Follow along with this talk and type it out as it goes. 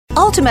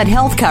Ultimate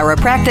Health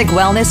Chiropractic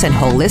Wellness and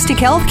Holistic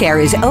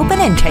Healthcare is open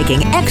and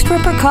taking extra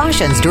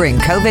precautions during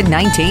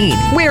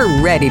COVID-19.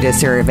 We're ready to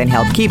serve and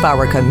help keep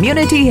our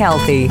community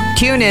healthy.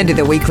 Tune into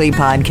the weekly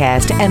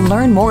podcast and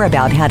learn more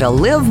about how to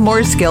live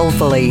more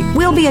skillfully.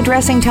 We'll be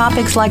addressing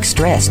topics like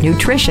stress,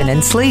 nutrition,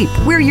 and sleep.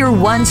 We're your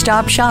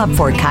one-stop shop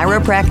for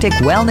chiropractic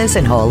wellness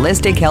and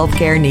holistic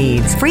healthcare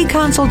needs. Free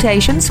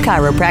consultations,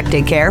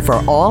 chiropractic care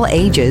for all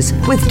ages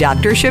with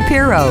Dr.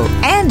 Shapiro,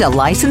 and a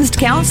licensed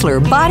counselor,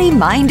 body,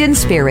 mind, and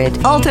spirit.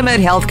 Ultimate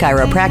Health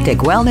Chiropractic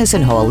Wellness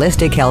and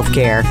Holistic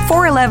Healthcare,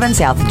 411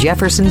 South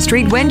Jefferson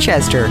Street,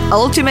 Winchester.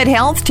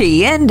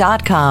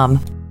 UltimateHealthTN.com.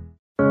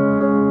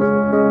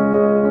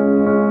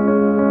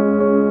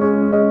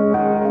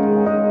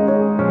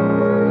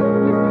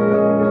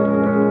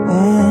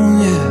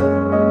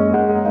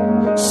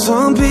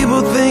 Some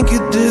people think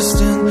you're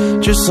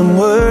distant, just some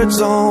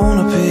words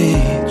on a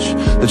page,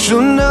 that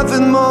you're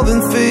nothing more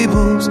than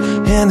fables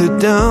handed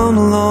down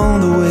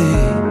along the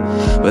way.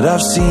 But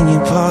I've seen you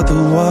part the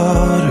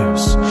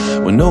waters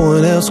when no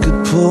one else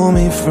could pull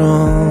me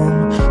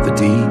from the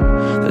deep.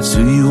 That's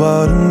who you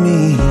are to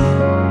me.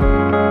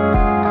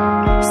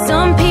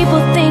 Some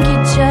people think you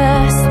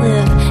just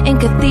live in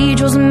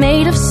cathedrals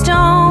made of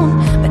stone,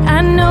 but I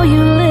know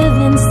you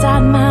live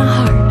inside my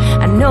heart.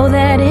 I know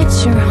that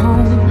it's your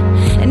home.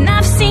 And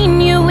I've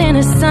seen you in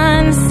a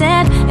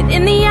sunset and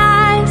in the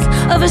eyes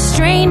of a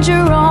stranger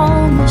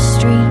on the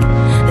street.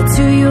 That's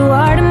who you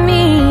are to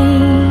me.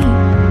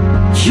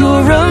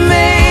 You're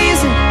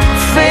amazing,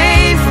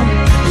 faithful,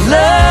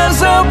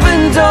 love's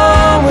open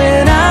door.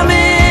 When I'm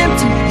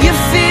empty, you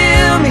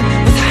fill me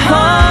with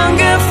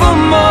hunger for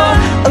more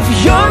of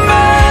your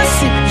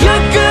mercy, your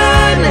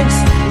goodness.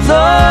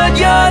 Lord,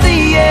 you're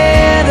the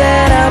air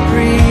that I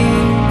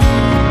breathe.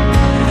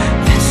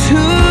 That's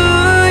who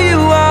you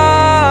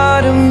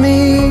are to me.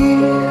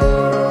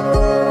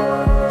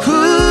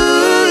 Who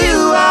you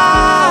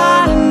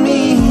are to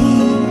me.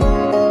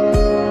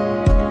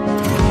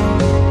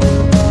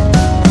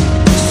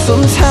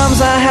 Sometimes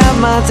I have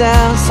my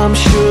doubts, I'm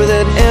sure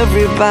that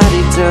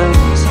everybody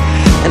does.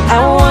 And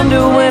I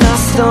wonder when I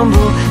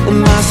stumble,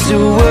 am I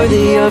still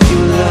worthy of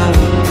your love?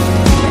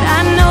 But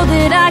I know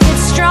that I get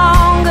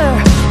stronger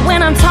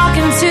when I'm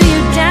talking to you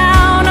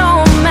down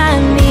on my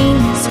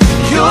knees.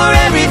 You're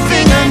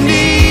everything I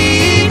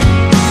need.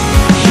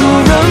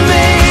 You're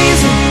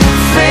amazing,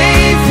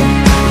 faithful,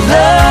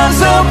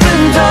 love's open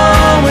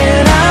door.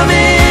 When I'm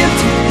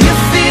empty, you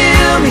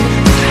fill me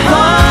with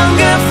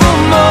hunger for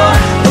more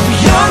of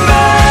your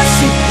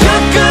mercy,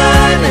 your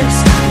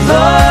goodness.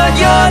 Lord,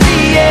 you're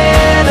the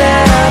air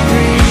that I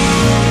breathe.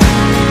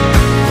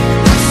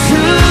 That's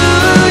who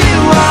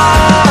you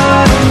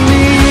are to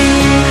me.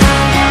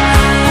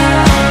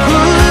 Who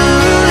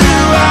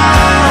you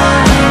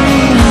are to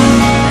me.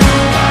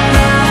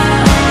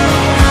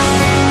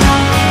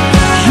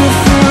 You're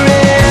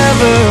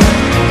forever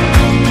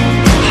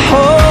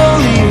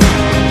holy.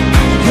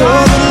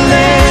 You're the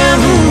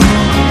Lamb who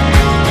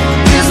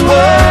is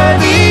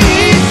worthy.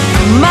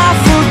 My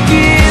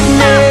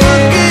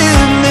forgiveness,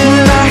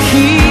 my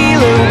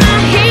healer,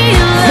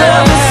 the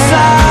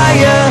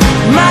Messiah,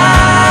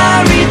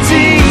 my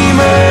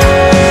Redeemer.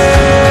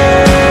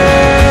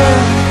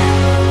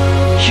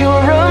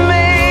 You're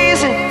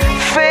amazing,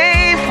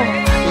 faithful,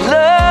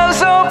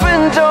 love's open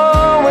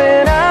door.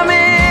 When I'm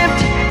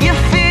empty, you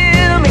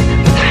fill me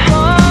with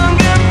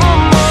hunger for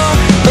more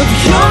of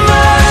your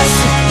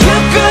mercy,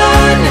 your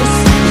goodness.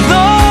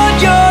 Lord,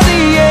 you're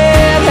the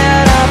air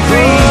that I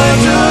breathe.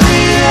 You're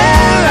the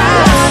air I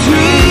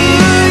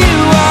breathe.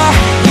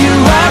 You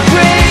are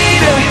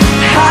greater,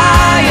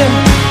 higher,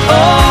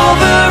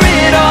 over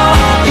it all.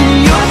 In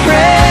your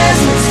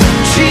presence,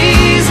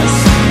 Jesus,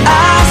 I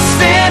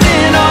stand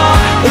in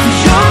awe of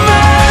your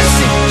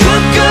mercy, your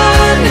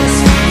goodness.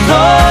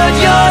 Lord,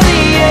 you're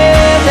the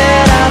air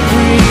that I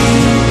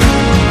breathe.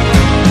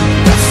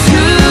 That's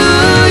who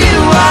you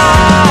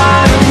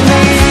are to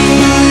me. That's who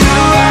you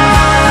are.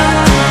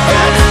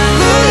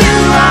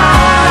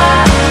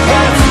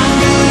 That's who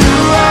you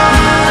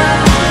are.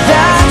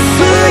 That's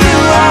who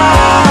you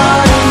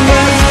are to me.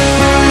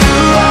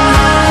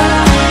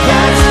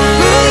 That's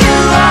who you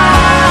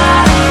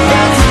are.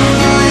 That's who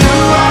you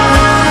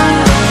are.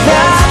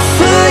 That's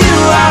who you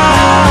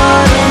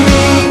are to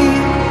me.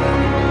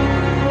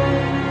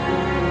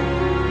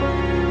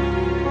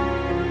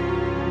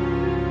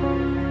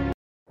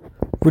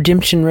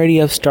 Redemption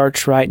Radio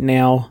starts right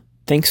now.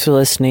 Thanks for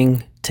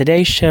listening.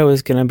 Today's show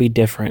is going to be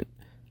different.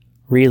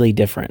 Really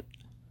different.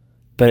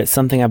 But it's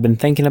something I've been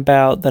thinking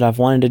about that I've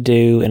wanted to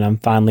do, and I'm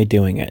finally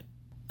doing it.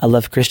 I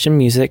love Christian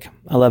music.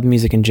 I love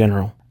music in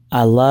general.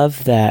 I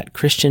love that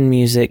Christian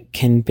music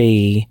can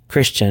be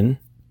Christian,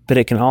 but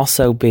it can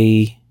also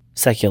be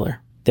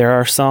secular. There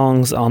are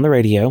songs on the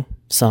radio,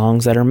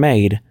 songs that are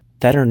made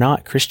that are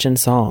not Christian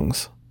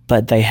songs,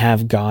 but they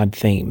have God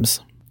themes.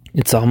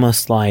 It's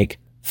almost like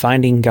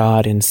finding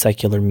God in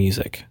secular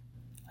music.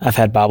 I've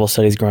had Bible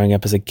studies growing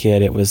up as a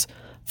kid. It was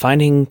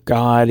finding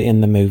God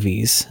in the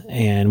movies,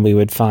 and we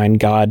would find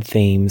God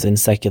themes in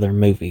secular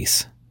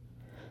movies.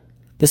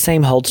 The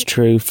same holds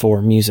true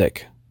for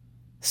music.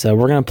 So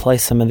we're going to play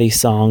some of these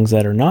songs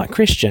that are not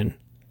Christian,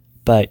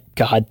 but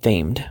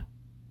God-themed.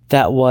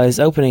 That was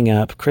opening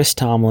up Chris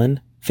Tomlin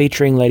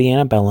featuring Lady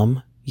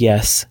Antebellum,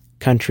 yes,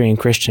 country and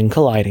Christian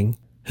colliding,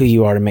 Who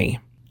You Are to Me.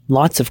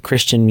 Lots of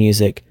Christian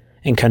music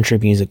and country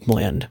music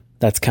blend.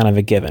 That's kind of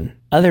a given.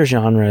 Other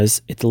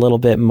genres, it's a little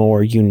bit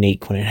more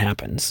unique when it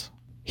happens.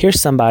 Here's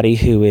somebody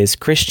who is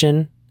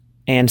Christian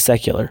and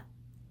secular.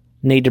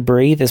 Need to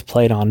Breathe is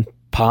played on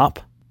pop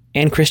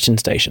and Christian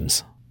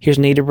stations. Here's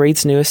Need to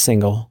Breathe's newest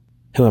single,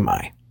 Who Am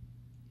I?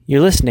 You're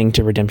listening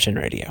to Redemption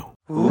Radio.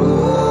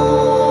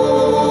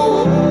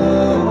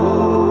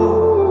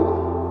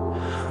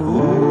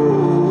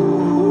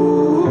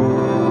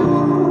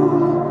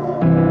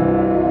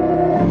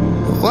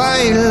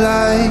 White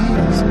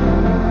lies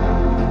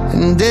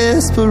and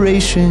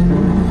desperation,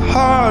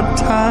 hard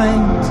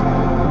times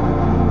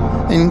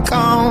and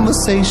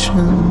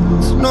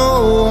conversations.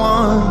 No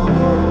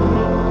one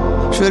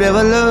should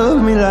ever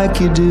love me like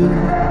you do.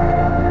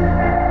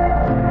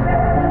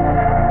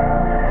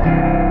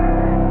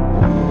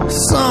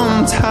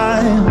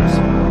 Sometimes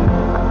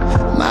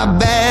my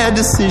bad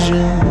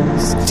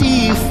decisions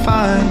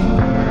define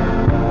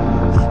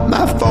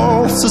my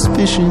false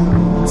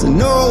suspicions.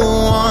 No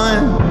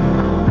one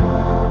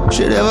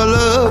should ever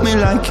love me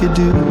like you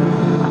do.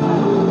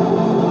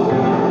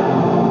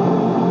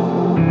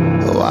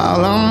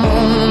 While I'm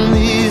on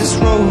this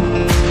road,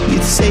 you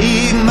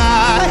take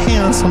my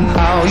hand.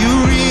 Somehow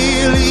you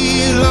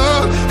really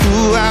love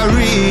who I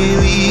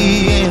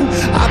really am.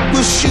 I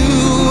push you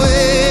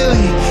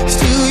away,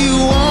 still you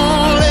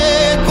won't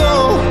let go.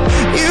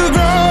 You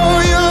grow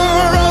your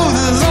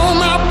roses on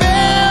my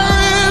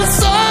barren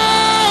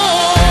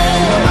soul.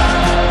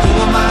 Who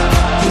am I?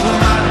 Who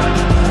am I?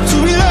 To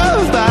be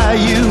loved by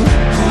you.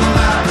 Who am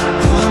I?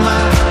 Who am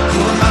I?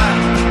 Who am I?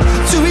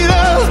 To be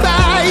loved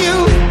by you.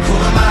 Who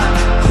am I?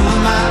 Who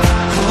am I?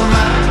 Who am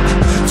I?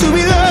 To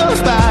be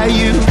loved by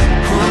you.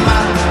 Who am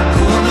I?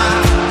 Who am I?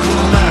 Who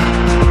am I?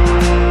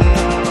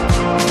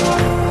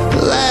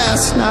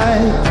 Last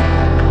night,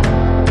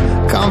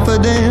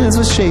 confidence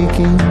was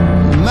shaking.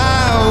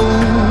 My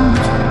own,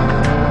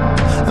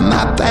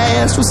 my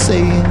past was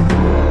saying,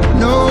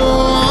 no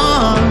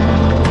one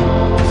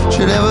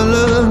should ever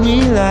love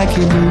me like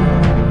you do.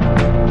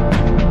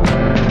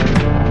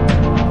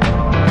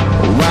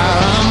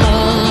 While I'm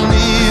on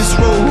this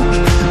road,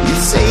 you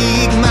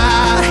take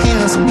my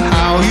hand.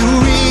 Somehow you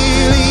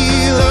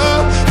really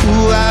love who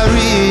I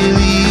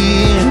really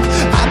am.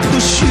 I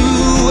push you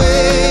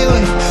away,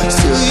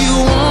 still you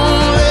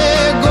won't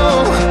let go.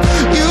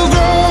 You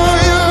grow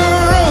your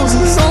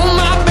roses on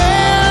my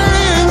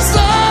barren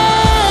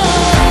soul.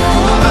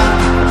 Who am I?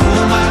 Who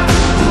am I?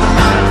 Who am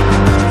I?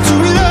 To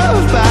be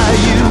loved by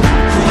you.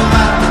 Who am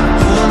I?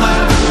 Who am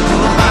I? Who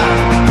am I?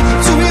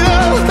 To be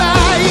loved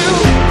by you.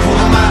 Who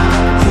am I?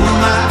 Who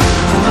am I?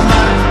 Who am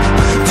I?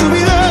 To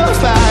be loved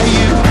by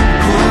you.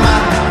 Who am I?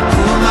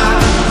 Who am I?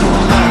 Who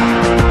am I?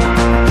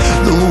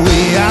 The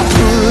way I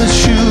put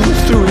you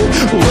through it,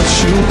 what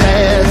you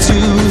had to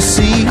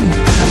see.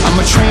 I'm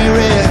a train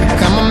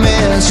wreck, I'm a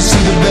mess. You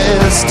see the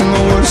best and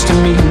the worst in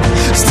me.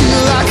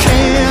 Still I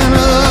can't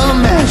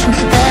imagine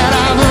that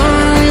I've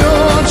earned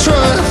your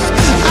trust.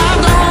 I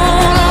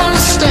don't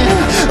understand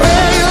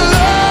where your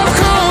love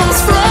comes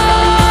from.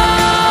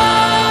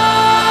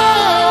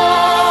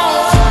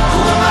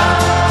 Who am I?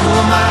 Who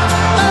am I?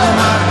 Who am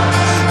I?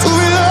 To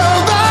be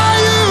loved by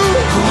you.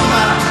 Who am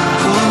I?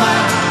 Who am I?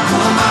 Who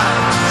am I?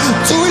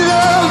 To be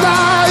loved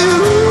by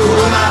you.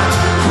 Who am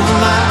I? Who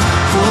am I?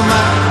 Who am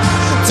I?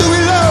 To be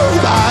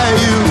loved by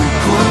you.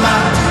 Who am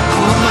I?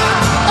 Who am I?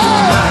 Who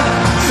am I?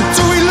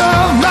 To be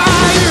loved by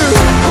you.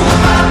 Who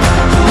am I?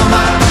 Who am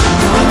I?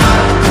 Who am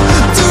I?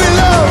 To be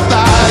loved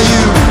by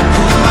you. Who am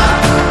I?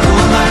 Who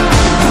am I?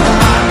 Who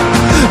am I?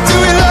 To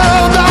be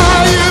loved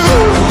by you.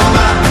 Who am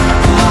I?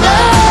 Who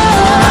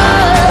am I?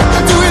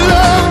 To be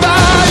loved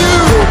by you.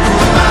 Who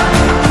am I?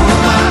 Who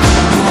am I?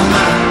 Who am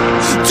I?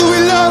 To be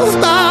loved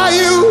by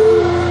you.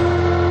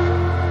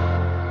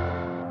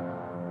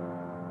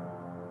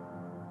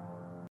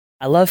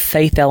 I love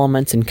faith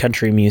elements in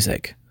country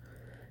music.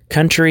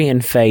 Country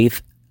and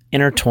faith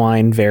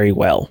intertwine very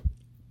well.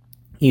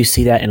 You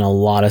see that in a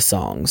lot of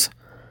songs.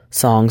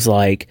 Songs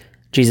like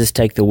Jesus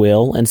Take the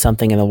Wheel and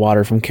Something in the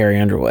Water from Carrie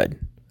Underwood.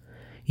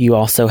 You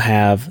also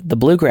have the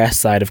bluegrass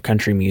side of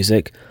country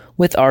music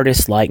with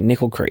artists like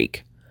Nickel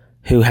Creek,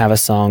 who have a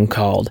song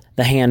called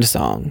The Hand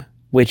Song,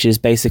 which is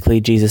basically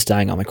Jesus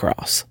dying on the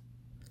cross.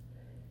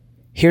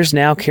 Here's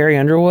now Carrie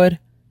Underwood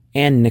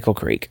and Nickel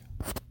Creek.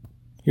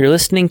 You're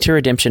listening to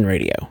Redemption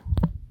Radio.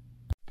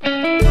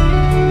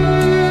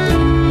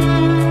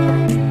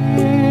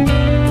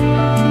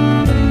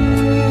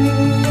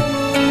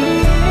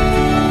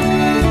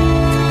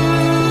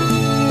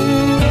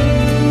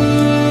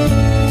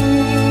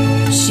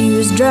 She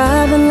was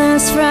driving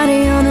last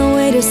Friday on her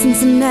way to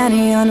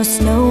Cincinnati on a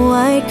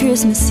snow-white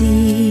Christmas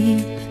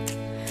Eve.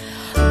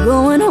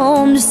 Going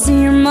home to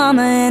see her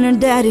mama and her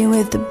daddy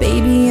with the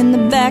baby in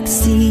the back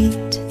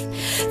seat.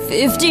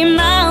 50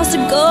 miles to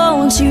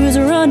go and she was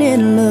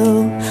running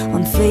low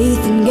on faith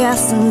and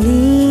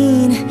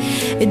gasoline.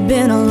 It'd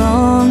been a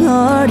long,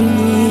 hard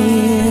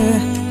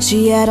year.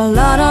 She had a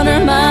lot on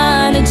her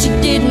mind and she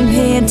didn't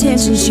pay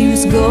attention. She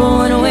was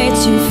going way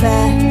too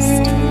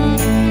fast.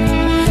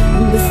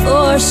 And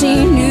before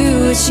she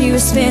knew it, she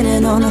was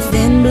spinning on a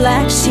thin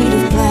black sheet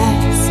of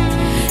glass.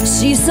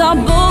 She saw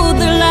both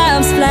their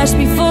lives flash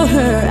before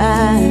her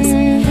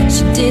eyes.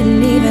 She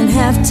didn't even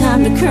have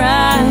time to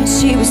cry.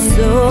 She was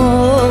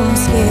so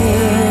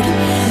scared.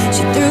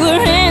 She threw her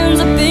hands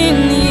up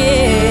in the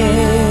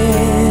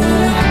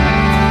air.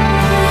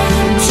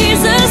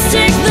 Jesus,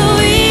 take the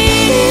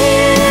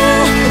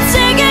wheel,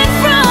 take it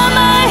from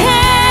my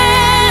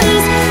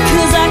hands,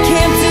 'cause I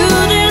can't do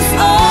this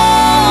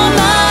on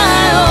my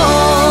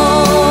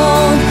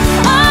own.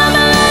 I'm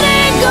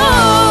letting go,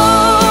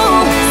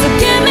 so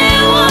give me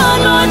one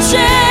more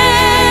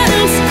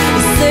chance.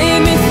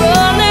 Save me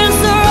from this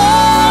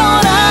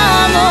road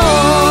I'm on.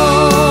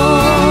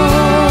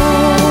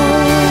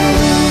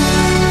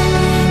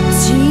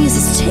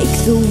 Jesus, take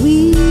the wheel.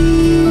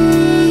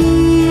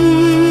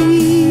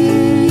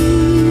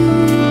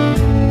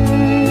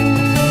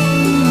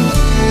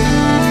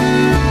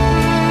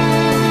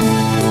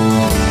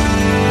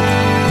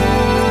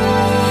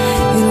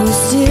 It was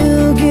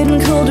still getting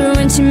colder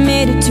when she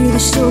made it to the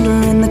shoulder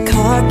and the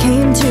car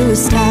came to a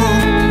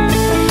stop.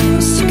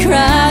 She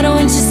cried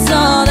when she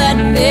saw that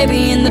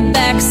baby in the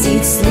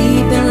backseat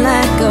sleeping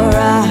like a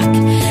rock.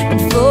 And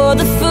for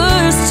the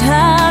first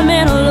time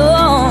in a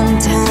long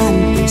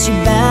time, she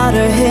bowed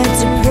her head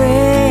to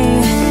pray.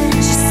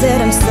 She said,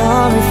 I'm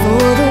sorry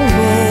for the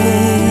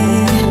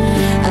way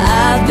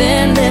I've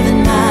been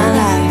living my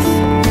life.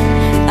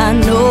 I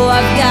know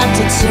I've got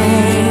to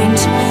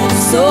change.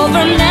 So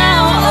from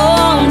now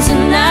on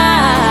tonight,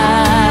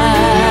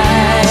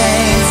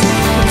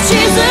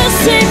 Jesus,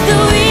 take the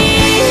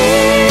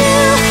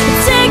wheel,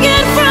 take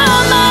it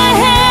from my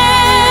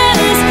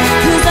hands,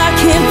 'cause I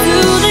can't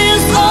do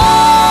this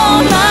on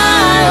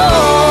my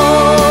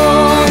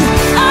own.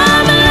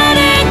 I'm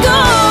letting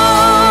go,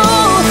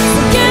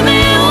 give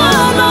me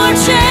one more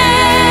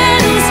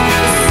chance.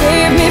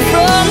 Save me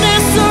from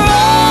this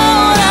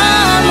road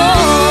I'm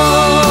on.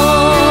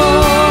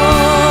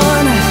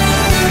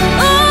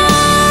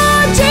 Oh,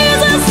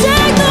 Jesus,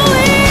 take the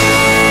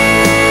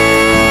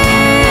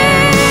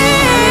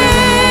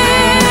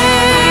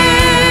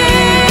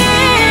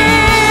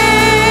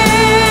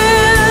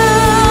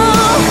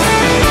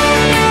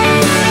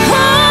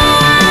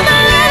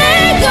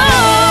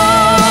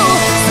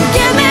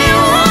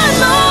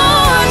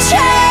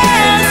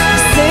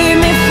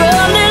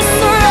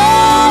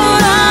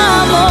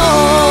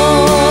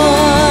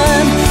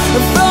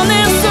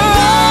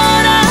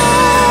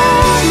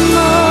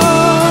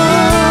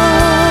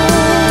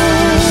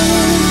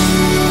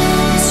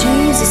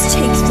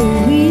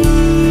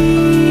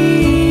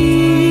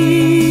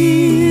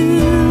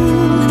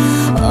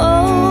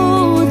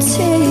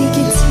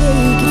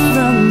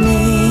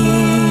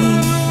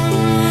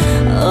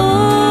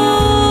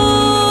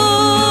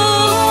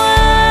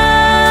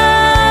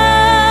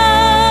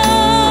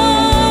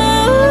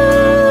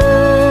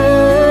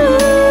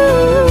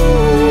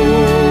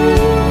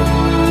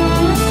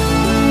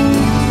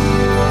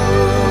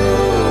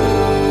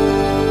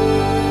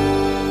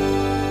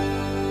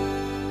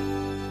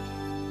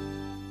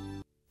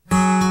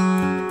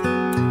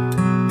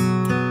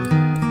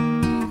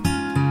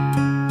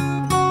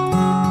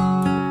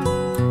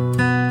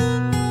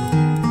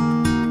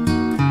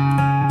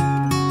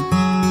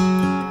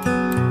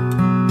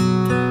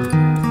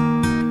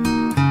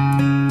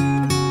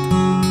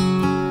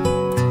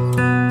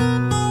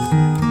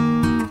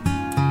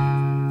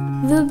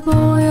The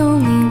boy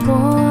only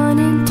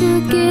wanted to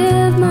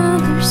give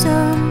mother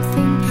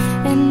something,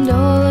 and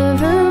all of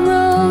her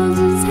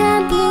roses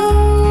had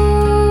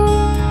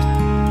bloomed.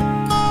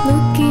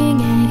 Looking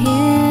at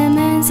him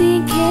as he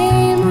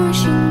came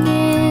rushing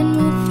in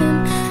with them,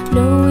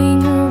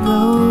 knowing her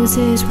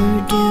roses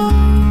were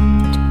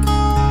doomed.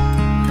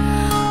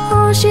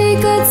 All she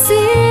could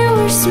see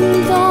were some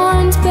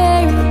thorns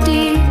buried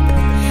deep,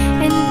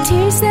 and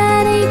tears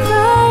that he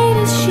cried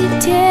as she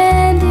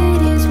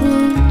tended his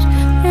wounds.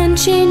 And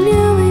she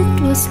knew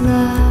it was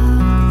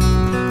love.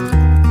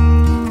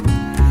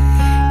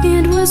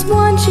 It was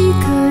one she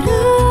could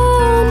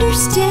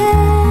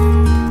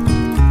understand.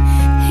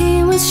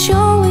 He was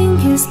showing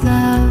his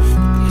love,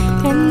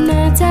 and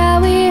that's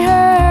how he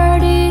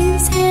hurt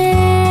his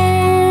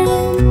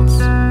hands.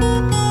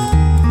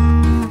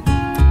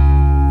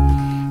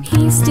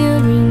 He still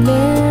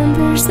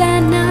remembers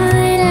that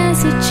night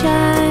as a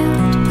child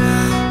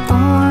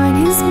on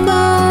his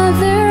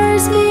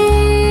mother's knee.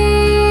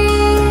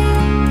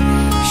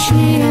 She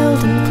held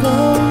him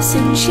close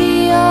and she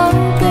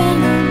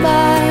opened her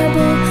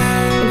Bible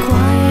and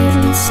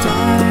quietly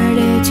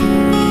started to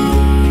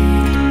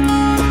read.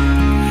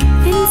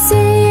 And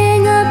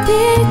seeing a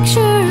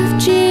picture of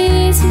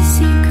Jesus,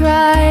 he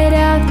cried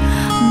out,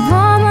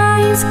 Mama,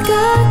 he's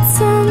got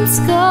some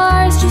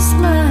scars just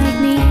like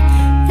me.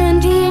 And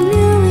he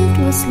knew it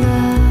was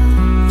love.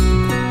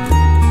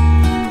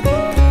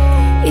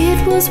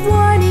 was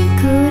one he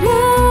could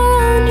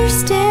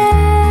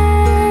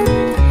understand.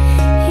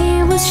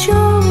 He was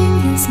showing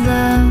his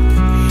love,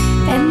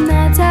 and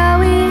that's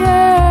how he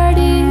hurt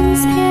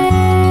his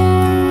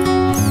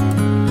hands.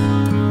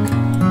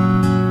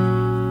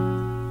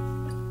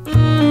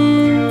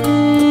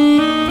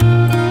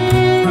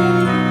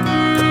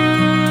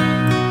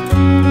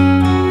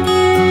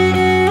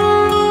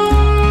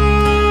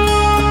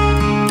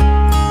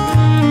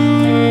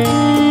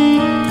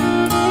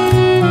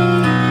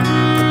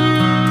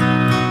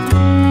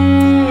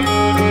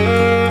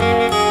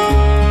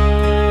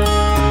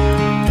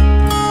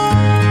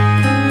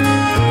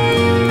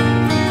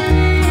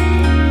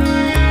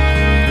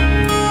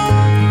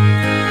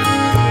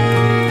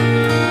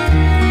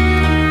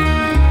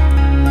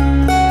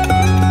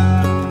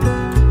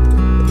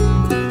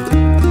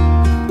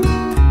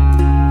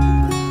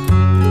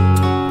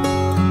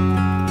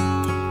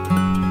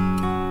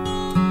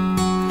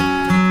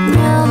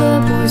 Now the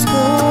boy's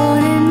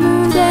grown and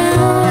moved out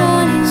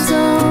on his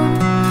own.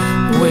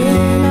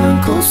 When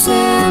Uncle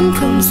Sam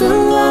comes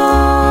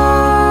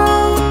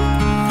along,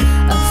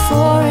 a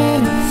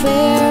foreign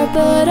affair,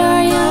 but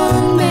our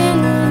young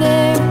men were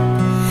there,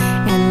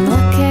 and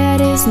look at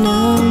his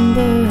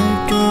number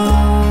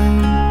drawn.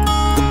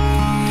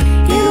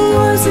 It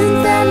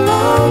wasn't that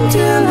long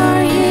till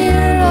our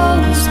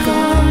hero was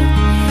gone.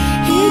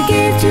 He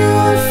gave to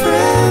a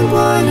friend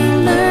what he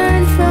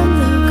learned from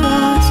the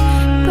cross,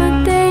 but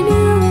they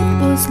knew it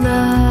was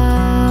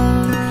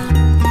love.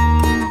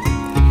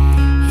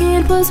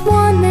 It was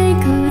one they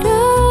could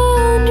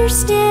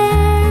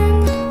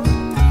understand.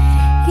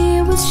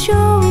 He was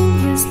showing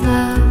his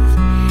love,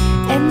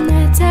 and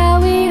that's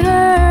how he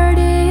hurt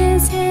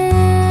his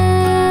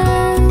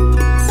hands.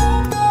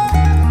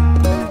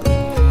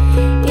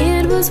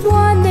 It was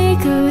one they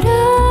could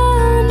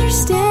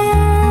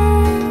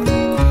understand.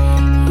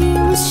 He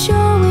was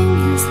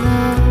showing his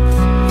love,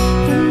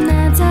 and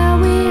that's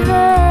how he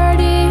hurt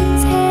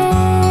his hands.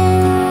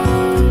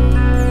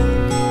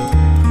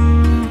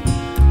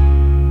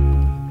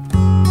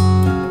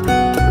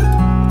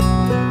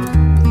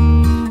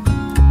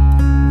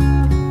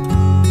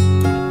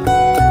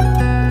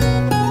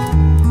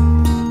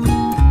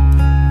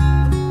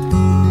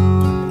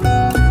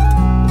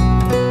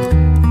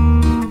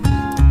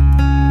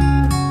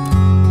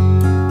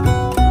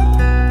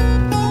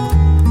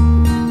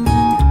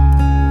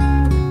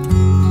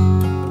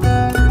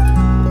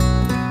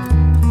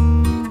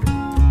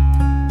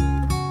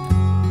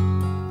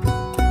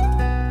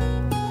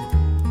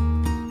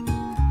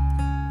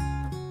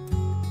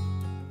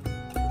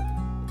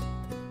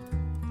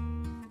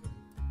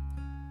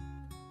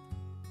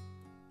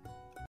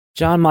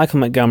 John Michael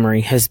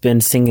Montgomery has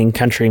been singing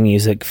country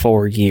music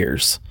for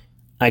years.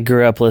 I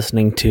grew up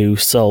listening to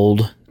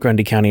Sold,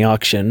 Grundy County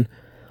Auction,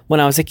 when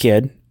I was a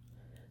kid,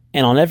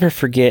 and I'll never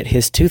forget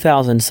his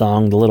 2000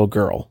 song, The Little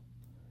Girl.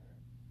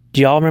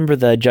 Do y'all remember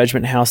the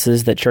judgment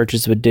houses that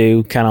churches would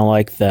do? Kind of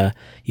like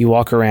you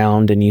walk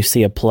around and you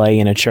see a play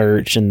in a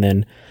church, and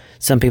then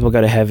some people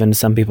go to heaven,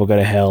 some people go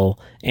to hell,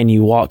 and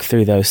you walk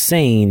through those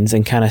scenes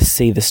and kind of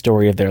see the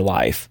story of their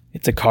life.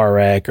 It's a car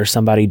wreck or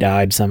somebody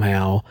died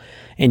somehow,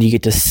 and you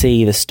get to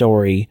see the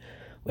story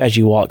as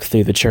you walk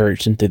through the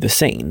church and through the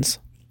scenes.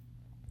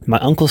 My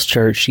uncle's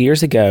church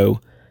years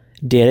ago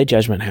did a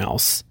judgment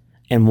house,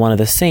 and one of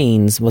the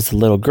scenes was the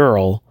little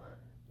girl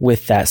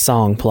with that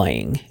song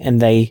playing, and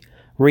they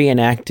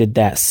reenacted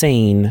that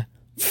scene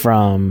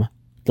from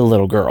The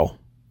Little Girl.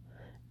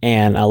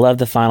 And I love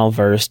the final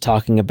verse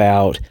talking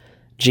about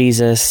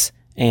Jesus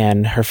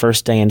and her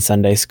first day in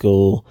Sunday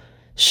school.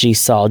 She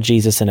saw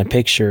Jesus in a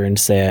picture and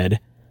said,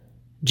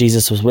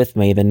 "Jesus was with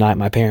me the night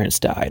my parents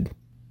died."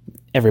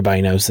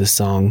 Everybody knows this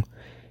song.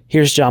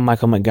 Here's John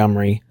Michael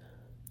Montgomery,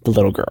 The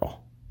Little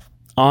Girl,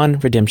 on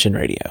Redemption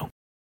Radio.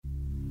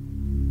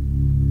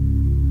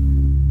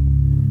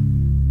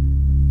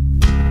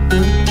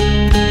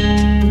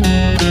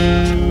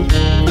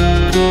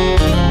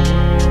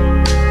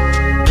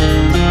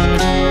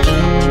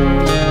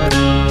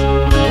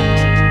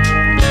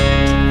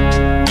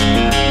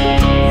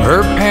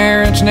 Her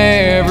parents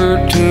never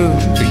took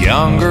the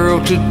young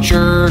girl to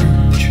church,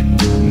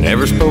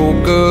 never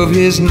spoke of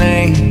his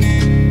name,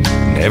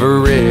 never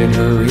read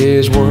her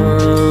his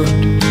word.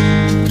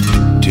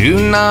 Two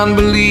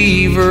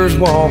non-believers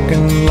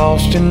walking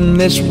lost in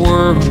this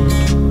world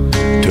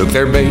took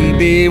their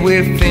baby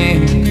with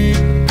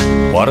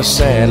them. What a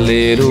sad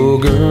little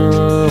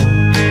girl.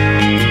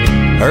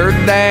 Her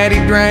daddy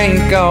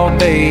drank all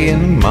day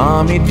and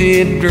mommy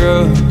did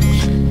drugs,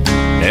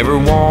 never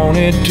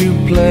wanted to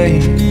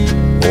play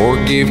or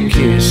give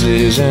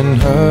kisses and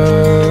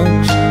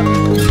hugs.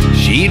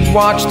 She'd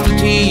watch the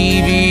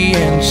TV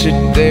and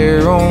sit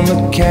there on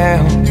the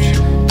couch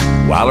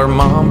while her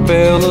mom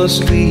fell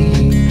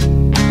asleep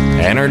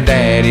and her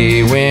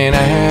daddy went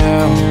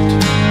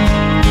out.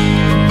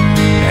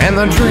 And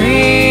the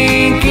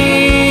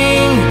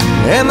drinking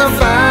and the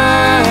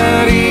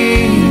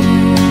fighting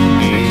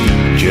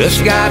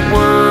just got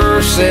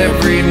worse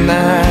every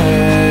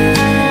night.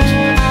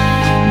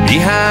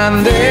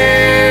 Behind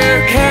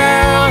their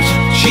couch,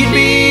 she'd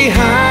be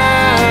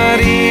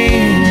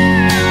hiding.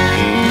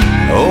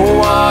 Oh,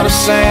 what a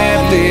sad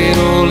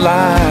little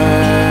life.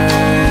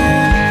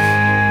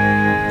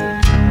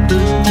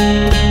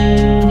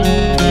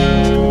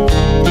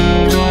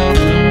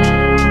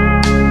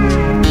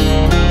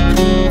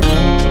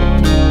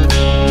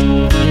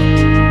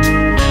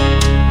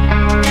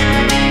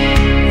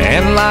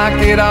 And like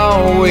it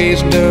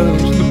always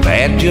does, the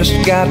bad just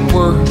got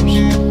worse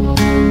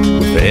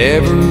with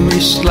every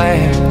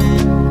slap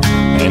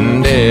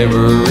and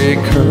every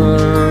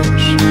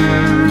curse,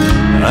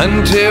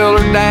 until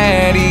her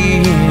daddy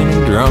in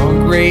a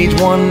drunk rage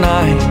one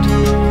night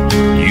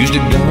used a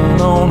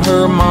gun on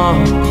her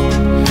mom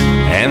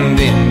and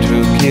then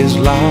took his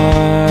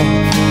life.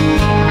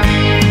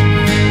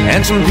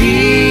 And some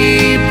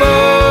people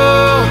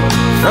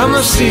from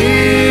the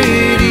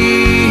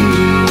city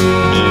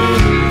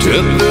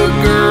took the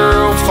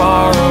girl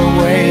far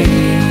away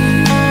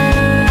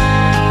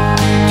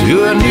to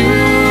a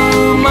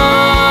new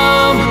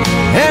mom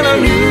and a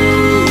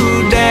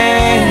new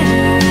dad,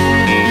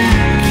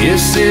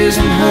 kisses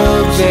and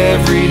hugs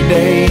every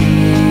day.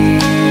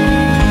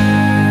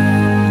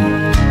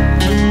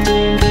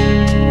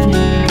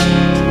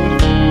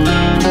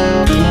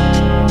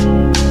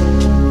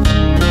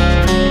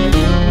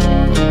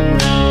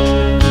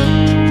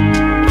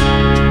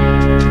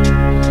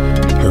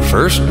 Her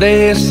first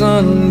day at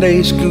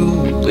Sunday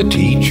school, the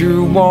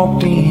teacher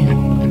walked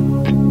in,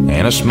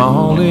 and a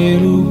small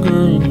little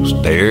girl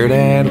stared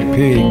at a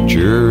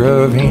picture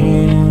of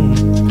him.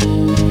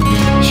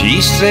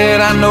 She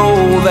said, I know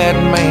that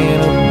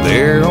man up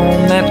there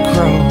on that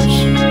cross.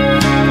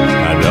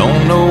 I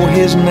don't know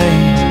his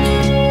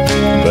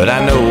name, but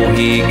I know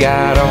he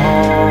got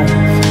off.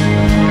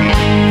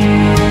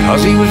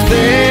 'Cause he was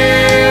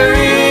there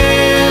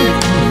in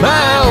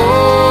my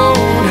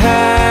old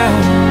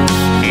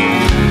house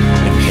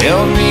and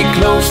held me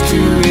close to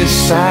his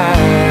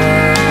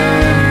side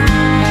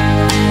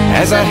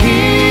as I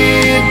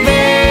hid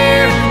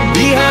there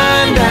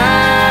behind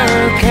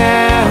our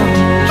couch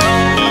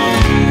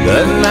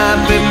the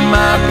night that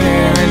my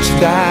parents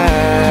died.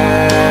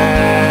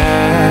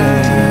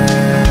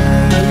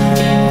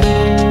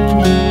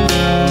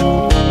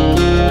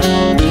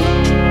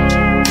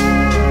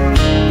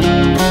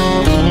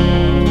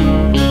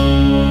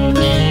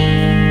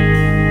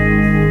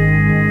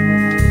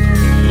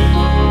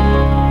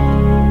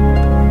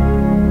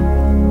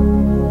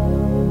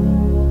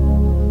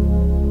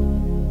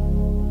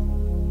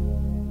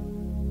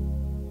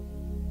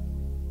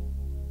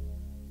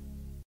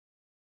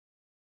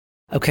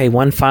 Okay,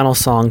 one final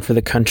song for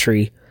the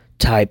country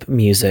type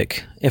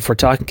music. If we're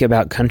talking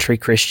about country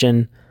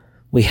Christian,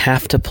 we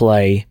have to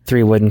play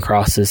 3 Wooden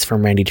Crosses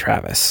from Randy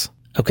Travis.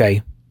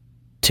 Okay,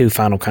 2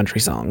 final country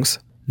songs.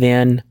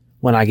 Then,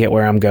 When I Get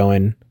Where I'm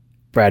Going,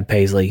 Brad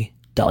Paisley,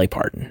 Dolly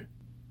Parton.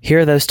 Here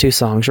are those 2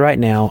 songs right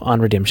now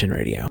on Redemption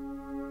Radio.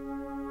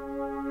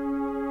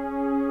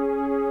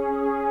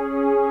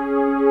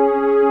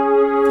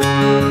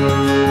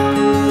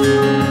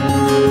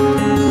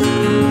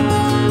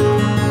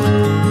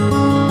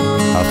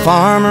 A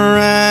farmer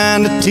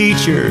and a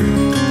teacher,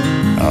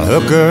 a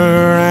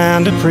hooker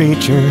and a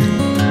preacher,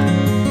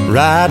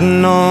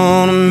 riding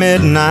on a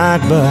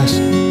midnight bus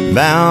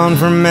bound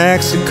for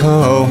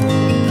Mexico.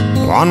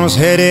 One was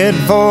headed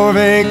for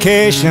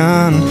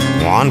vacation,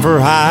 one for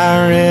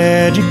higher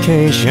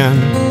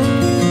education,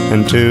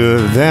 and 2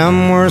 of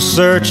them were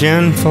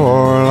searching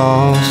for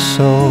lost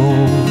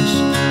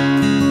souls.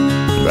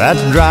 That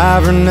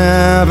driver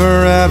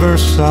never ever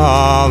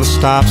saw the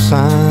stop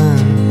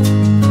sign,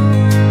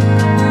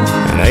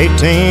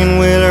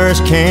 18-wheelers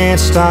can't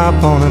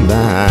stop on a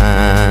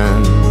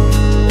dime.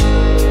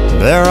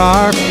 There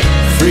are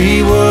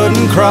 3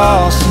 wooden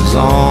crosses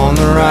on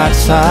the right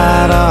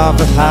side of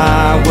the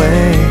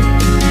highway.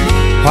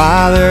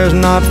 Why there's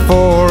not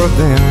 4 of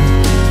them,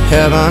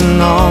 heaven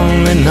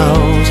only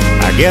knows.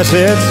 I guess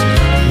it's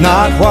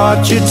not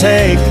what you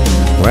take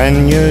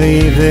when you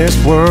leave this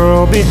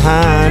world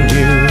behind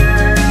you.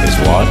 It's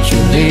what you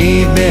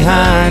leave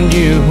behind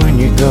you when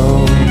you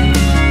go.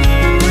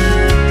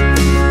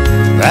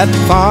 That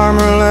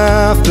farmer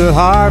left to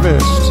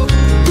harvest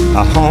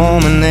a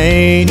home and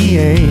 80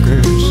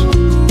 acres,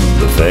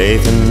 the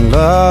faith and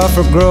love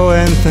for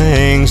growing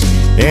things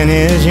in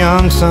his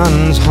young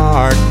son's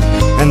heart.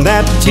 And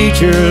that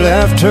teacher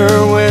left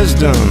her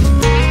wisdom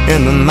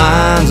in the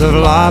minds of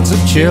lots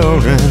of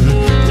children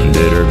and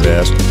did her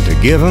best to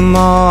give them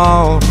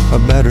all a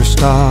better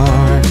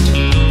start.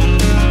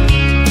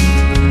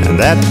 And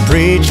that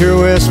preacher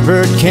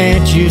whispered,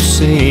 can't you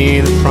see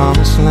the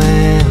promised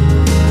land?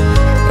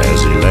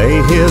 As he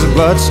laid his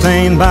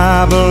blood-stained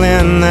Bible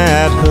in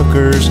that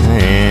hooker's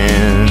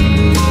hand.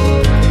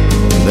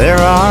 There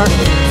are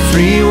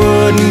 3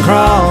 wooden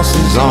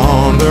crosses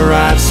on the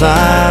right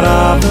side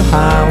of the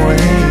highway.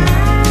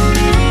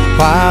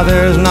 Why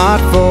there's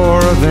not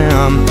 4 of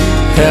them,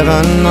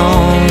 heaven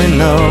only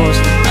knows.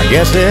 I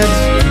guess it's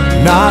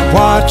not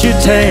what you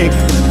take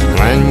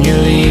when you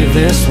leave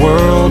this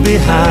world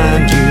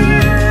behind you.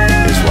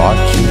 It's what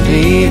you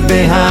leave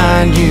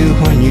behind you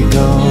when you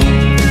go.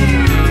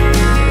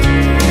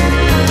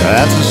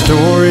 That's the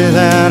story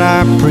that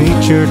our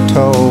preacher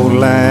told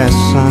last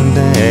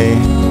Sunday,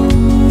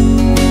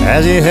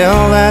 as he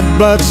held that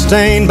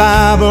blood-stained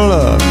Bible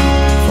up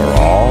for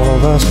all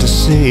of us to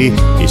see.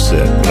 He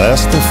said,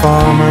 bless the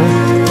farmer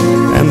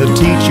and the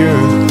teacher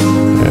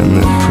and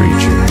the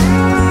preacher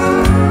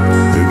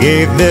who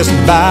gave this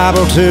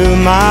Bible to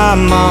my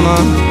mama,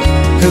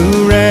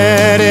 who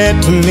read it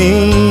to me.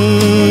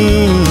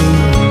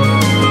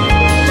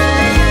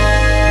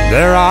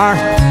 There are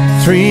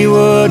 3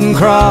 wooden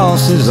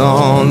crosses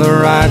on the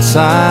right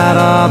side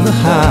of the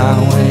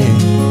highway.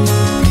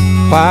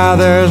 Why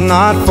there's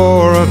not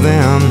 4 of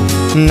them,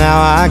 now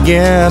I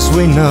guess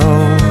we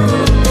know.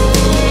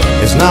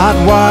 It's not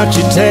what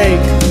you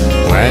take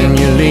when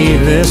you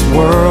leave this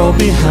world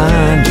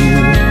behind you,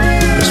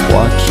 it's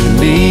what you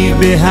leave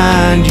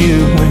behind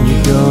you when you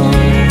go.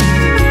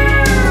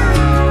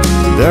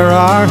 There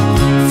are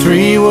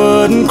 3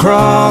 wooden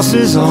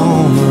crosses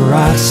on the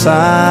right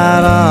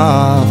side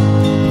of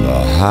the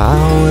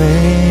highway.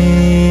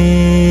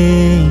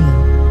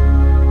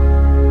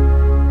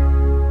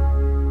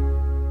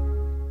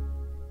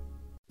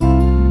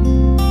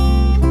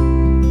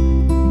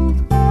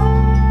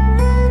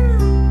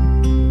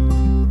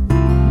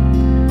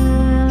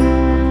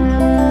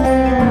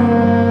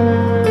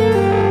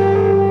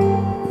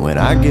 When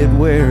I get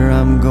where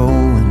I'm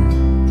going,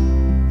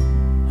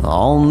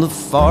 on the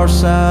far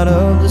side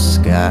of the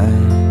sky,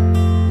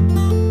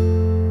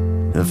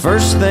 the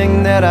first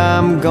thing that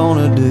I'm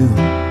gonna do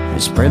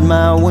is spread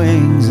my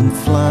wings and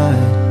fly.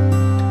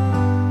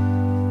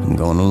 I'm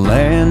gonna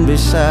land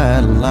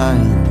beside a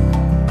lion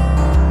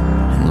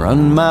and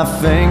run my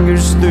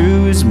fingers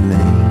through his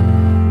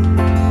mane,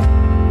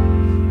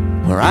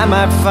 or I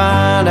might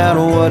find out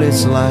what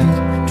it's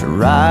like to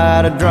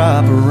ride a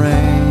drop of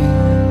rain.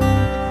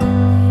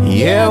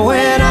 Yeah,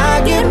 when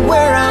I get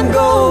where I'm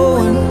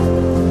going,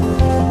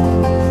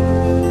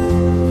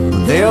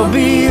 there'll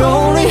be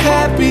only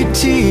happy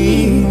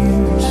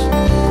tears.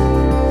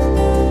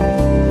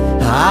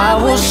 I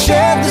will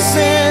shed the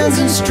sins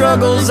and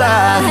struggles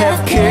I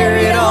have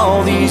carried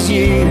all these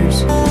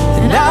years,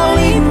 and I'll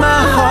leave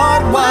my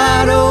heart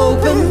wide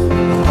open.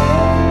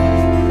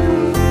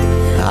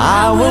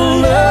 I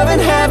will love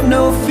and have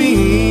no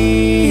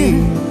fear.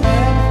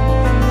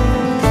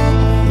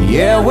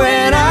 Yeah,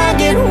 when I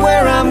get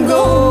where I'm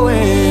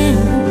going,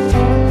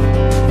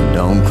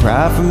 don't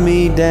cry for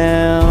me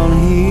down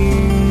here.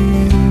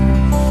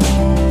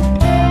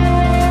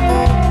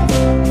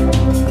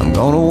 I'm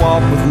gonna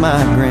walk with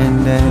my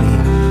granddaddy,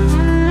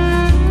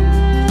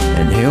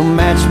 and he'll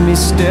match me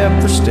step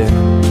for step,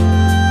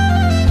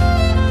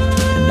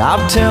 and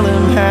I'll tell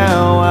him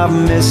how I've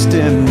missed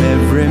him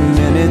every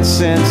minute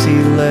since he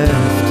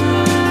left.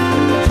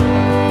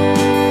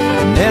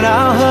 And then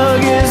I'll hug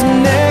his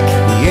neck.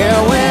 Yeah,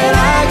 when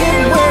I get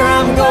where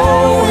I'm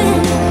going,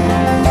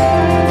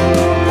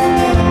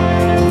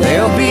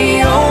 there'll be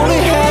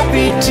only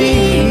happy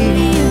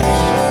tears.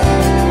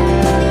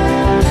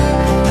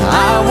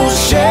 I will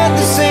shed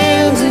the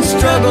sins and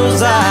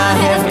struggles I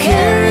have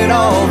carried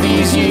all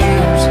these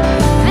years,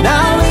 and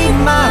I'll leave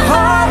my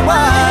heart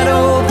wide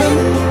open.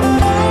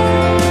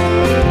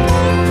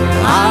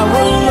 I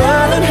will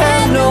love and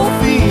have no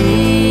fear.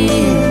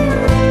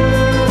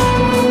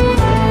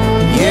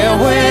 Yeah,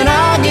 when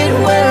I get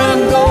where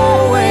I'm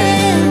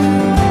going,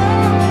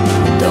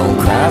 don't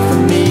cry for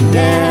me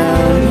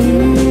down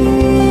here.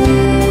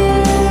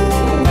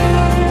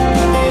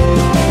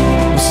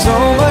 So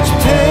much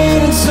pain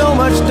and so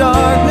much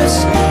darkness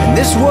in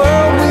this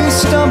world we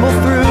stumble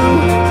through.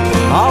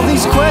 All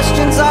these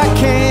questions I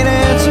can't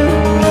answer,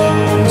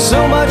 and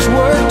so much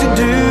work to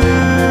do.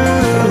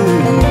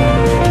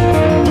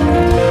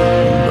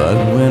 But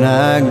when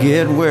I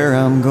get where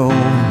I'm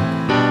going,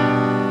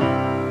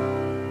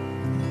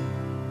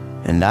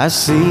 and I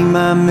see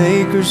my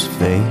Maker's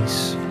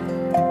face,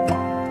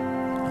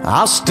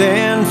 I'll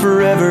stand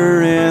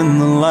forever in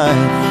the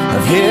light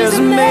of His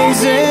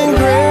amazing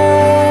grace.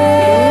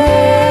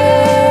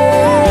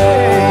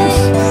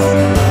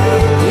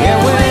 Yeah,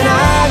 when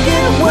I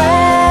get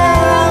where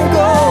I'm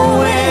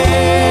going,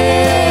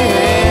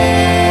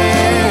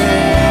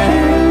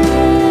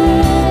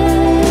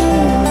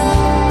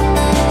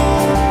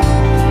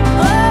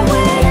 oh,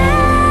 when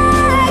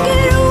I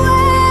get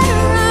where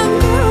I'm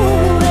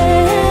going,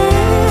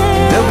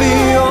 there'll be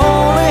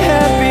only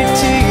happy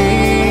tears.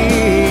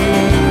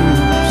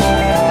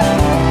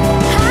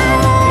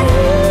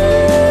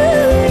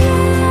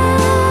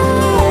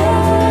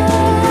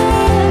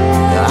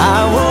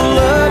 I will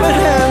love and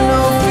have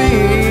no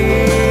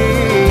fear.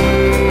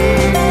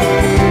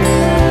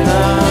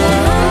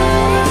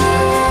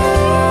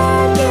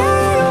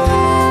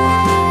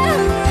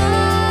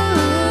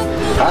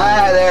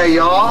 Hi there,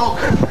 y'all.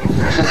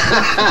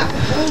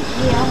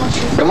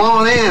 Come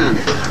on in,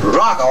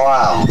 rock a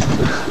while.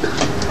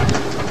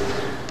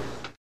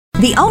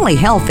 The only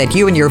health that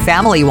you and your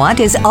family want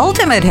is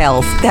ultimate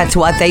health. That's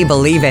what they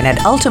believe in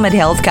at Ultimate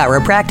Health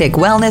Chiropractic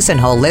Wellness and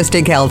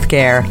Holistic Health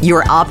Care.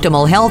 Your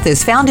optimal health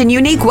is found in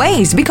unique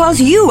ways because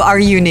you are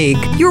unique.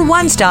 Your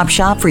one-stop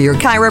shop for your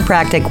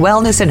chiropractic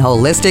wellness and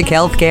holistic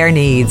health care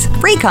needs.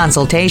 Free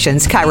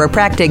consultations,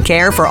 chiropractic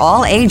care for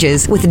all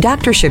ages with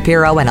Dr.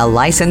 Shapiro and a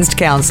licensed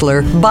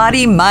counselor.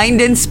 Body, mind,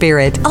 and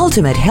spirit.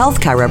 Ultimate Health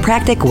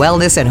Chiropractic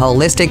Wellness and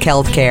Holistic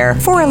Health Care.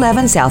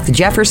 411 South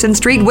Jefferson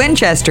Street,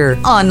 Winchester.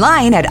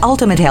 Online at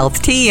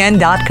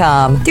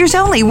ultimatehealthtn.com. There's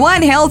only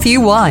one health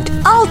you want.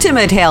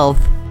 Ultimate Health.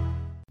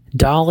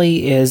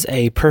 Dolly is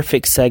a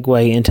perfect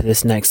segue into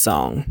this next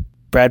song.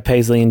 Brad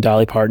Paisley and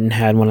Dolly Parton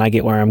had When I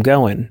Get Where I'm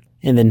Going.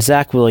 And then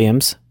Zach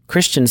Williams,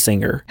 Christian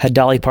singer, had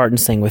Dolly Parton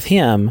sing with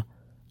him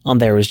on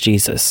There Was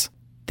Jesus.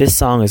 This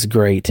song is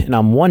great, and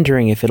I'm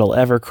wondering if it'll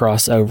ever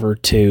cross over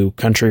to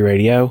country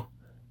radio.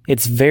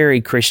 It's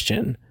very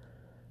Christian,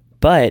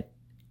 but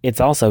it's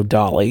also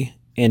Dolly,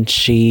 and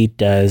she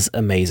does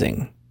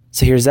amazing.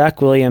 So here's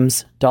Zach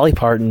Williams, Dolly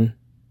Parton,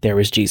 There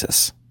Was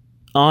Jesus,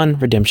 on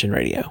Redemption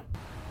Radio.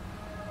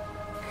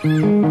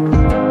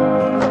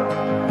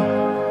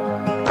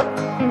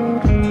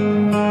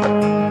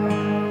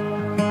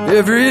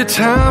 Every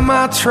time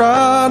I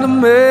try to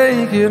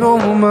make it on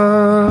my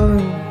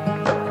mind,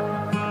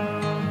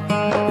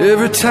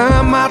 every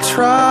time I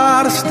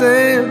try to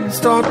stand and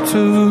start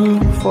to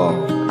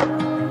fall,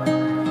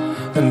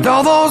 and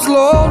all those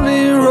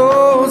lonely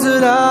roads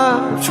that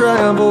I've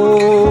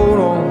traveled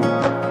on,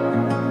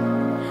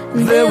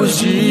 there was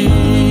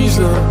Jesus.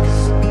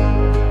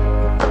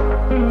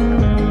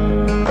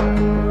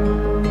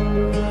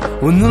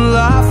 When the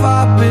life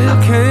I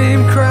built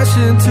came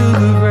crashing to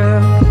the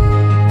ground,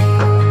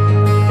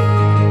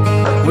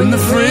 when the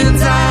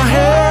friends I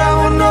had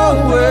were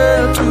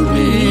nowhere to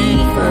be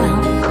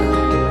found,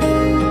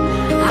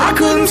 I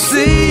couldn't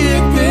see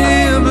it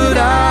then, but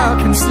I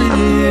can see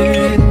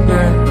it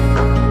now.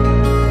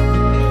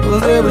 Well,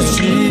 there was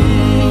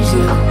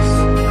Jesus.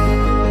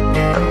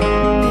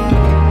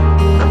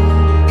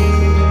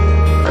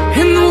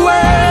 In the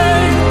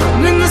way,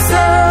 in the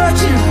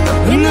searching,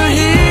 in the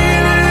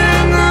healing,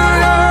 in the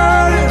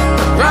hurting,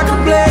 like a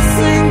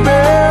blessing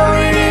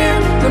buried in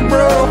the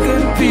broken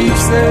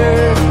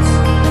pieces.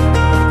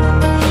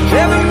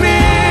 Every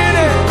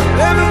minute,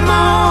 every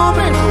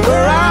moment,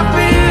 where I've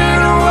been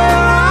or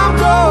where I'm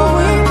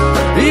going,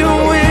 even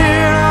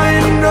when I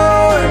didn't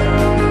know it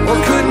or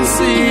couldn't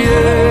see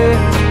it,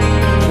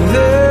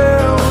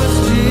 there was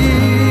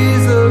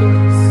Jesus.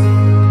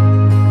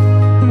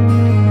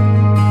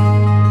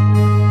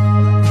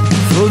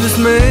 For this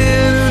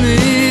man who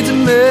needs a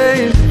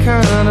million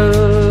kind of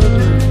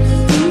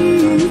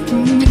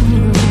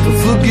the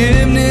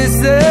forgiveness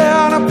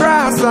and a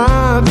price I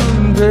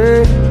couldn't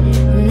pay.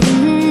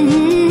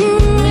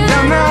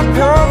 Not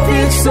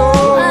perfect, so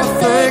I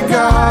thank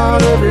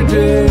God every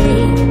day.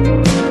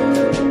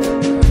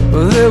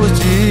 Well, there was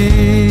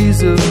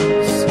Jesus.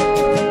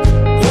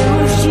 There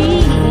was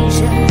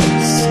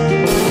Jesus.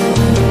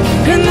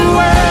 In the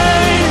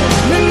way,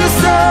 in the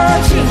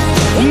searching,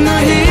 in the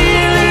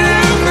healing,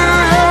 in the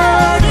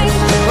hurting,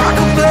 like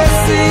a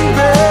blessing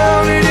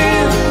buried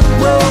in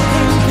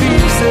broken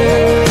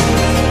pieces.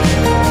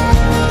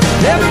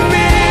 Every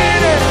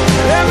minute,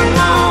 every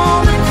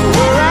moment,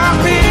 where I've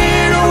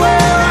been or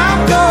where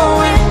I'm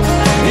going,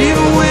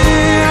 even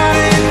when I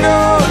didn't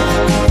know it,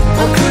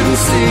 I couldn't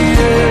see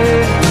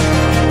it.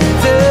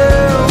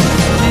 There was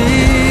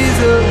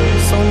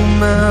Jesus on the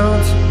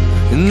mountain,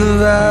 in the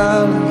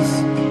valleys.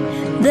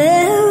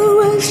 There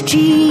was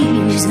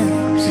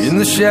Jesus in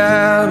the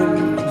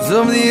shadows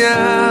of the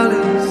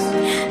alleys.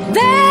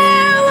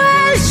 There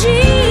was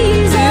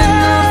Jesus in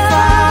the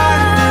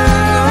fire,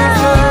 in the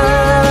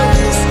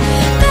floods.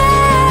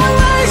 There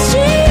was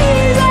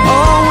Jesus,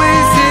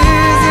 always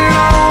is and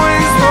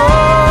always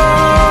was.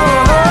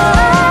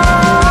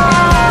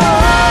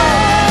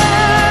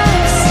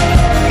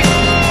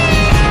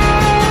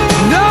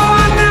 No,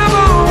 I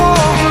never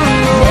walk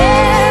alone.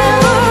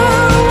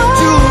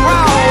 You were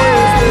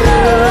always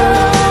there.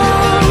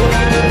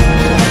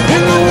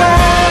 In the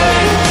way,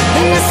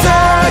 in the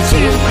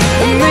searching,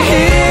 in the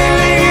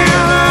healing, in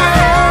the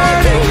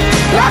hurting,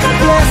 like a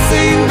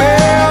blessing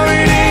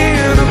buried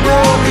in the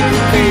broken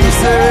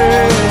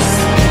pieces.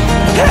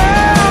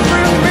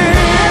 Every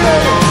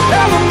minute,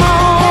 every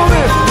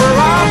moment, where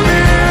I've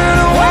been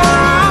or where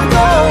I'm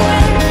going,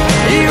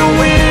 even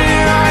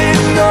when I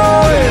didn't know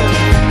it,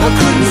 I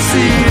couldn't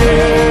see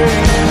it,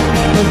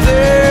 but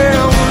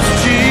there was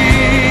Jesus.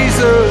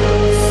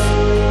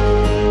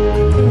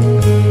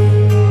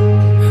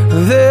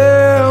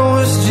 There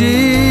was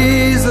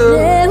Jesus.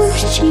 There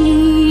was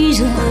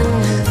Jesus.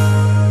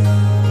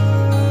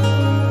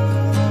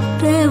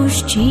 There was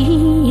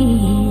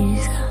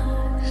Jesus.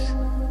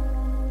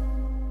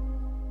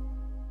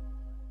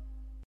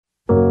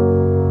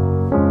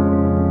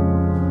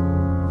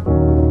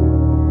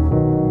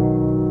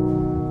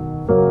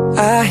 I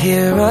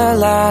hear a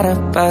lot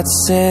about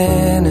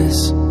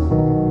sinners.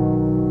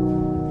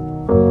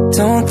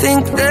 Don't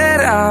think that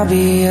I'll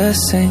be a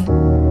saint.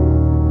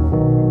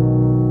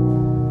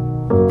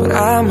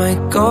 I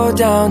might go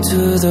down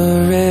to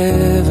the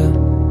river.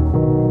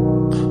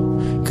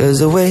 'Cause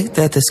the way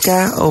that the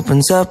sky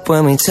opens up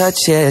when we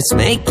touch it, it's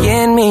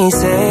making me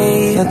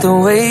say that the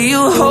way you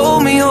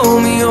hold me,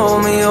 hold me,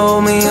 hold me,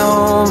 hold me,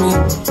 hold me,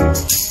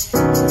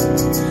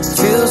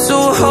 feels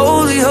so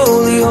holy,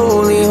 holy,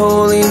 holy,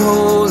 holy,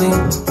 holy.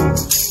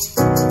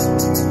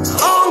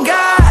 Oh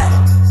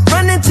God,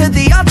 running to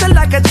the altar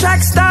like a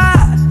track star.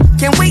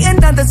 Can't wait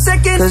another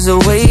second. 'Cause the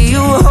way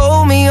you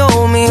hold me,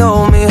 hold me,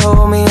 hold me,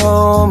 hold me,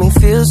 hold me,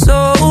 feels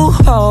so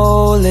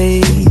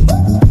holy.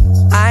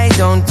 I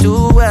don't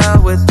do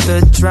well with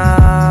the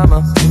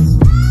drama,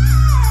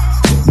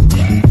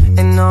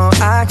 and no,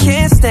 I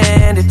can't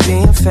stand it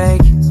being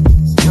fake.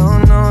 No,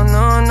 no,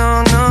 no,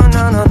 no, no,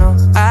 no, no, no.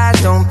 I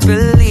don't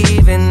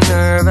believe in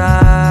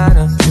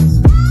Nirvana,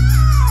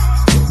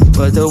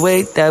 but the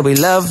way that we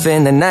love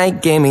in the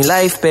night gave me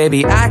life,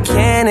 baby. I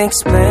can't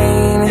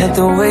explain it.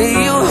 The way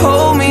you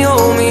hold me,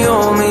 hold me,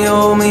 hold me,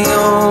 hold me,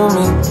 hold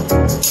me,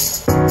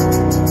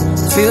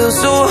 feels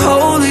so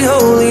holy,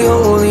 holy,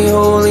 holy,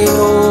 holy,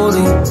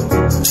 holy.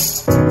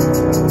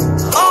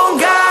 Oh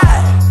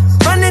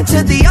God, running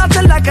to the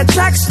altar like a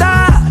track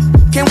star.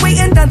 Can't wait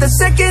another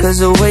second. 'Cause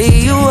the way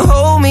you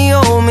hold me,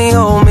 hold me,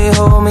 hold me,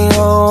 hold me,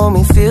 hold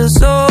me, feels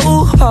so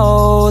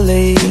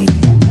holy.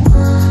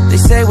 They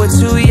say we're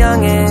too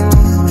young and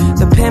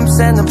the pimps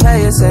and the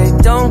players say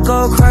don't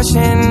go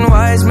crushing.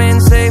 Wise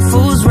men say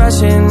fools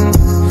rushing,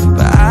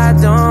 but I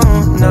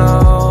don't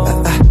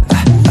know.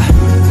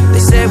 They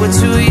say we're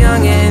too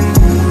young and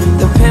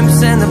the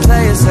pimps and the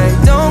players say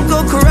don't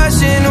go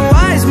crushing.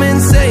 Wise men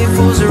say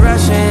fools are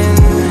rushing,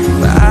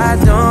 but I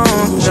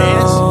don't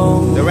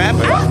know. The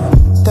rapper.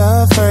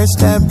 The first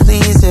that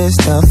pleases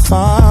the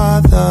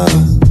Father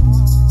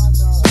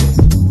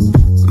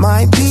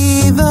might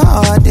be the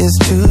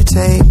hardest to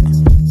take.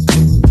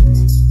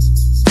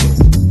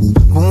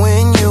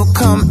 When you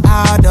come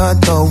out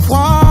of the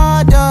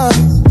water,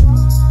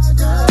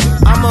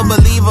 I'm a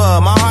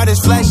believer, my heart is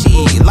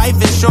fleshy. Life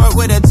is short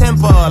with a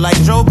temper, like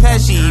Joe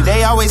Pesci.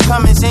 They always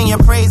come and sing your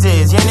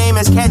praises, your name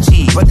is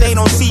catchy, but they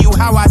don't see you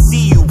how I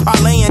see you.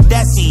 Parlay and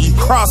Desi,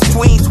 cross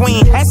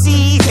tween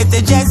Hesse. Hit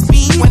the jet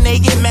speed, when they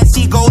get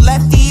messy, go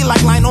lefty,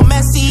 like Lionel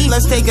Messi.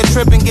 Let's take a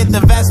trip and get the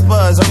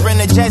Vespas, or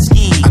rent a jet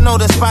ski. I know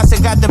the spots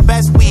that got the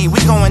best weed, we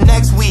going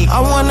next week. I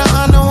wanna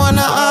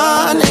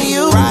honor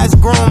you. Rise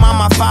groom, I'm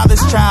my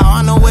father's child.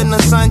 I know when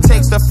the son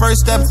takes the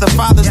first step, the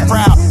father's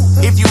proud.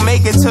 If you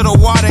make it to the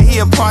water,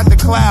 he'll part the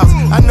clouds.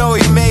 I know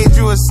he made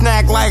you a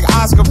snack like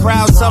Oscar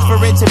Proud. Suffer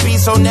it to be,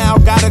 so now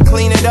gotta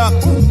clean it up.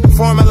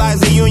 Formalize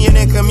the union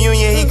and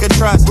communion he could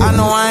trust. I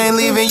know I ain't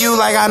leaving you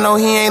like I know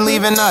he ain't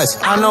leaving us.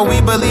 I know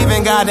we believe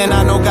in God and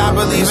I know God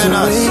believes in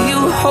us. The way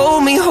you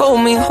hold me,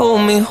 hold me,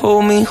 hold me,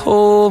 hold me,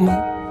 hold me,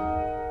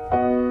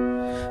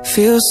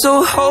 feels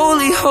so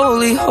holy,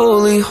 holy,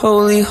 holy,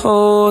 holy,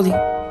 holy.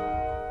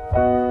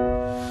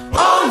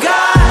 Oh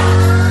God,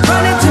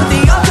 running to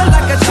the altar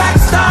like a track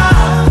star.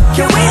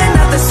 Can't wait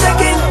another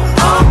second.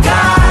 Oh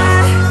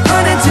God,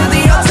 running to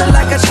the altar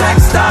like a track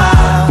star.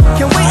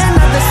 Can't wait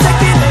another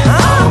second.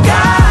 Oh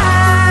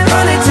God,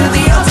 running to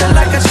the altar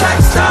like a track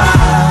star.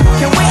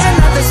 Can't wait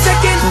another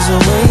second. 'Cause the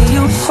way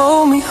you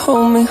hold me,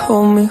 hold me,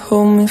 hold me,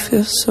 hold me,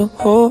 feels so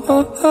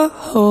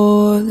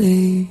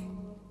holy.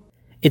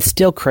 It's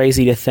still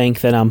crazy to think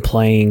that I'm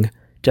playing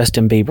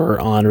Justin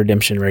Bieber on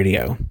Redemption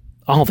Radio.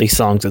 All these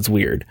songs, it's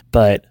weird.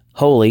 But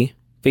Holy,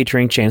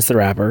 featuring Chance the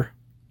Rapper,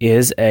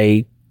 is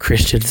a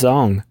Christian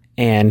song.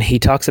 And he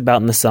talks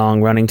about in the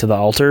song Running to the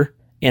Altar.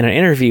 In an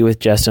interview with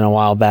Justin a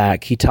while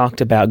back, he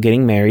talked about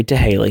getting married to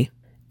Haley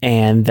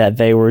and that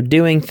they were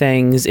doing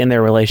things in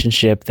their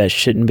relationship that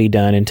shouldn't be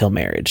done until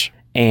marriage.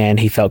 And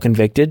he felt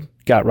convicted,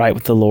 got right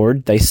with the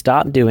Lord. They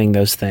stopped doing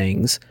those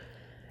things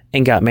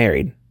and got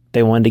married.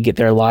 They wanted to get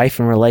their life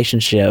and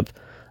relationship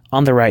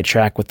on the right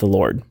track with the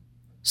Lord.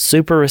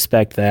 Super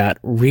respect that.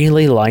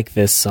 Really like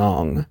this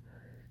song.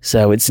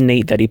 So it's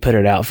neat that he put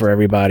it out for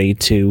everybody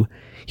to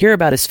hear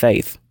about his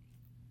faith.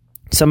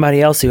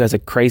 Somebody else who has a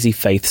crazy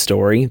faith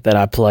story that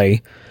I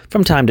play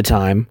from time to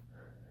time,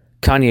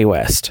 Kanye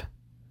West.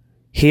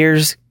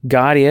 Here's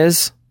God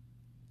Is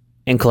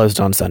and Closed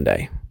on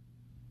Sunday.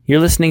 You're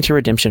listening to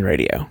Redemption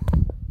Radio.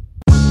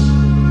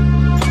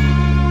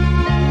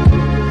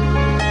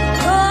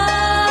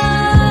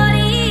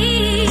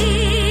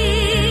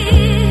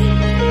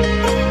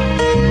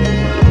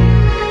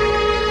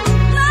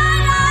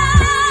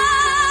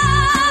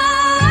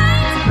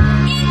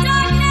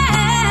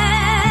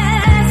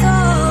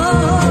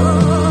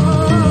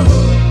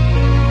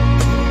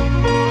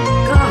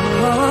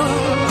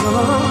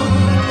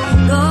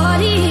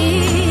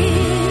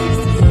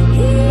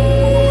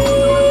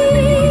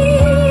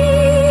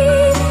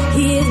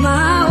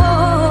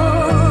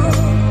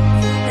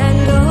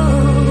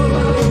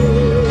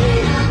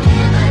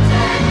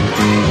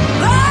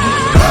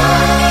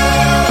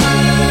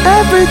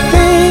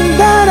 Everything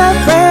that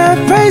I've read,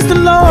 praise the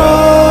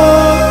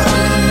Lord.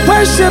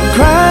 Worship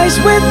Christ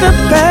with the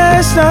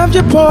best of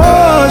your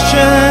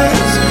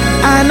portions.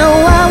 I know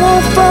I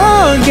won't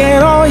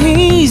forget all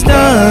He's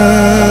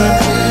done.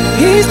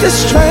 He's the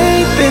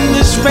strength in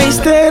this race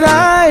that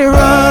I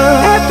run.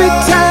 Every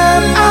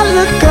time I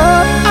look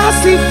up, I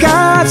see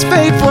God's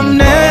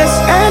faithfulness,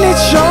 and it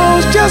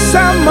shows just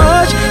how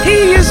much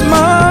He is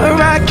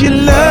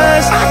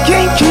miraculous. I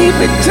can't keep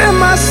it to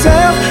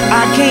myself,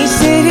 I can't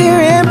sit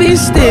here and be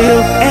still.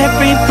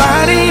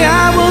 Everybody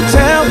I will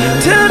tell,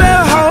 till the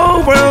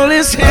whole world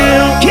is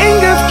healed.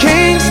 King of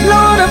kings,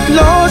 Lord of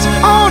lords,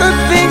 all the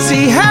things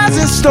He has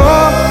in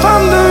store.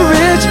 From the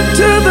rich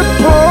to the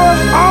poor,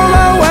 all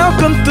are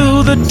welcome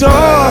through the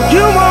door.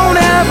 You won't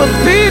ever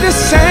be the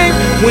same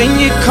when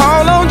you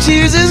call on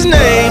Jesus'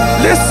 name.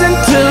 Listen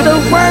to the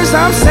words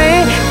I'm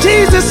saying.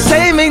 Jesus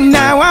save me,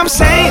 now I'm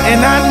saying.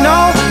 And I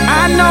know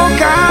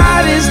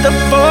God is the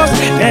force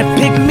that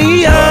picked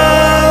me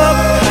up.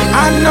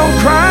 I know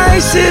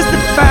Christ is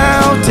the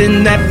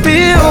fountain that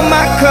filled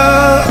my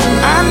cup.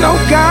 I know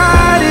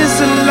God is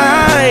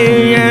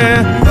alive,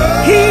 yeah.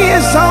 He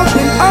has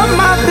opened up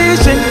my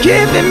vision,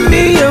 giving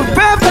me a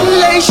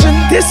revelation.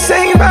 This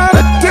ain't about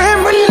a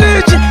damn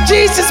religion.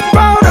 Jesus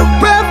brought a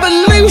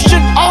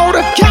revolution. All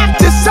the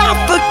captives are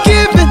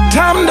forgiven.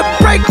 Time to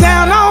break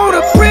down all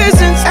the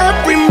prisons.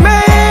 Every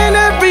man,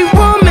 every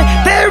woman,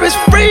 there is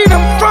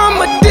freedom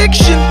from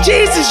addiction.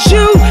 Jesus,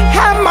 you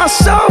have my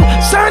soul.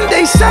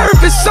 Sunday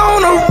service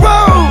on the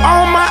road.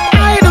 All my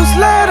idols,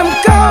 let them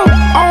go.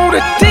 All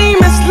the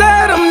demons,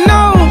 let them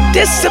know.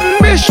 This a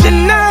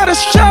mission, not a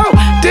show.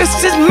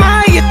 This is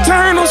my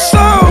eternal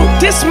soul.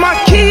 This my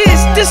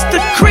kids, this the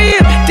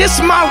crib.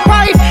 This my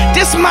wife,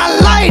 this my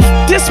life.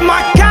 This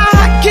my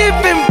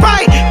God-given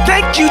right.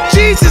 Thank you,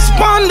 Jesus,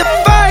 won the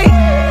fight.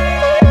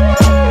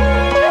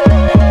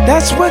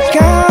 That's what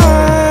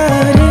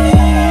God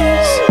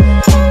is.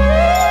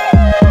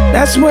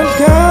 That's what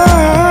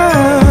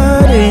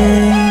God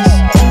is.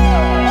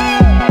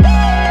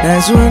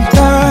 That's what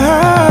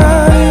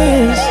God is.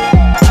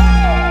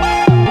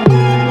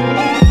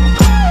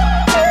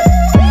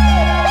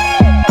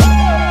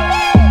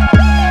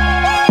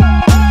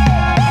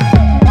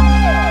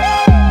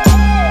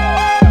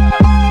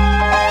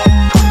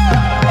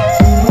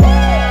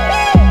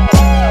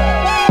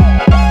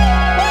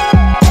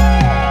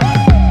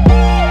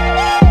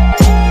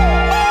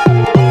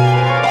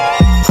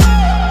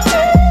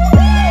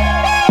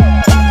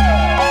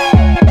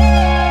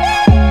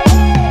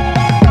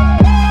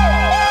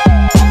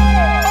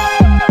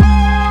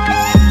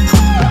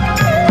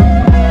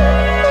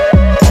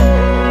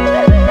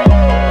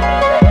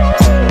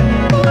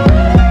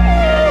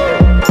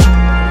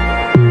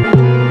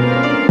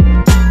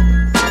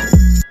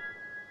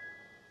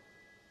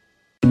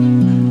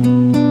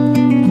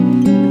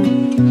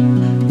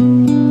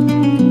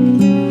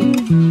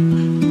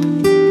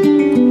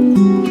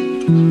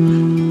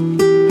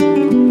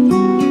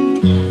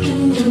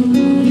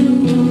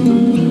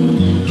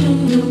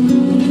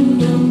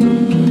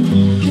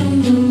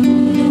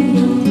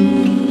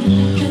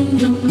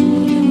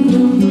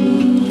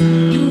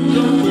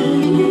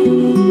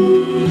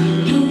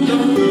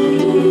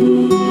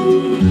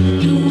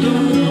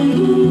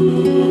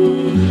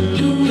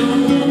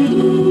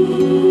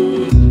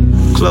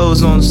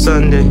 Close on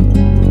Sunday,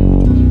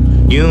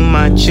 you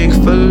my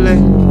Chick-fil-A.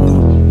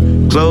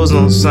 Close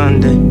on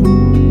Sunday,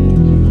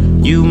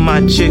 you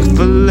my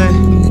Chick-fil-A.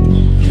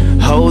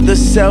 Hold the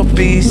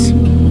selfies,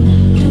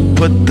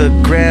 put the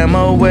gram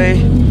away.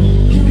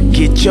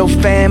 Get your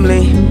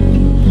family,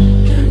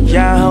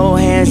 y'all hold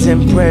hands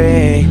and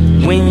pray.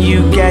 When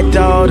you got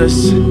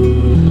daughters,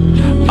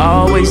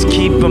 always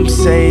keep them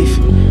safe.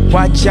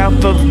 Watch out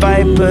for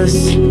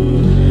vipers,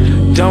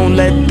 don't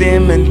let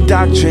them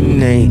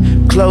indoctrinate.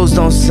 Closed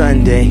on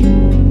Sunday,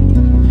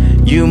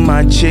 you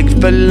my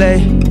Chick-fil-A.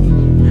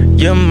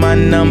 You're my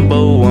number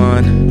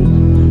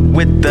one.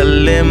 With the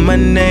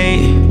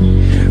lemonade,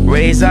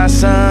 raise our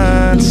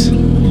sons,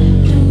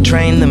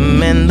 train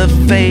them in the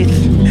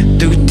faith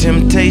through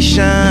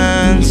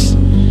temptations.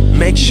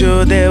 Make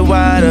sure they're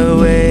wide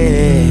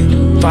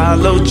awake.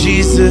 Follow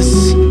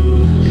Jesus,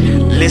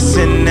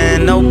 listen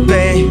and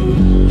obey.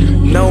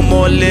 No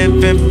more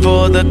living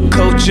for the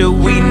culture,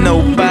 we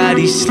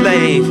nobody's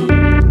slave.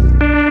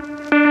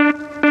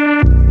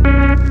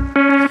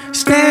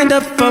 Stand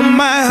up for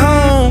my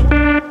home,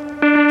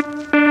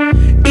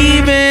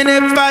 even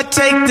if I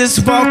take this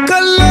walk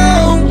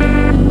alone.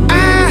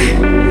 I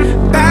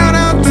bow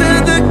down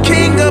to the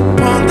King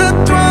upon the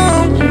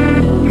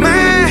throne.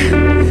 My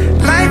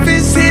life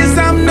is His,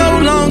 I'm no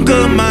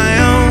longer my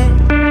own.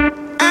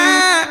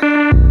 I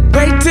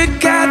pray to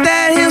God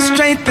that He'll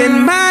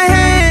strengthen my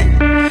hand.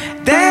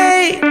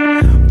 They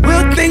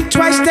will think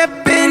twice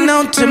stepping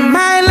onto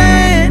my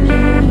land.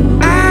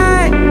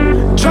 I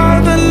draw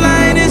the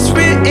line, it's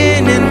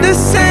written in the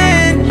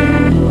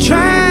sand.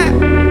 Try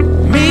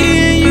me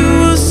and you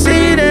will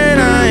see that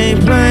I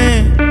ain't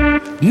playing.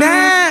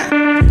 Now,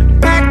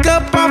 back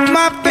up off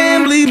my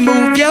family,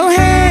 move your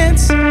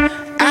hands.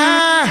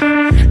 I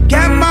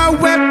got my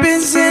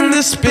weapons in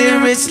the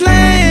Spirit's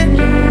land.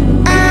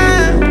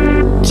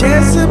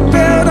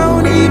 Jezebel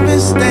don't even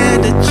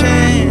stand a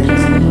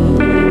chance.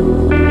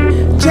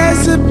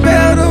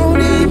 Jezebel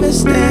don't even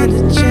stand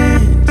a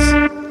chance.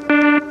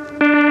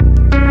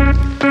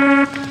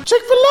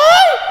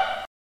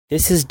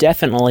 This is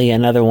definitely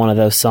another one of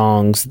those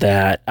songs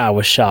that I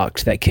was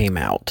shocked that came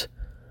out.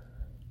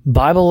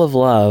 Bible of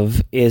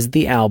Love is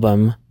the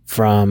album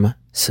from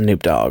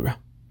Snoop Dogg.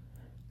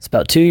 It's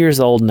about 2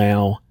 years old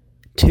now.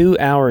 2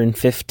 hour and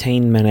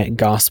 15 minute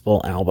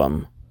gospel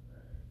album.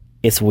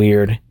 It's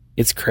weird.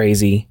 It's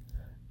crazy.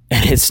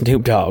 And it's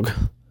Snoop Dogg.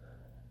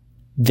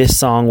 This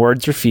song,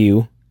 Words Are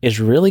Few, is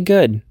really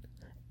good.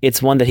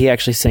 It's one that he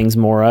actually sings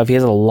more of. He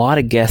has a lot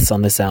of guests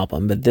on this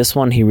album, but this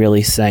one he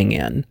really sang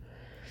in.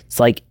 It's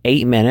like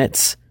 8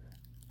 minutes.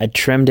 I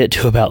trimmed it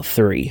to about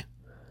 3.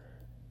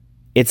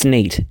 It's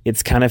neat.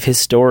 It's kind of his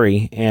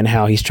story and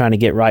how he's trying to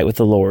get right with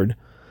the Lord.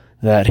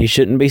 That he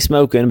shouldn't be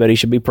smoking, but he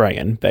should be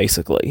praying,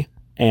 basically.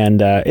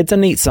 And it's a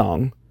neat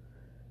song.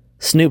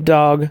 Snoop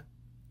Dogg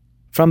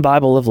from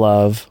Bible of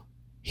Love.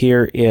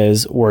 Here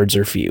is Words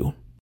Are Few.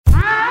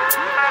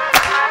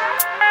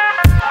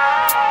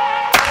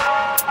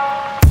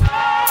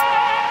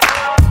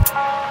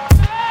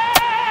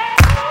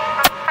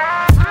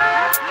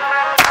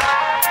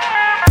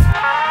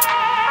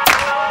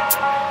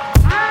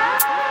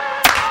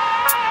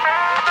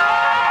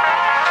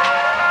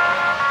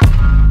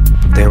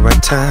 There are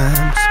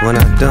times when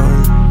I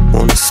don't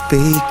wanna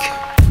speak.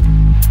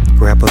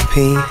 Grab a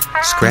pen,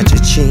 scratch a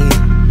chin,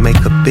 make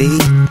a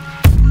beat.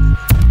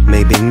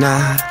 Maybe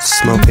not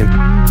smoking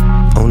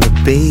on the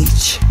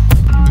beach.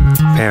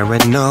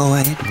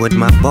 Paranoid with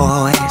my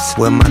boys,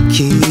 with my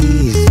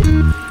keys.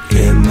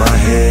 In my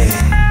head,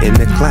 in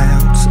the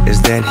clouds, is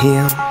that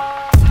him?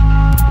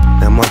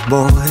 Now my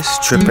boys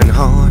tripping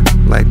hard,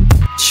 like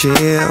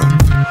chill.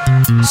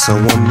 So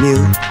I'm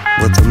mute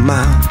with a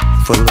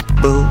mouth full of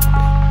boot.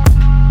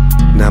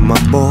 Now my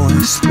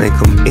boys think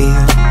I'm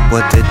in,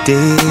 what the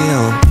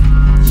deal?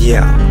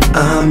 Yeah,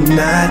 I'm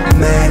not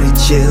mad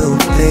at you.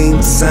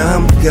 Things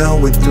I'm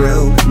going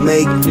through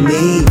make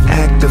me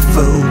act a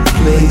fool.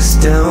 Please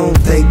don't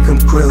think I'm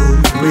cruel.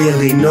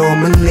 Really,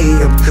 normally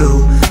I'm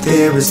cool.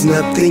 There is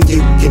nothing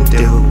you can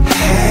do.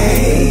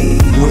 Hey,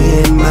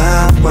 when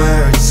my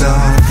words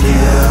are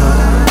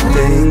few,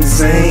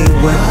 things ain't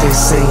what they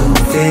seem.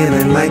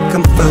 Feeling like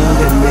I'm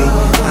fooling me.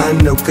 I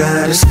know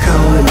God is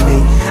calling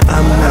me.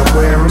 I'm not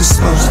where I'm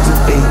supposed to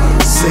be.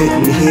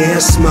 Sitting here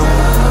smoking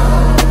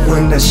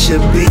when I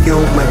should be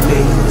on my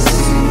knees.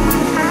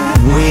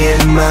 When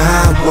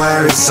my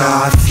words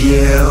are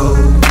few.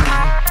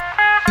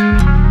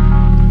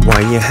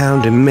 Why you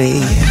hounding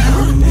me?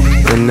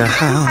 In the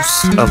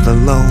house of the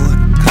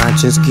Lord,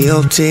 conscience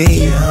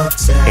guilty.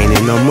 Ain't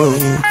in no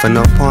mood for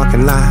no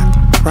parking lot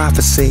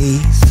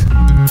prophecies.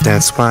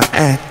 That's why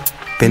at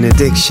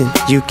benediction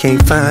you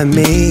can't find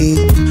me.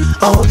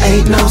 Oh,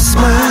 ain't no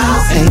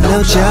smile, ain't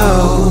no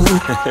joke.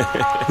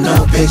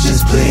 No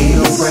pictures, please.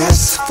 No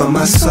rest for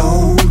my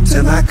soul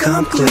till I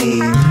come clean.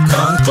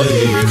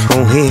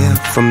 Gon' hear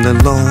from the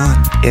Lord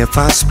if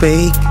I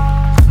speak.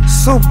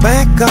 So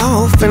back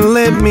off and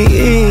let me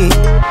in,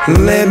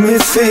 let me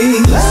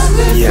feel.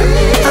 Yeah,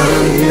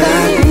 I'm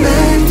not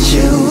mad at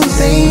you.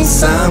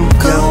 Things I'm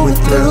going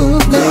through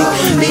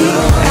make me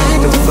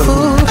act a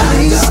fool.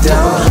 Please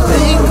don't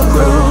think I'm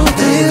rude.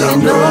 Really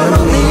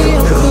normally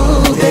I'm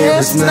cool.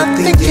 There's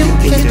nothing you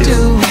can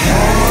do.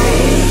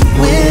 Hey,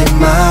 when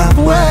my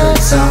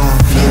words are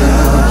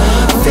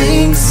few,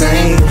 things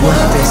ain't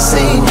what they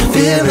seem.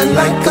 Feeling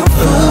like I'm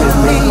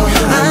fooling me.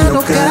 I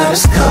know God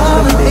is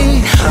calling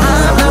me.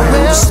 I'm not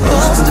where I'm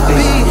supposed to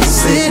be.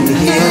 Sitting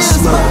here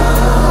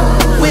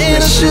smoking when I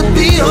should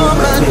be on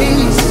my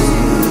knees.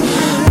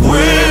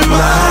 When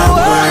my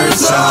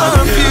words are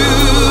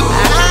few,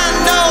 I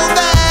know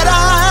that I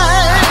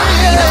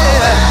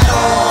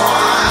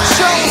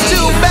chose to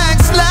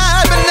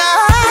backslide, but now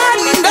I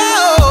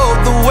know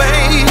the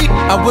way.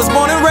 I was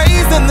born and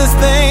raised in this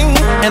thing,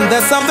 and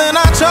that's something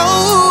I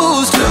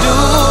chose to do.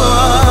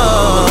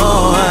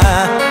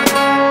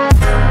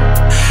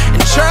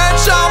 In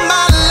church all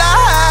my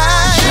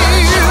life,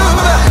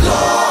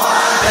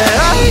 and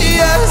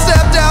I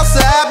stepped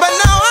outside, but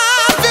now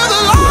I feel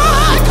the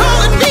Lord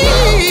calling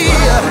me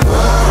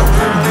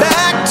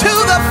back to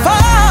the fold.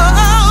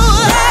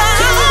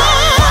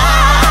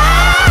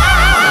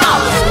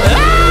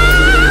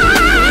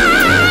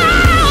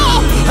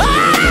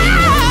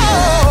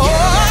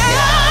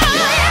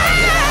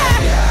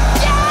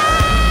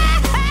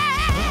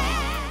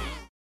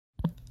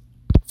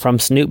 From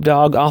Snoop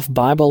Dogg off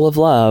Bible of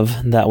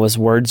Love, that was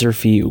Words Are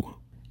Few.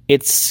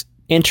 It's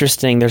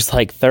interesting, there's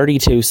like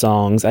 32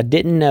 songs. I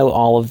didn't know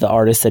all of the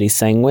artists that he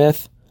sang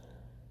with.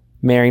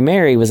 Mary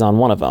Mary was on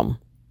one of them.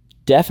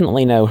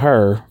 Definitely know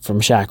her from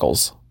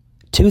Shackles.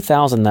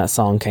 2000 that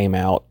song came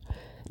out.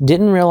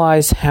 Didn't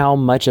realize how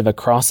much of a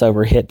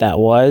crossover hit that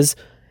was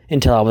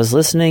until I was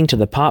listening to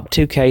the Pop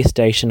 2K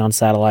station on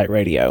satellite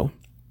radio.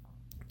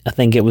 I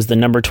think it was the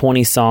number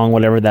 20 song,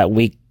 whatever that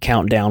week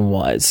countdown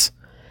was.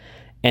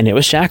 And it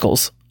was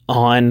Shackles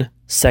on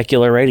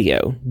secular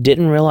radio.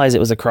 Didn't realize it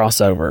was a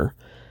crossover.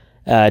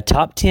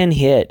 Top 10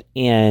 hit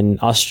in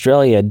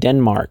Australia,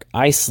 Denmark,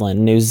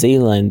 Iceland, New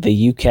Zealand,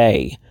 the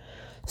UK.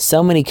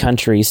 So many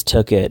countries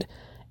took it,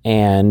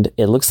 and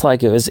it looks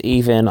like it was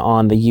even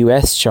on the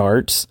US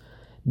charts.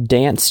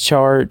 dance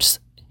charts,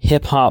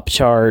 hip-hop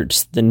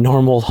charts, the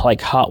normal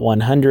like Hot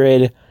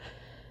 100.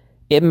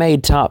 It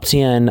made top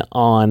 10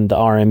 on the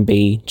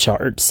R&B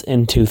charts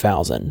in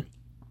 2000.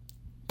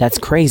 That's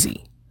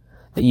crazy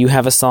that you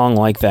have a song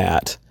like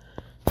that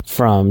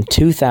from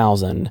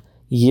 2000,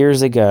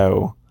 years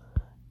ago,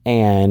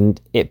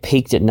 and it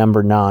peaked at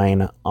number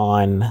 9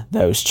 on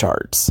those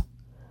charts.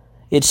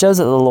 It shows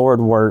that the Lord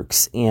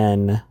works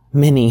in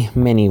many,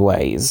 many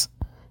ways.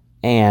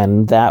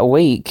 And that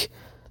week,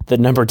 the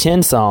number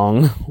 10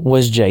 song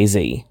was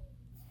Jay-Z.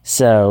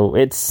 So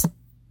it's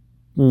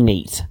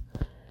neat.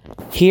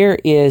 Here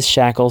is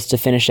Shackles to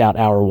finish out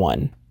hour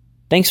 1.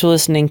 Thanks for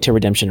listening to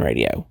Redemption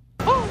Radio.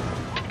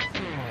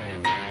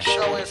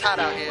 Show is hot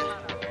out here.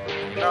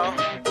 No,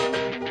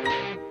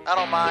 I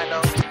don't mind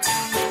though.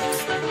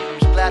 I'm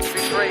just glad to be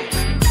free. You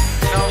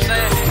know what I'm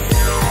saying?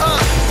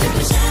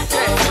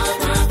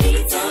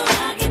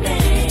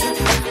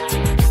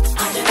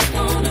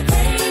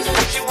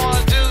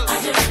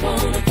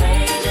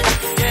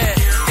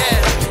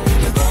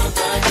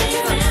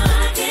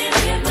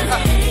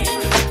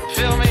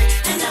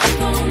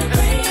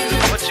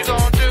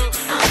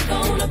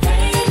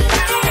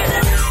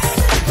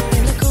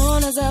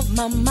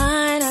 My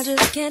mind, I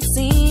just can't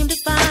seem to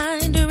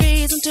find a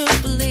reason to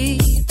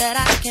believe that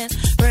I can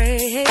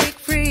break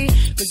free.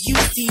 Cause you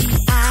see,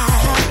 I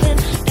have been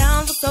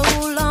down for so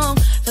long,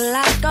 feel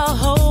like all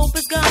hope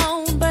is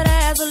gone. But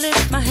as I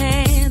lift my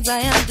hands,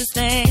 I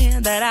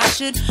understand that I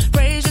should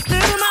praise you through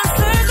my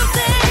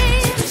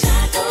circumstance.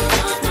 Shackles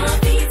on my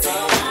feet so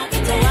I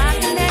can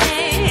dance.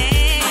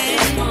 I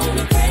just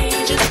wanna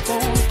praise you. Just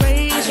wanna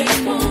praise you.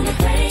 Just wanna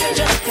praise you.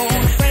 Just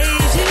wanna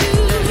praise you.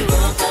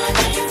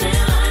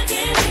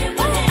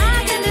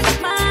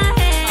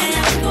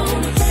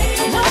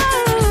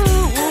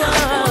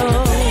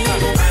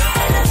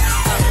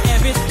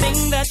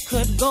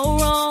 Could go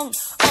wrong,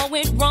 all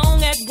went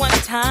wrong at one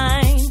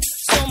time.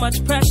 So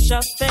much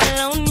pressure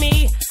fell on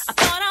me. I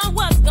thought I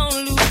was gonna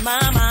lose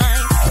my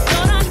mind.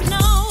 But I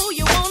know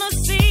you wanna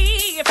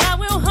see if I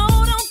will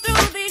hold on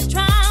through these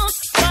trials.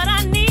 But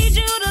I need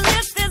you to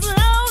lift this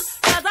load,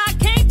 cause I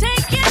can't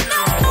take it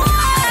no more.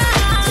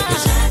 Took the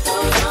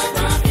shackles off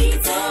my feet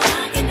so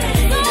I can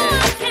dance. So I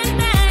can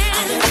dance. I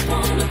just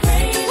wanna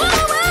praise you. I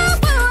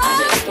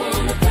just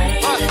wanna praise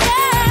you.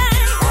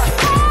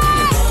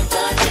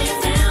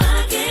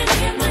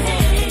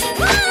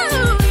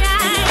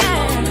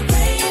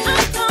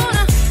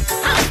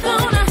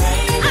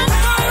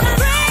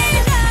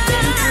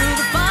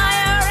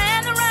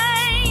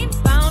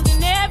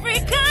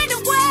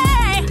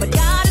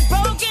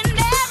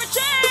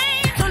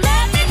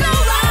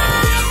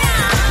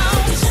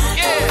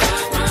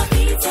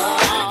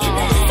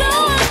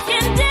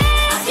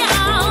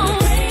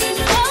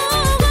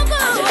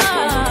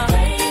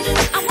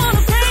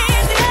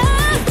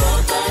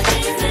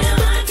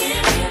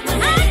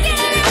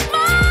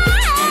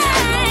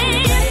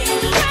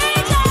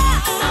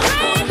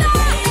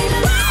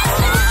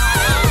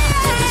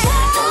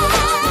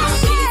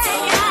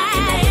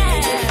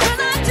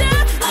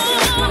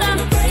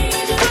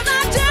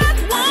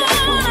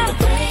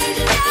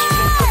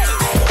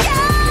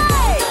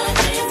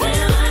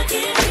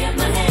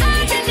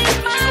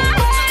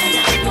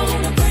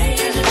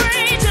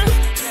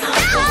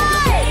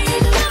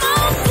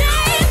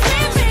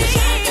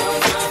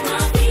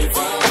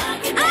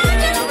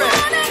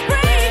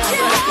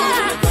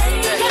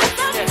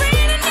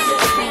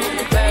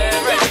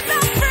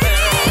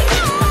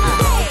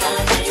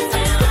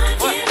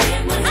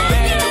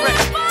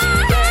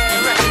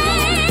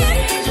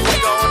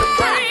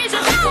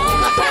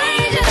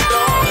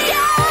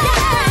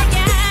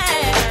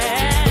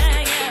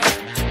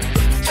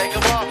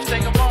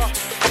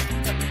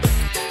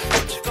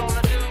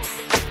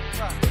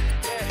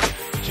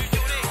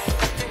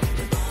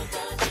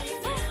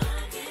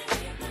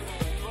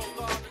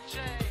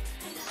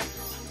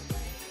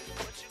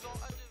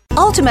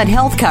 Ultimate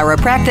Health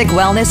Chiropractic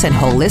Wellness and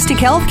Holistic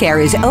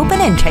Healthcare is open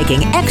and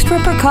taking extra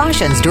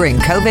precautions during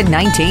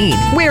COVID-19.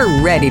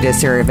 We're ready to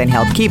serve and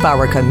help keep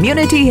our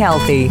community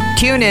healthy.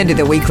 Tune into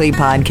the weekly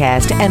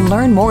podcast and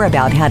learn more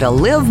about how to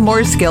live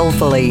more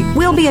skillfully.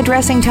 We'll be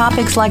addressing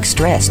topics like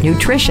stress,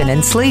 nutrition,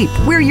 and sleep.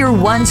 We're your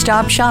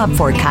one-stop shop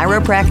for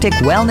chiropractic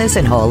wellness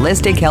and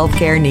holistic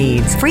healthcare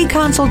needs. Free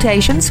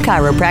consultations,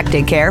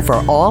 chiropractic care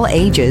for all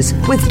ages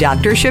with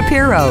Dr.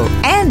 Shapiro,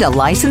 and a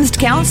licensed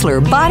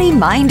counselor, body,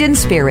 mind, and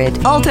spirit.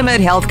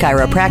 Ultimate Health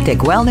Chiropractic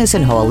Wellness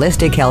and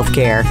Holistic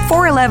Healthcare,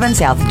 411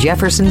 South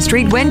Jefferson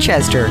Street,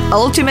 Winchester.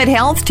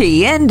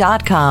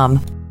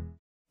 UltimateHealthTN.com.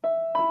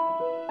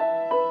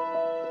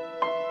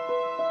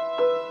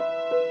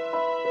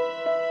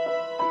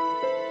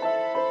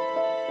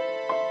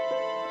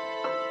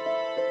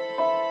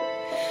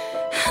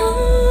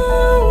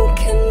 How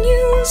can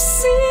you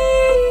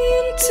see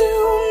into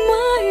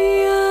my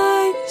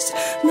eyes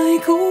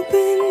like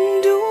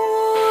open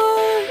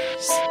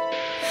doors,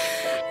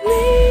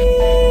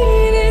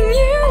 leading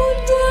you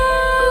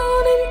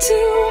down into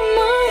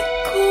my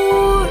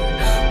core,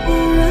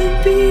 where I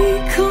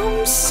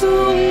become so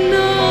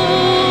numb?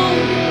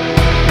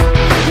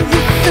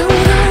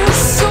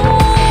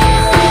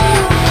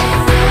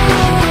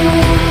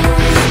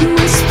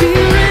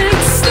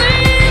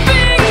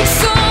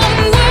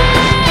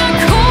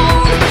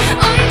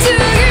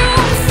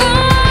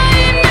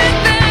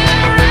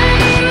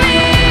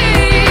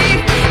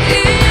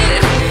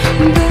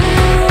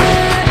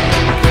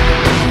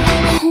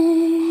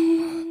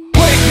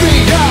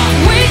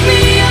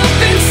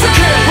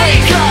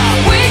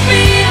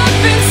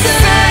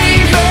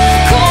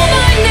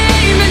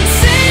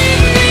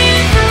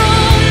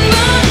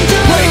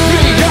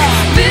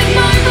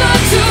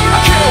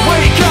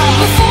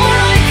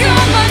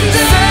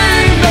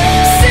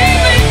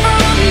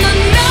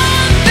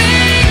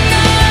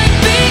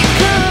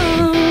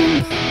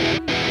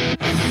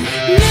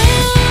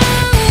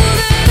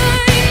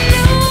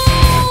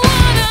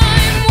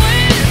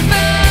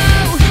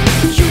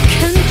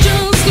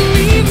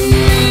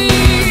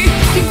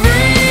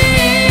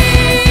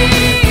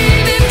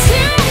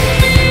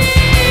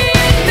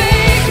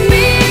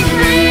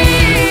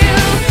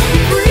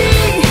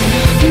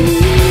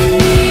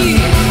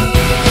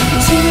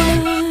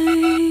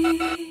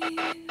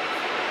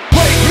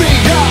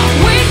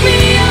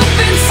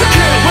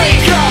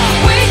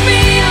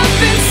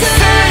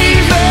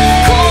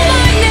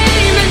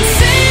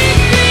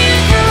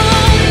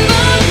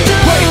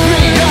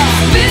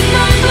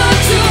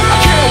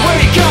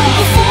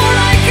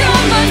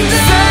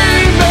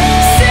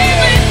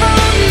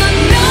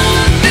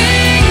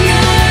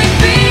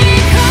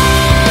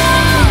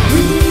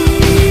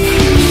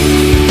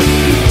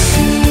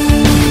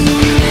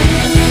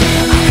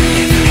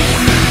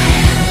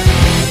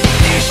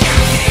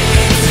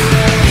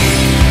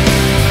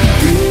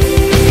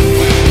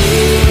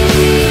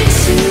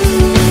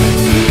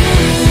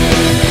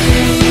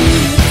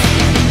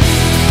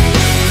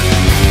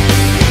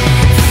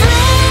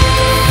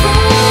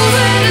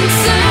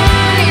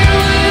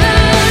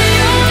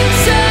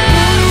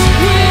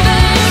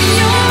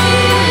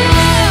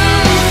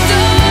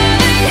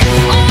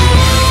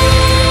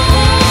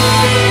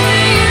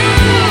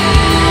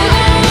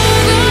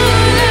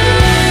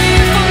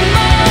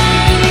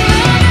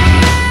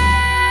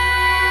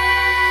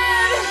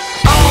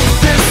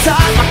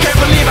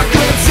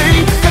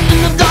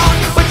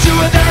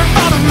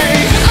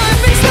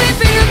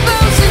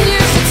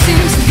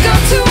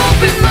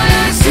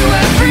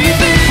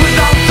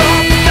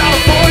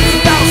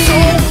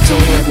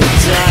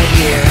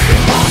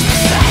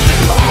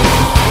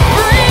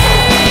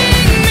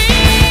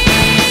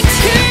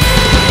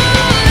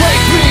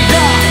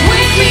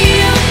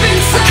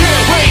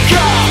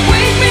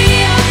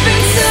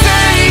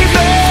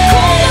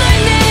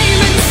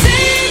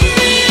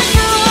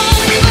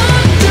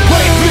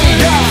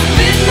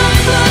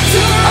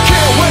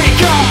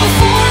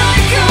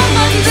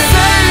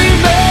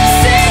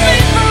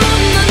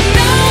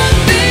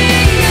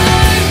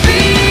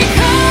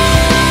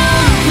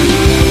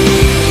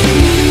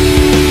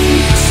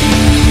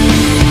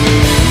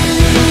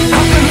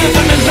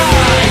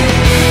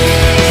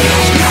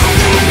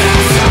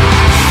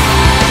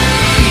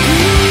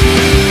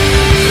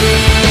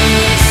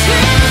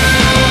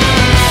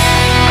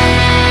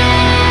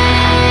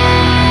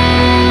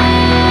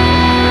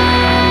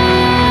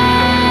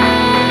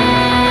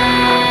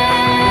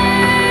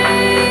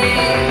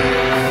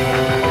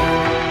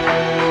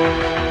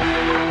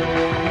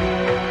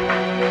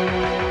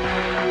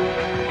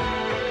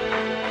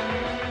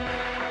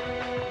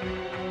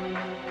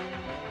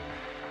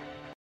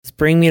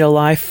 Bring Me to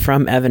Life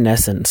from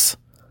Evanescence.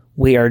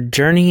 We are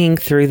journeying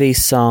through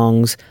these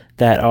songs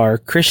that are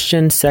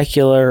Christian,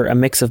 secular, a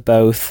mix of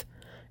both,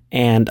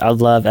 and I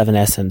love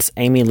Evanescence.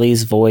 Amy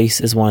Lee's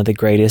voice is one of the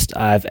greatest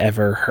I've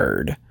ever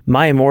heard.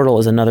 My Immortal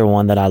is another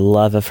one that I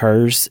love of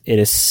hers. It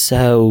is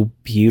so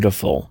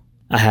beautiful.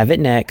 I have it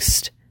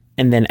next,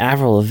 and then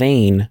Avril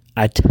Lavigne,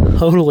 I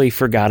totally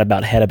forgot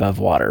about Head Above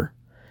Water.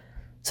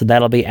 So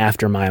that'll be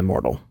after My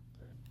Immortal.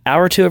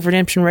 Hour 2 of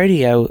Redemption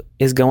Radio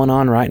is going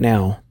on right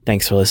now.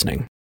 Thanks for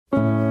listening.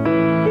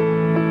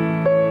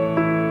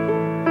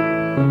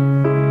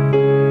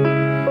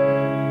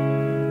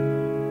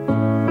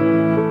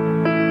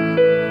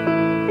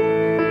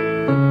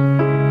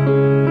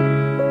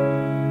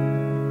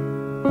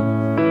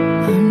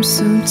 I'm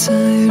so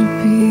tired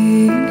of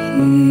being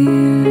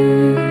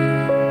here,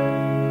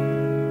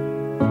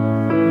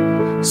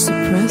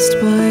 suppressed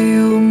by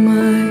all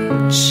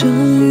my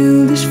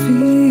childish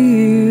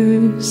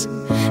fears.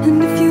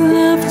 And if you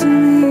have to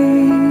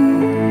leave,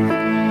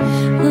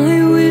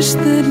 I wish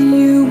that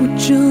you would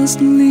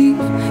just leave.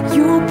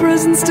 Your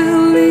presence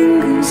still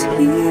lingers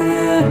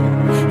here,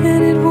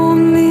 and it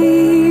won't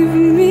leave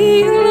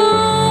me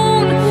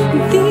alone.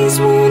 These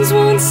wounds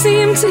won't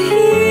seem to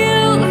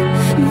heal.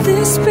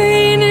 This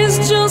pain is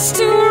just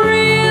too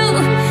real.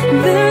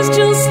 There's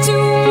just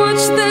too much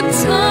that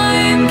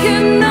time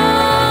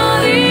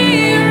cannot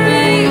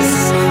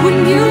erase.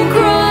 When you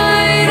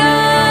cried,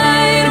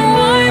 I'd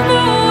wipe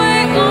away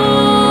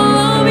all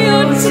of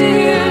your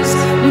tears.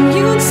 When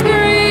you'd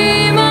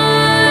scream,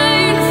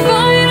 I'd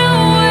fight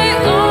away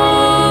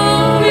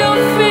all of your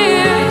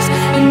fears.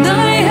 And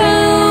I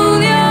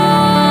held your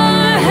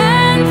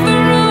hand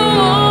through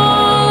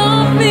all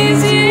of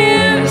these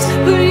years,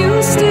 but you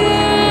still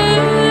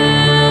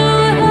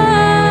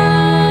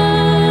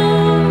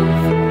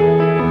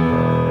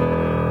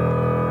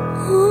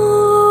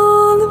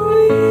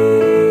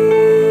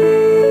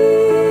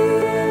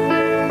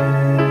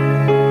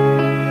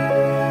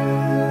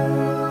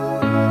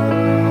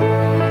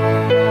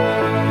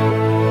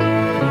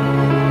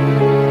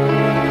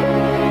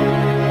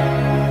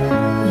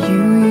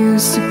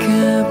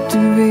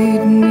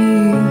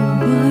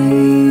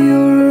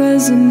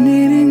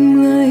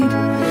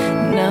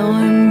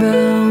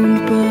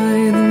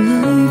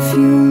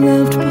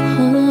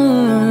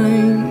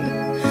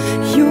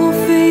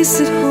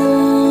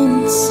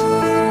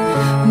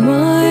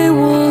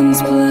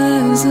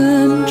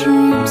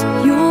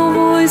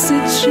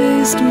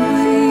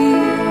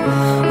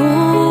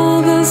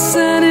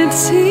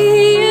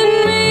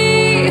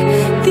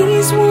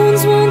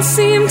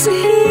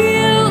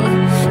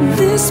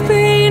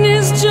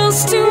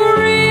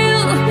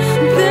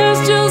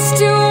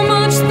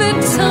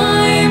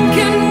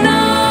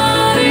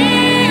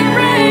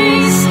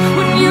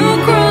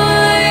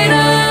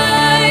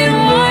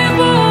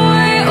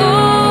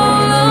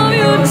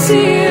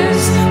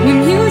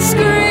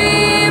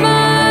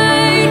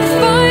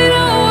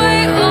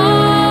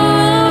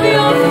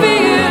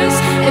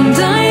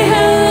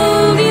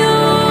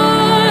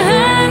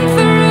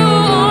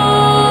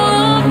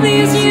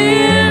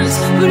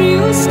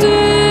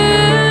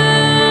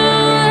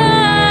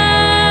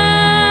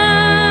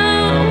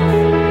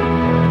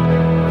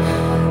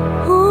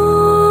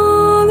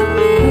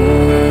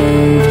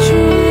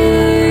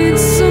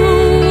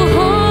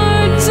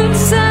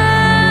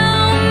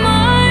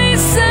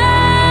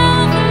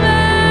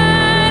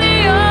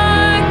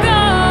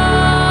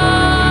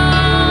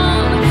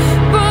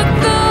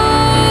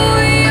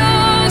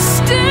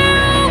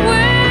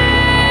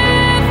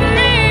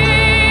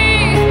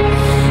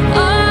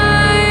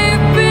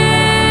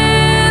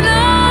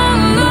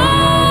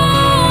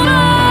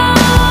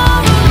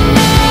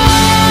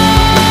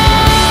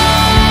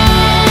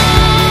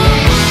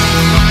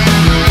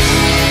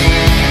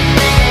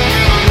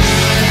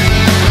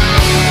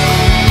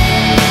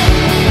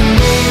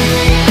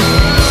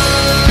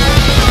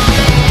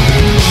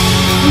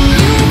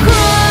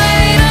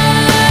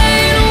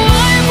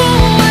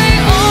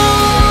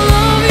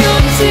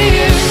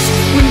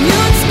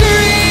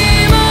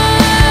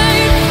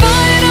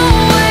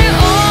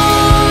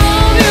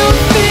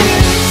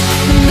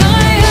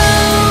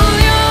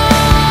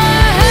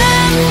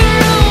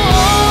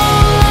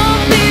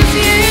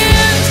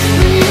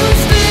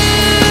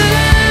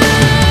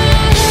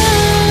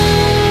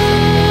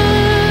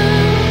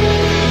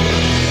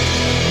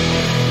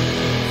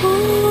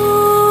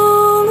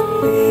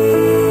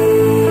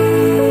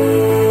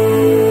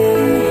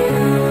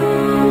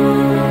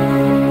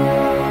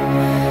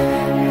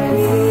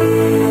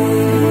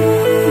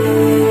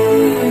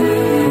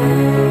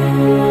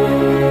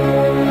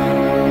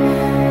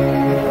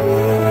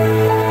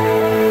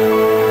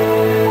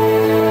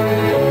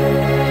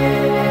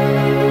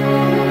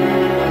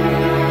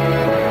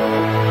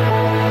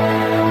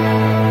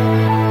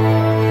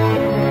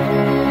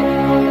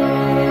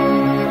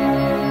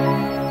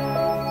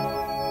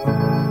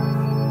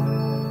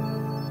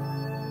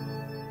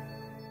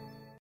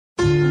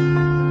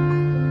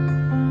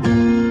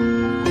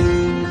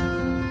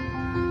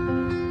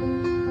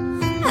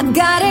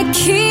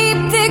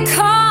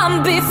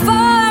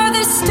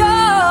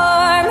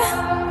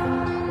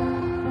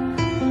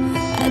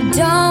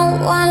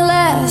want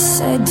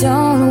less, I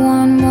don't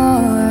want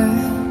more.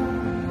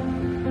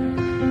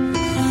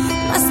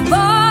 Must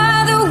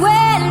bar the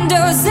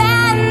windows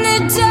and the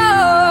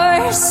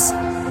doors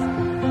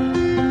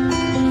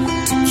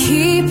to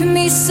keep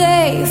me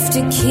safe,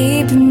 to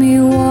keep me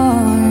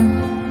warm.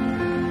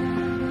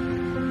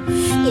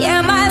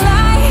 Yeah, my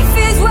life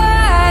is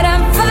what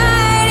I'm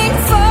fighting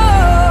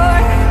for.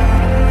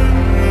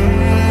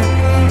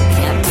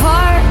 Can't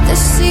part the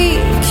sea,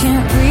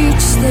 can't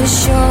reach the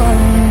shore.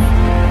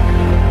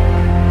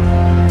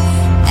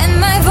 And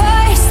my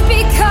voice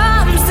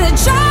becomes the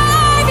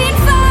driving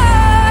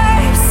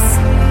force.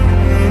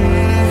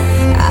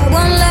 I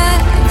won't let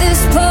this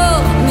pull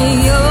me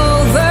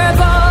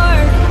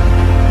overboard.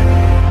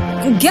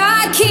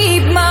 God,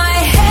 keep my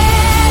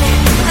head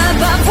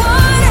above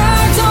water,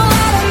 don't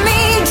let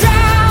me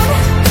drown.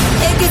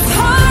 It gets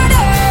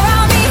harder,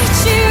 I'll meet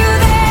you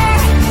there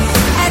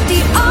at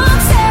the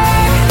altar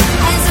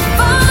as I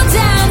fall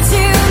down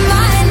to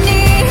my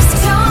knees.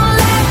 Don't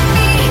let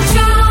me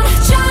drown,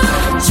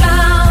 drown,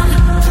 drown.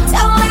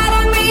 Don't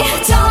let me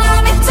drown.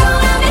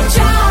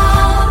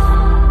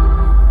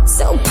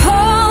 So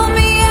pull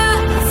me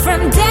up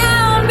from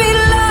down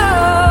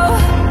below,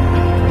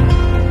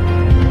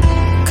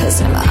 'cause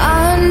I'm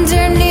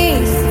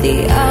underneath the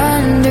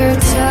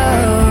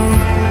undertow.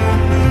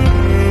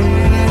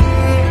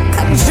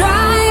 Come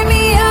dry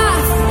me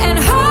off and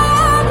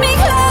hold me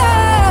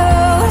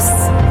close.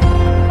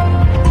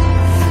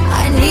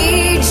 I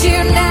need you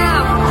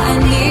now, I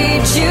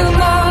need you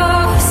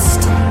most.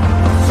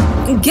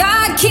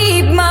 God,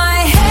 keep my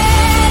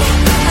head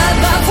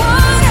above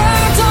water,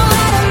 don't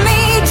let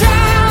me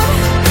drown.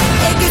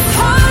 It gets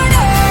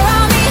harder,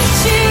 I'll meet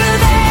you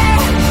there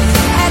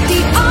at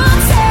the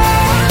altar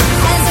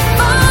as I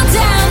fall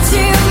down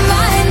to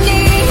my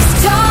knees.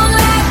 Don't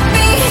let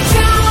me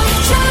drown,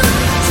 drown,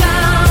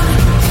 drown.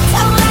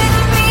 Don't let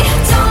me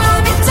drown.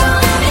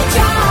 Don't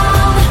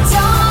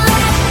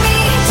let me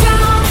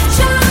drown,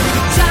 drown,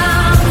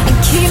 drown. And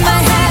keep my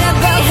head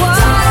above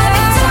water,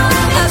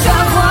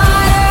 above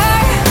water.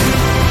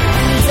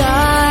 And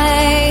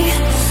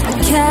I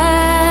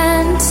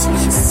can't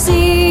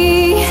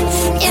see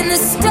in the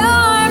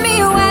stormy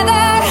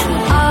weather.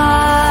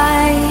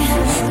 I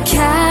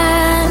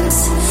can't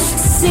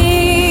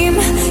seem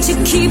to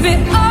keep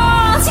it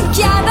all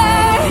together.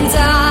 And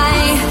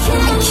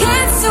I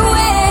can't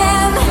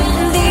swim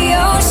in the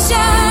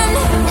ocean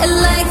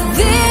like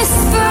this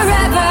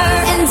forever.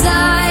 And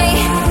I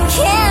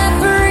can't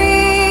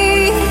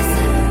breathe.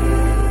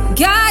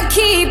 God,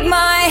 keep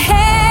my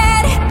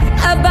head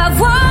above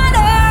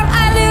water.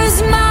 I lose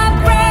my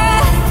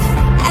breath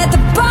at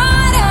the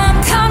bottom.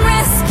 Come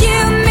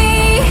rescue me.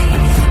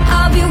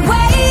 I'll be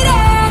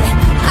waiting.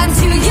 I'm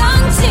too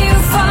young to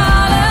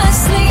fall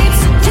asleep.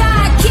 So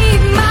God,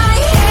 keep my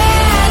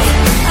head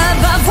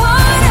above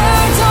water.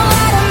 Don't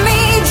let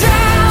me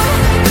drown.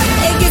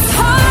 It gets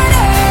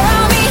harder,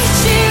 I'll meet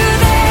you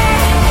there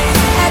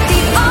at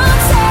the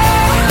altar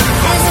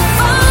as I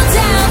fall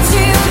down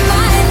to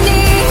my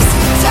knees.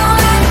 Don't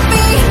let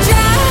me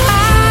drown.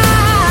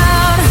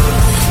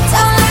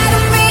 Don't let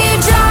me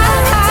drown.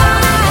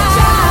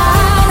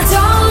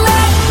 Don't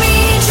let me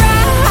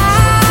drown.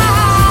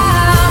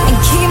 And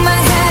keep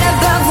my head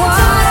above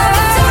water,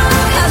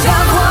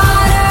 above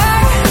water.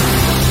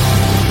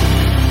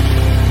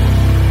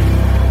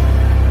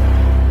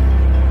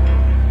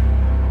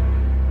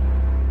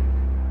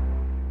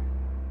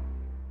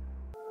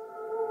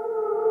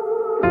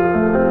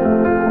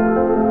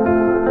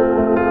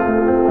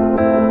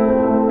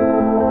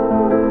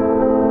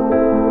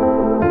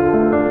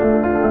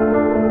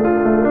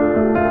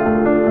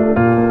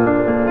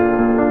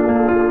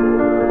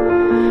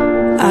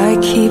 I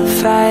keep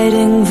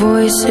fighting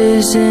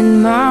voices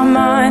in my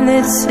mind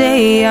that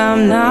say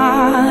I'm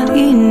not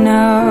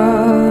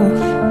enough.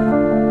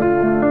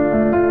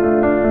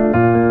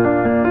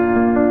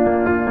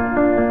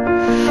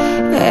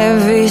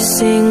 Every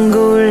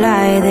single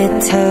lie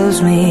that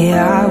tells me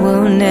I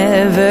will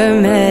never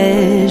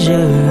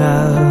measure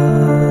up.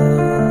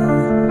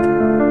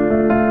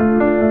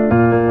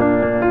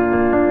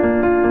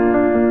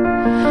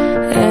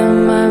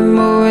 Am I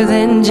more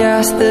than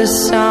just the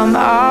sum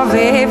of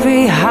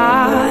every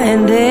high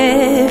and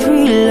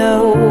every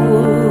low?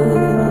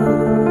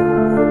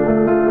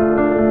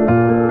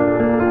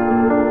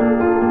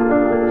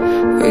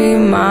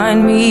 Remind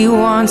me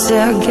once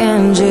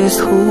again just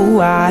who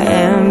I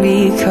am,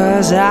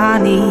 because I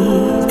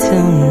need to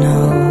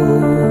know.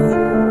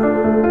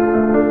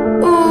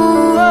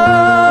 Ooh,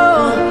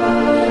 oh,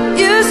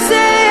 you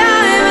say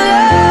I'm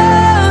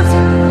loved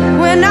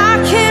when I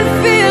can't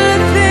feel a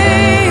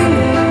thing.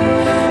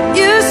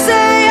 You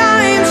say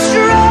I'm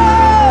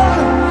strong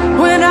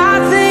when I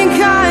think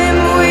I'm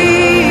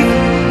weak.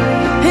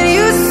 And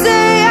you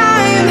say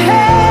I'm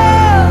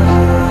held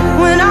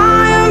when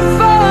I am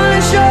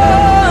falling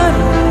short.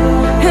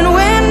 And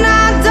when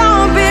I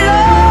don't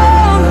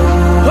belong,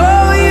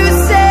 oh, you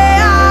say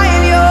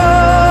I'm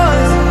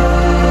yours.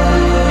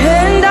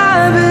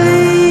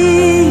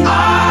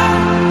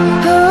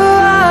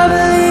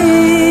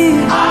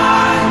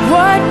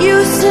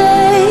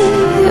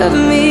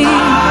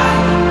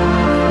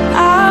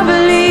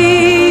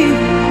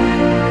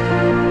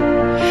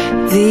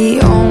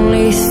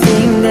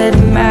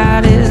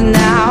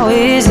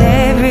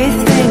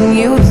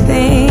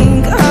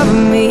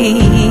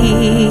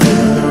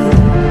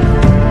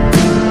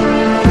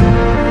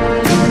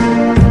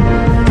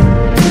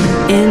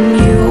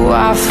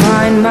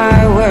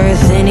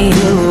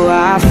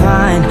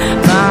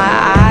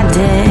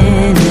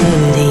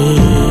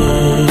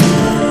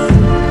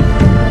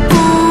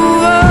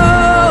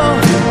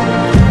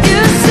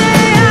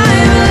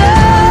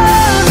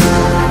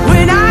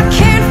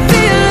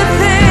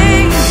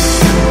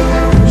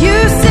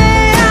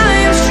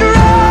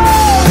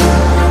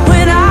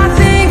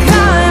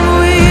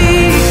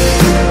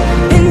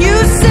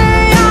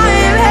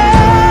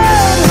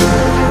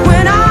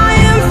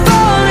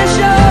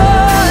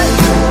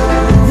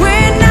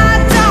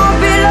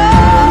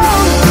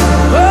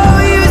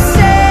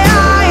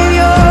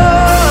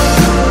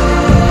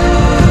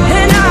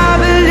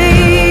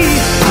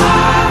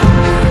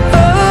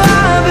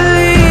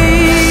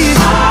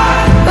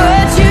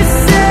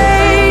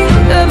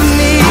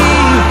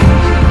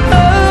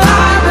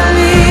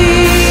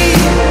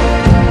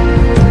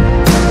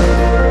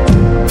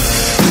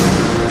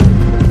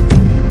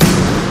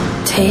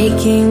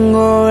 taking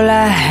all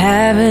I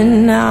have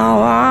and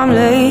now I'm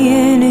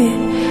laying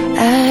it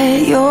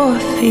at your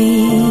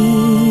feet.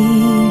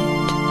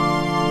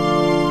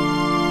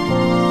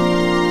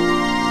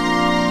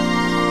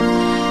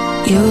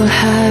 You'll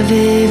have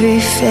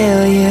every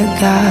failure,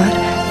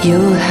 God.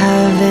 You'll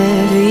have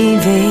every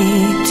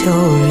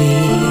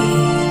victory.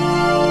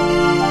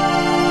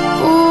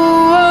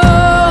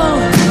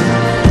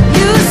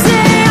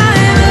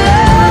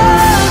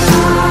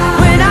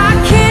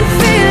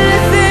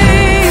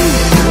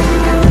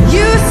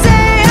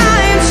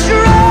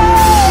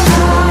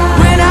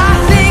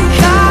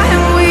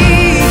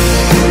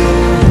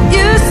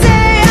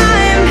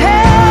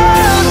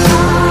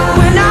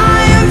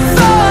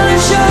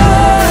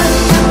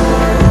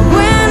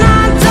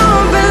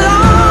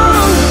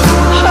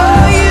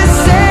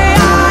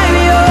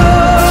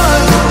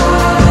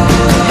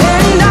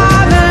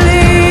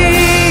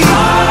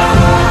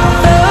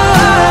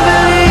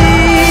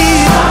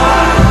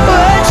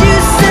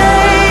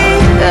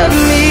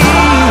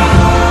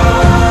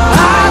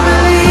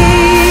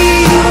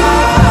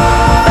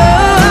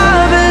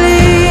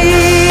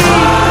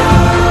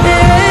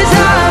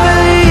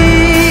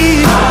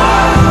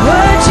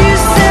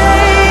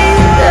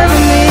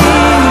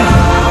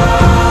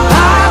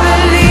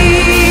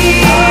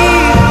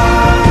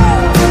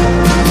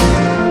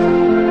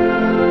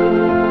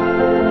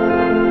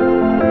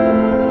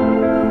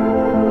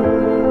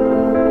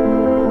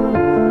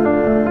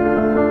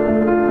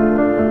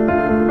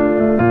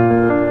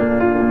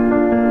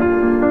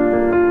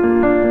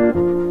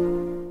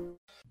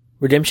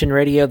 Redemption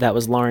Radio, that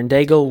was Lauren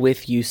Daigle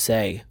with You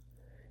Say.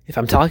 If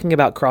I'm talking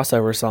about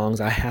crossover songs,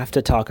 I have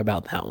to talk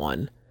about that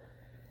one.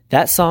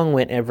 That song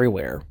went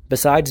everywhere.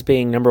 Besides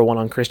being number one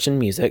on Christian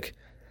music,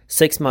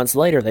 6 months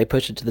later they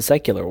pushed it to the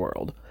secular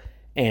world.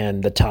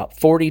 And the top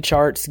 40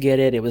 charts get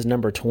it, it was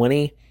number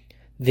 20.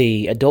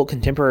 The adult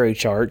contemporary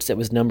charts, it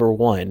was number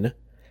 1.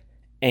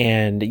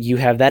 And you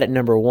have that at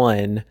number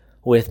 1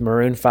 with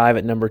Maroon 5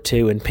 at number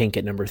 2 and Pink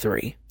at number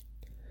 3.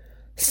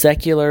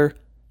 Secular,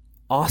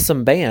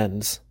 awesome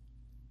bands.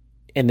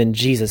 And then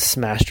Jesus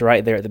smashed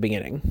right there at the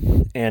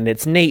beginning. And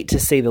it's neat to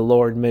see the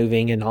Lord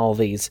moving in all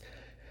these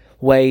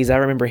ways. I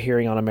remember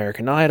hearing on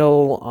American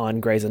Idol, on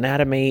Grey's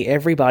Anatomy,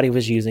 everybody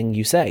was using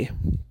You Say.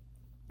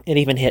 It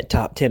even hit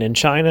top 10 in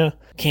China,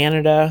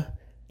 Canada,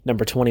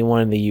 number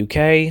 21 in the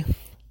UK.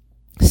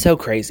 So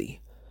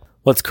crazy.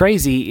 What's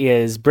crazy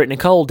is Britt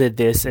Nicole did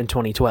this in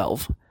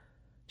 2012.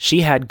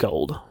 She had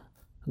Gold.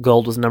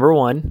 Gold was number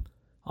 1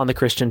 on the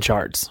Christian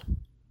charts.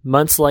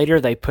 Months later,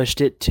 they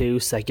pushed it to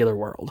Secular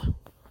World.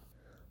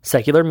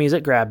 Secular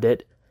music grabbed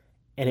it,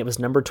 and it was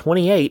number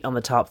 28 on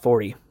the top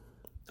 40.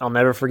 I'll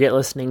never forget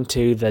listening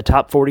to the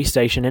top 40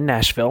 station in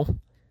Nashville.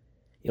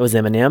 It was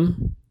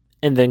Eminem,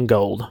 and then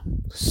Gold.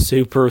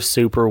 Super,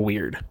 super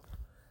weird.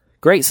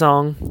 Great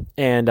song,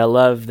 and I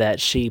love that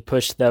she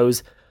pushed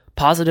those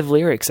positive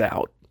lyrics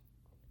out.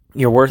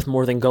 You're worth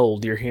more than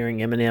gold. You're hearing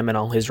Eminem and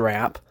all his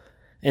rap,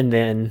 and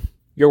then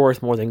you're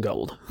worth more than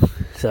gold.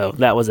 So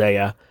that was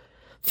a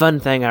fun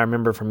thing I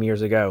remember from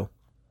years ago.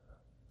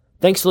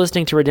 Thanks for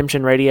listening to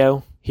Redemption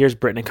Radio. Here's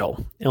Britt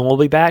Nicole, and we'll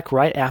be back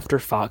right after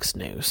Fox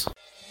News.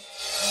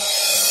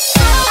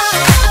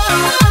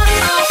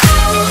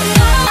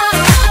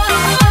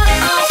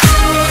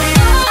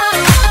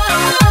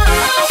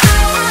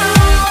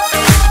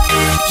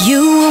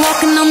 You were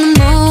walking on the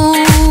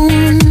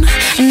moon,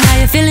 and now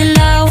you're feeling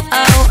low.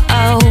 Oh,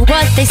 oh.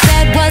 What they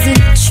said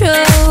wasn't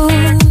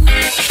true.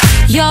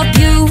 You're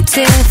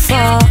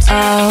beautiful.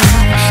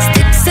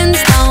 Sticks and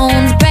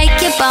stones break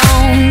your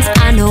bones.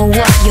 I know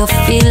what you're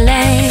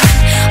feeling.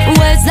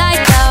 Words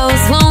like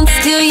those won't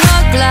steal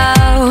your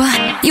glow.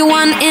 You're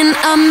one in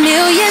a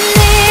million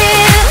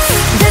years.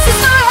 This is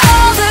for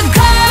all the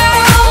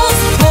girls,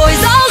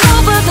 boys all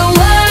over the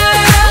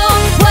world.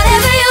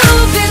 Whatever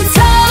you've been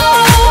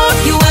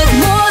told, you're worth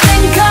more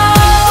than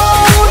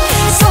gold.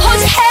 So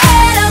hold your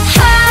head up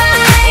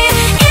high.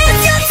 It's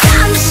your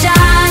time to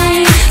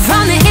shine.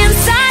 From the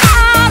inside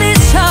out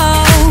it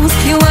shows.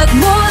 You're worth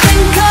more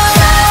than gold.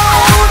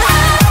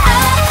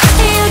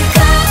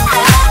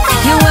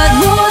 You're worth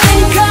more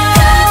than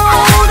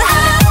gold.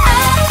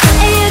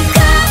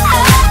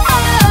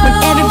 When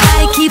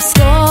everybody keeps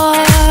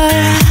score,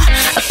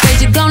 afraid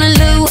you're gonna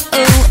lose,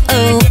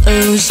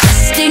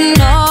 just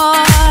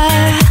ignore.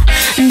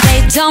 They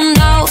don't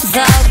know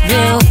the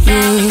real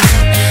you.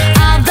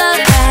 All the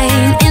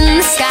rain in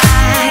the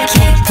sky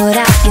can't put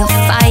out your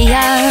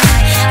fire.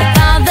 With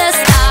all the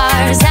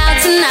stars out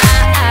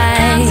tonight,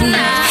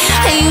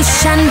 you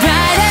shine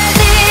brighter.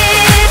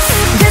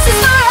 This is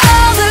for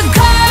all the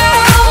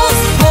girls,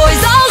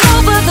 boys all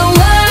over the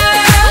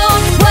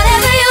world.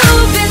 Whatever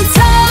you've been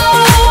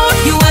told,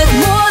 you're worth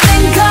more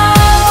than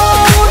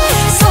gold.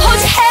 So hold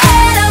your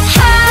head up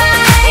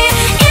high.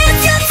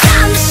 It's your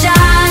time to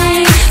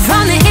shine.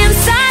 From the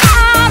inside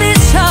out it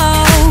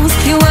shows.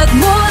 You're worth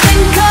more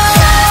than gold.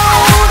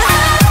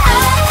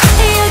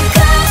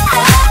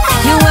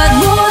 You're worth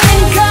more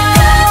than gold.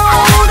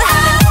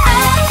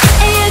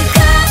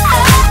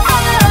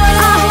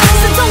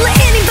 So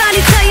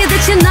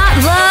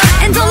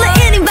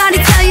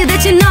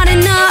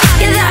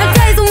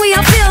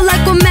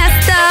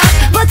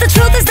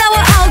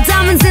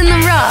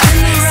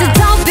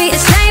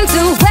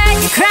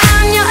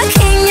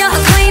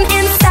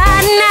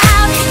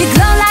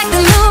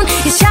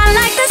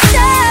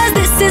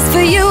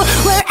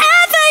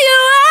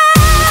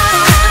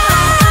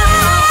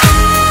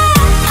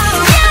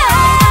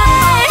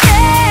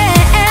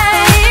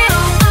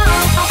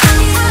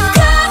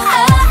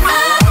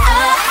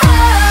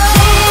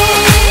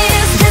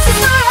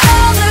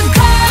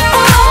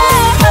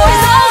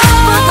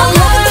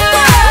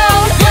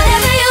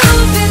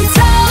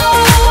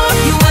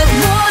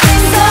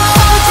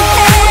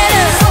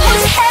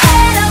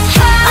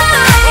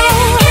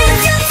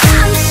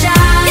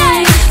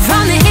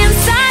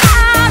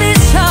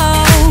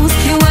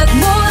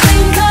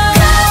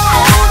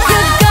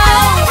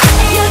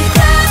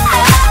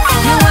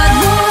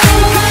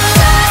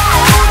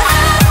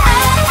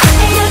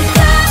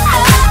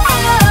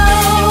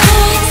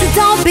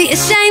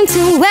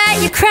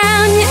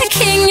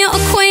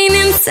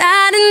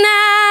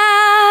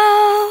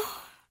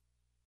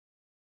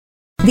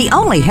The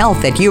only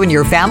health that you and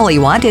your family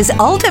want is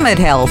ultimate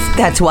health.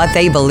 That's what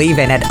they believe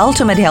in at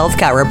Ultimate Health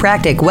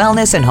Chiropractic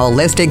Wellness and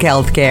Holistic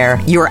Health Care.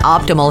 Your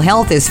optimal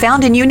health is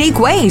found in unique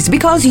ways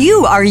because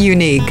you are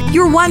unique.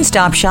 Your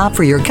one-stop shop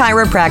for your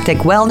chiropractic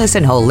wellness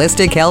and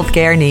holistic health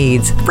care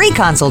needs. Free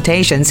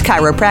consultations,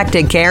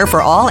 chiropractic care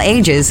for all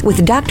ages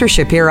with Dr.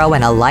 Shapiro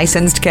and a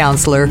licensed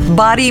counselor.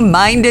 Body,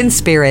 mind, and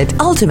spirit.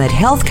 Ultimate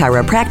Health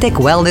Chiropractic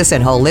Wellness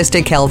and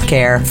Holistic Health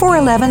Care.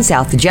 411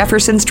 South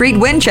Jefferson Street,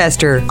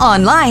 Winchester.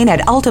 Online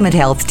at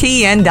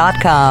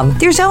ultimatehealthtn.com.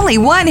 There's only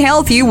one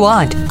health you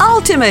want.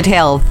 Ultimate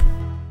Health.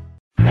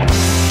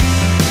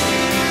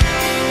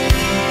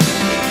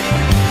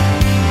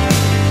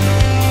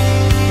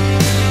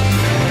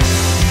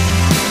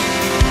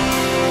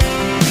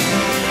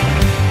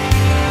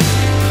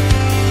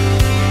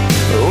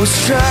 A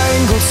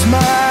strangled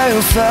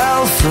smile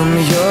fell from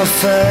your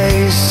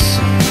face.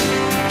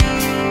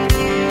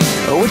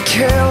 Oh, it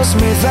kills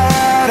me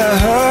that I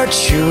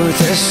hurt you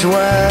this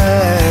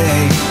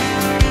way.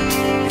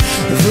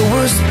 The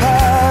worst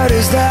part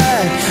is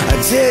that I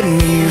didn't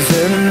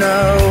even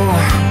know.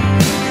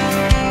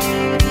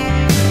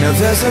 Now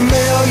there's a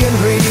million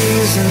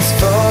reasons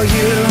for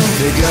you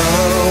to go,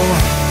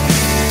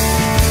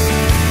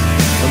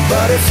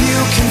 but if you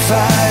can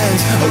find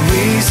a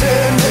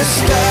reason to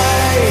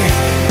stay,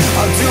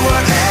 I'll do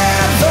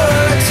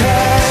whatever it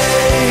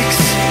takes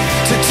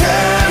to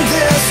turn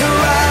this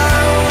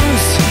around.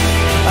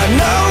 I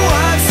know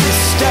what's at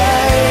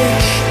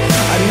stake.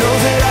 I know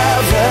that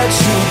I've let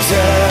you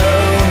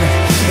down.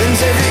 And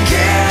if you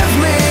give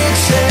me a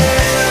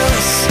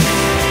chance,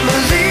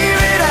 believe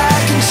it, I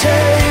can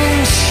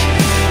change.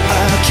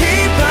 I'll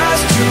keep us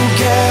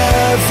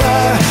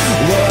together,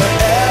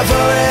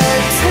 whatever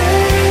it takes.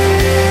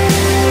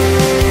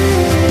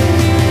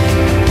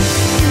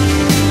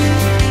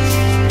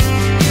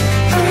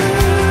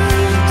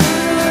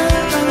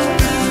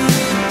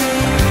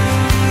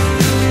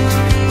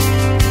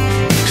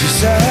 She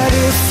said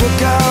if we're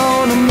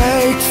gonna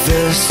make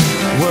this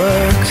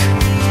work,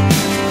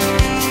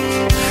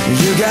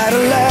 you gotta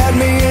let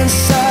me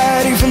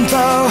inside even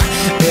though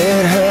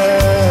it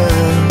hurts.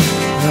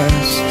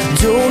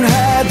 Don't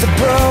hide the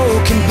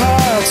broken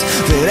parts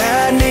that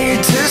I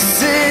need to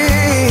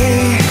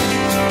see.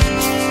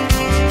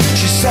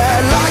 She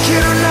said like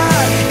it or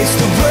not, it's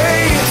the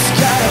way it's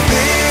gotta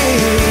be.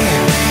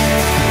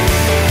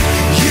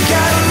 You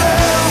gotta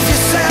love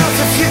yourself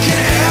if you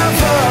can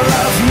ever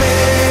love me.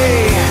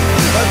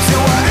 I'll do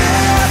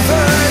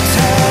whatever it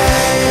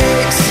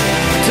takes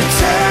to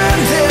turn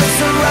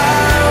this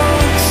around.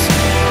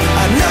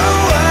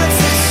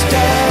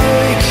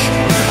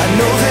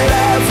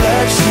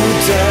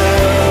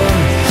 Down.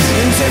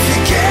 And if you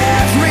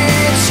give me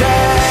a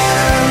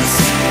chance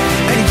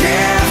and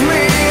give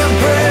me a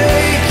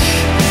break,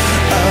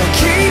 I'll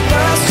keep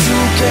us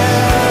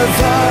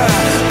together.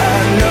 I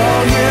know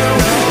you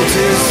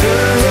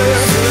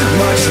deserve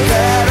much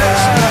better,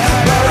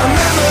 but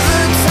remember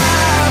the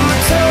time I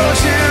told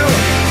you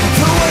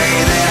the way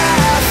that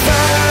I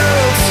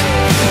felt,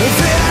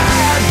 that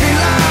I'd be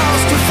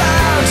lost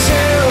without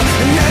you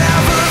and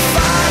never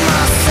find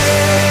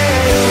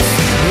myself.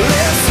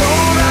 Let's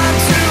hold on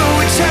to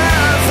each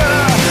other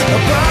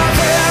above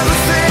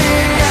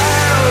everything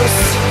else.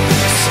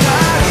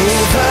 Start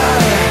over,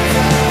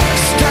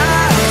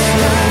 start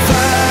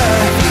over.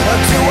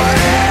 I'll do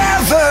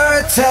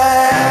whatever it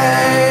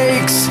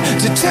takes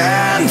to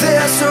turn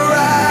this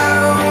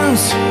around.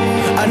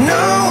 I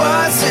know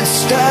what's at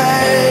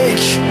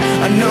stake.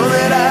 I know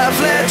that I've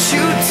let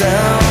you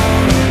down.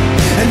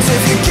 And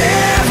if you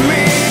give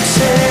me a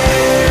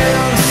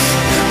chance,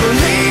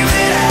 believe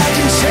that I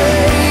can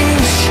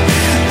change.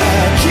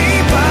 I'll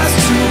keep us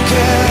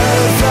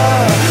together,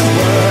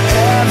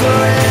 whatever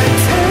it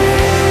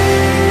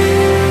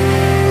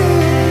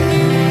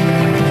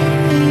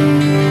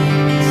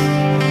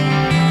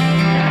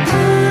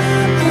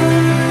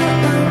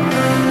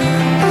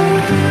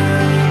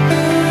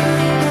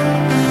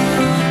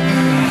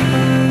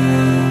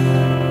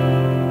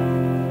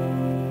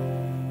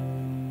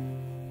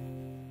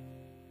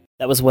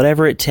That was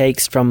Whatever It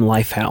Takes from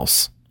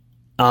Lifehouse.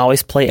 I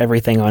always play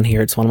everything on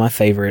here. It's one of my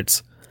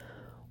favorites.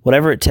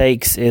 Whatever It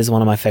Takes is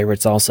one of my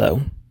favorites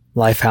also.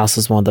 Lifehouse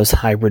is one of those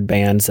hybrid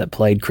bands that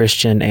played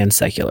Christian and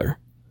secular.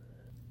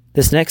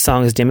 This next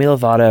song is Demi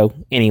Lovato,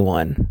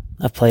 Anyone.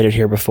 I've played it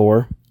here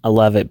before. I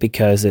love it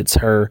because it's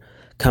her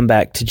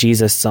comeback to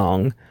Jesus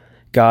song.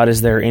 God,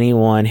 is there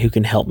anyone who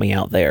can help me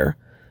out there?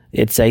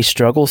 It's a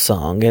struggle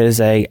song. It is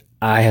a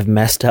I have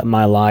messed up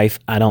my life,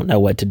 I don't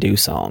know what to do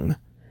song.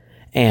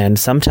 And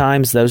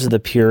sometimes those are the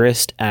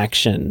purest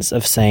actions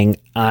of saying,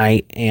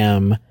 I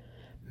am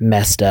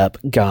messed up,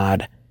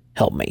 God,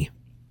 help me.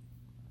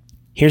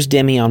 Here's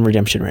Demi on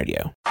Redemption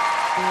Radio.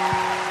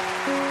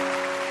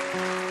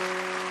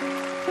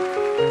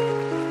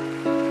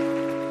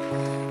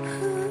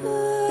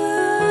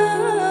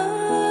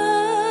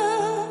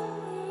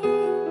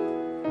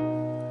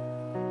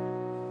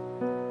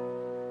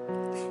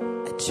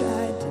 I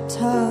tried to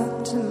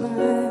talk to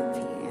my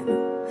piano.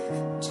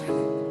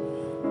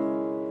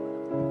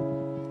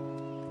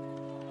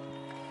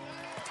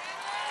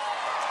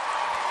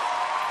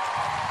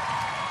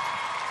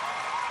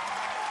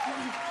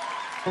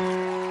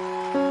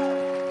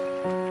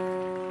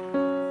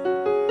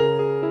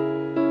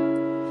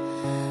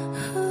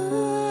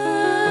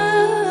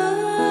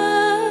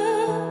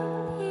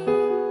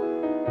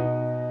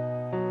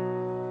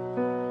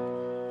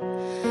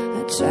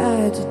 I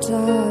tried to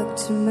talk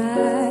to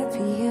my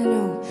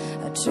piano,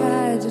 I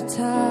tried to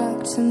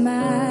talk to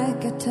my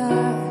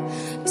guitar,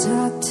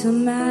 talk to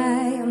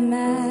my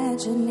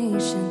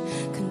imagination,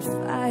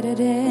 confided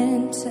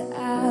into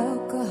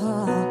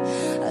alcohol.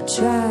 I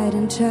tried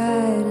and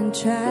tried and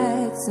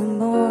tried some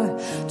more,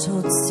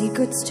 told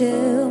secrets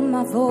till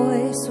my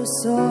voice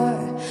was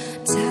sore.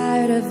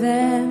 Tired of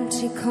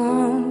empty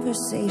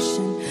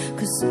conversation,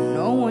 'cause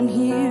no one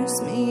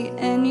hears me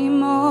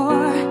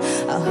anymore.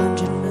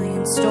 100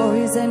 million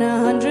stories and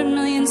 100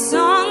 million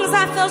songs.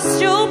 I feel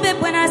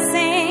stupid when I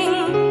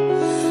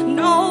sing.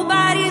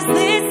 Nobody's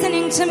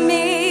listening to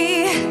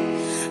me.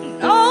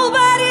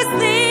 Nobody's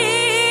listening.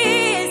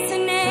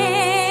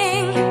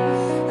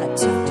 I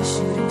talk to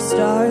shooting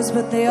stars,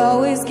 but they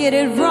always get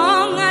it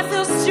wrong. I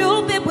feel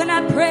stupid when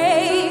I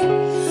pray.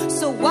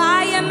 So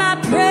why am I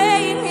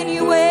praying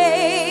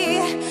anyway?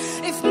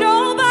 If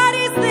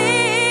nobody's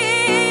listening,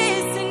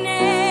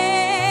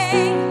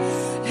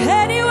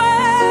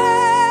 anyone,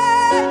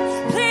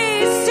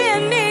 please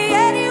send me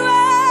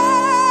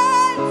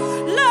anyone.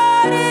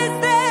 Lord, is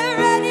there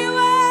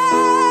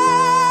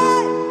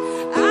anyone?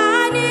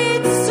 I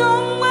need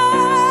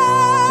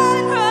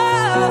someone.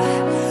 Oh,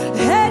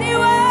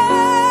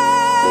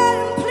 anyone,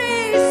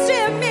 please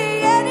send me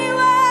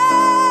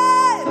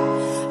anyone.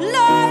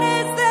 Lord,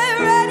 is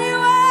there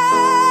anyone?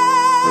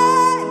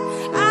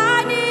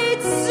 I need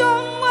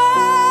someone.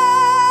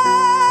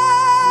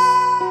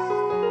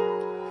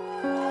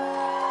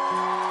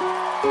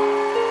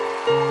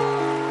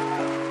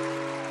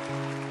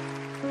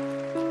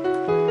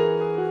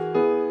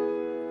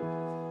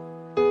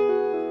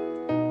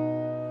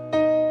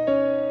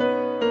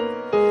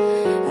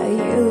 I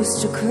used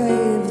to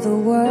crave the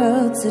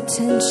world's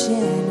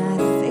attention. I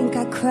think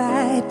I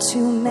cried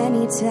too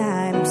many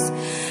times.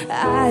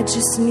 I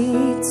just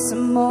need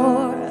some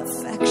more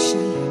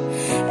affection.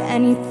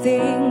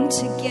 Anything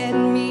to get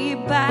me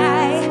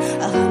by.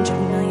 100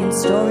 million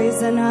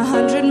stories and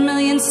 100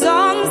 million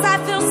songs. I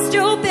feel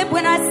stupid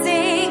when I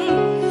sing.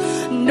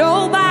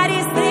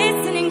 Nobody's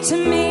listening to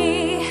me.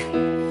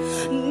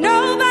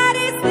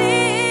 Nobody's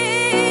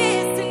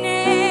listening.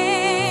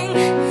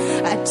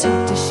 I talk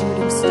to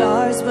shooting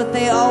stars, but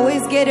they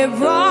always get it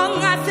wrong.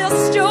 I feel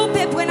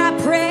stupid when I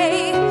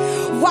pray.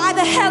 Why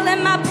the hell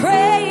am I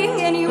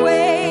praying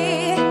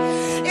anyway?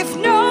 If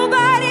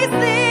nobody's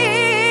listening,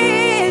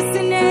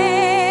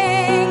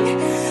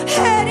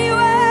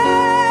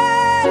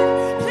 anyone,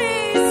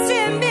 please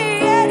send me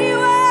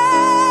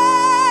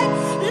anyone.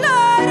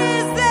 Lord,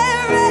 is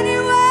there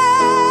anyone?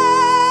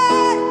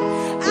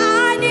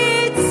 I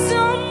need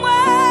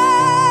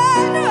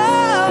someone.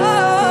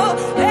 Oh,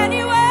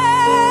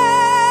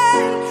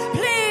 anyone,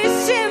 please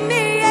send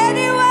me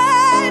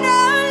anyone.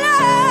 Oh,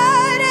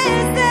 Lord,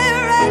 is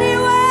there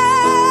anyone?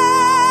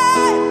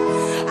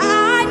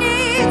 I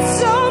need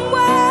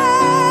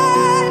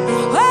someone.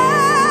 Oh,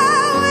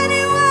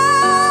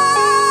 anyone,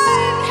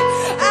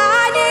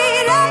 I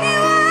need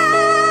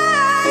anyone.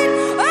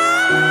 Oh,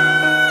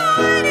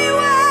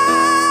 anyone,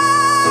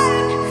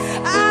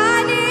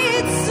 I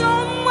need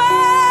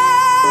someone.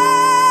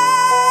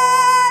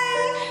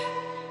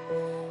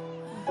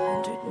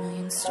 100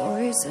 million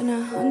stories and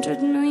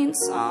 100 million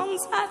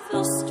songs. I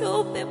feel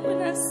stupid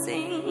when I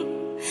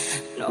sing.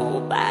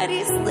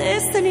 Nobody's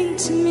listening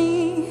to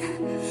me.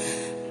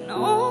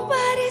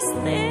 Nobody's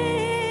listening.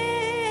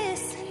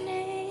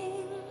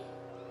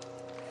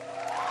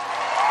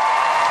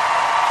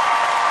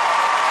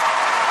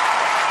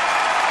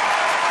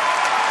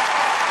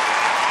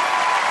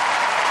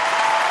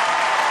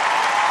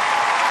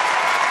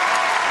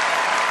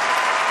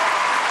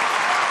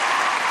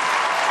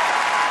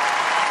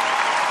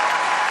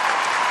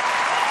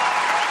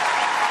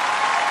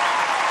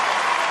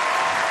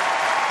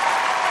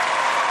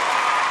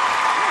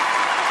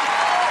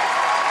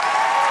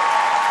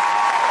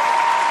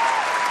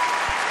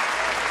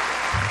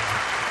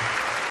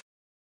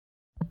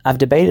 I've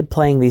debated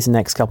playing these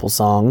next couple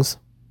songs,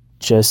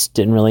 just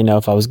didn't really know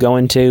if I was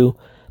going to,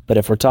 but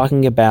if we're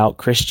talking about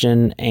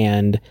Christian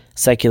and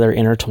secular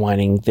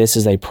intertwining, this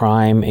is a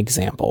prime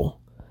example.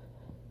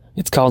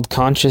 It's called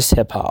Conscious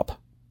Hip Hop,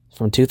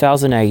 from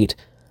 2008,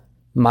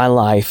 My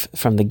Life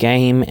from The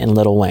Game and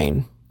Lil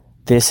Wayne.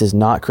 This is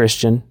not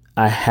Christian.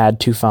 I had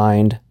to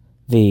find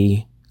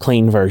the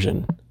clean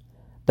version.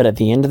 But at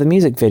the end of the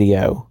music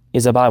video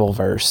is a Bible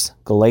verse,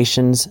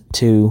 Galatians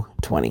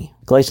 2:20.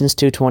 Galatians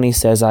 2:20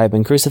 says, I have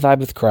been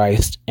crucified with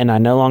Christ, and I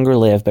no longer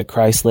live, but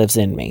Christ lives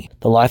in me.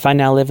 The life I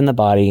now live in the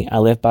body, I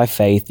live by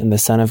faith in the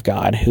Son of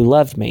God, who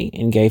loved me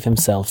and gave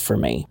himself for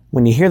me.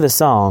 When you hear the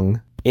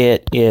song,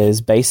 it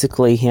is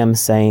basically him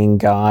saying,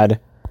 God,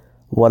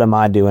 what am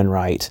I doing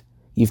right?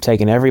 You've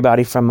taken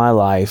everybody from my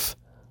life.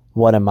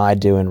 What am I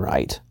doing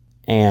right?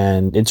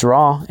 And it's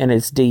raw and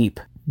it's deep,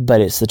 but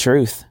it's the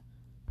truth.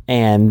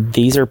 And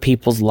these are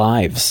people's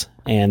lives.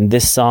 And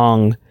this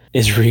song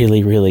is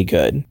really, really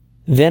good.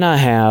 Then I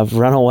have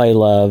Runaway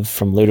Love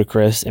from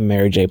Ludacris and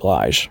Mary J.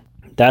 Blige.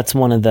 That's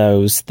one of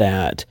those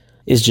that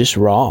is just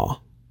raw.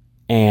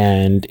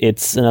 And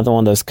it's another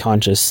one of those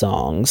conscious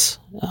songs.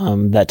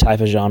 That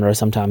type of genre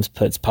sometimes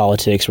puts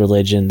politics,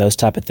 religion, those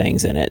type of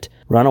things in it.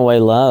 Runaway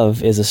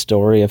Love is a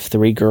story of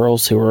 3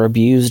 girls who were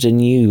abused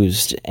and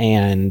used,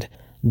 and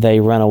they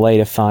run away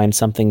to find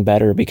something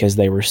better because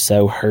they were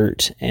so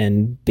hurt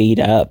and beat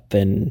up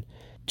and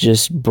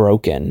just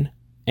broken.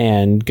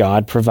 And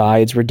God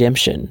provides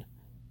redemption.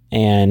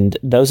 And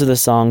those are the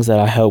songs that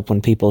I hope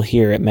when people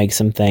hear it makes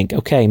them think,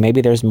 okay,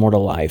 maybe there's more to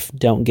life.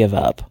 Don't give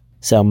up.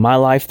 So My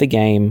Life, The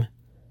Game,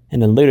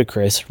 and then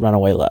Ludacris,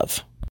 Runaway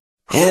Love.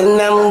 And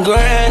I'm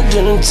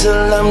grinding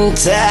until I'm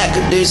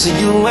tired. They say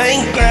you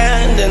ain't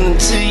grinding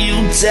until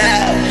you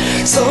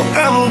tired. So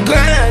I'm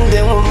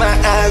grinding with my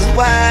eyes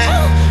wide,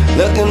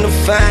 looking to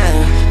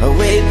find a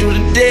way through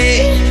the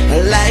day,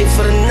 a life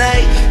for the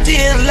night.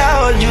 Dear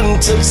Lord, you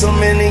done took so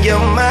many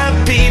of my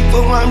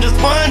people. I'm just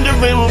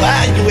wondering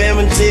why you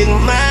haven't taken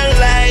my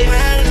life.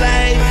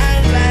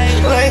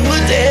 Like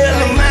what the hell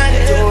am I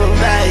doing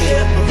right?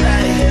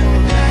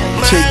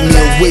 Take me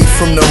away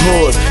from the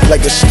hood,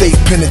 like a state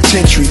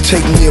penitentiary.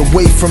 Take me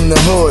away from the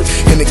hood,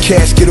 in a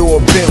casket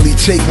or a Bentley.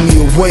 Take me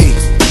away,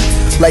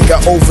 like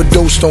I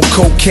overdosed on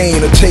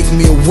cocaine. Or take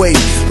me away,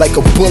 like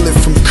a bullet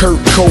from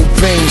Kurt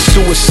Cobain.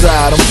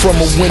 Suicide, I'm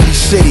from a windy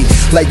city,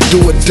 like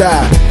do or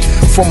die.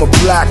 From a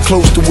block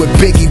close to where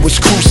Biggie was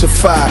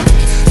crucified.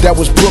 That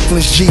was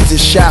Brooklyn's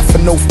Jesus, shot for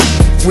no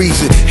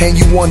reason. And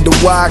you wonder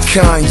why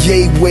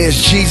Kanye wears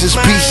Jesus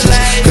pieces?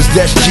 Cause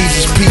that's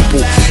Jesus' people,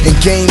 and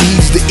game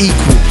he's the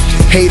equal.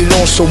 Hated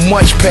on so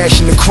much,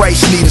 Passion of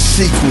Christ need a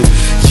sequel.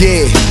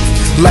 Yeah,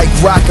 like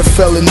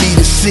Rockefeller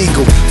needed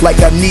Siegel. Like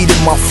I needed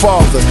my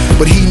father,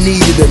 but he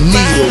needed a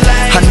needle.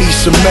 I need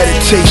some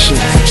meditation,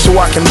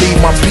 so I can lead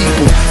my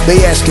people.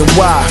 They asking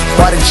why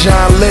did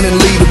John Lennon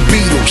lead the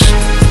Beatles?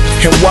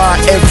 And why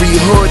every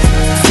hood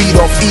feed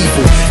off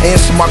evil?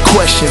 Answer my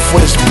question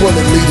for this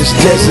bullet lead this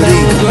Desert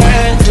Eagle.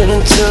 I'm grinding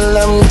until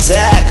I'm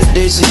tired.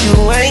 They say you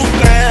ain't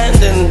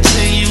grinding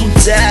until you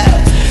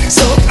tired.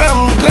 So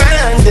I'm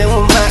grinding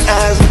with my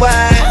eyes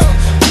wide,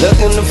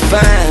 looking to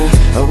find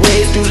a way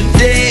through the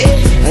day,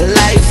 a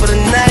life for the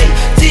night.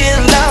 Dear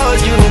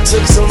Lord, you done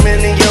took so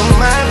many of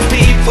my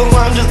people.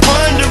 I'm just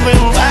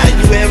wondering why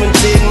you haven't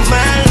taken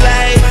my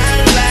life.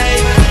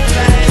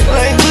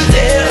 Like what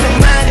the hell am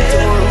I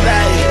doing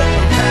right?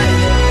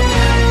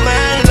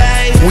 My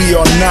life. We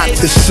are not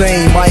the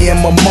same, I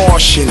am a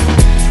Martian.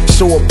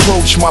 So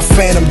approach my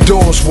phantom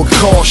doors with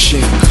caution.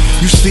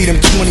 You see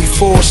them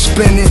 24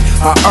 spinning,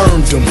 I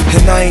earned them.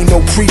 And I ain't no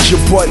preacher,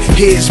 but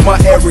here's my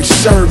Eric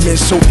sermon.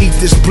 So eat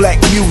this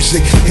black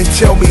music and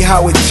tell me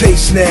how it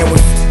tastes now.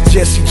 With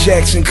Jesse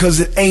Jackson, cause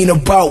it ain't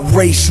about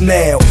race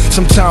now.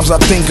 Sometimes I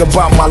think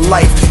about my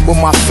life with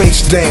my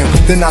face down.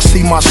 Then I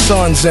see my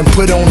sons and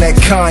put on that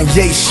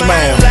Kanye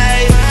smile.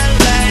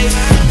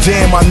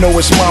 Damn, I know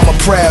it's mama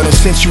proud. And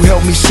since you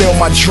helped me sell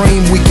my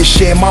dream, we can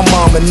share my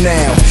mama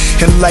now.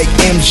 And like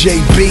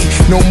MJB,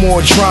 no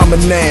more drama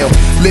now.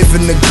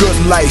 Living the good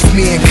life,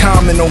 me and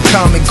Common on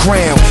common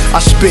ground. I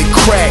spit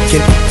crack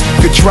and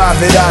could drive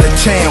it out of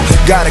town.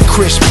 Got a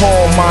Chris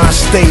Paul mind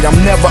state, I'm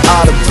never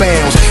out of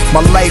bounds.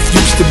 My life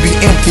used to be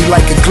empty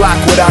like a Glock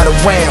without a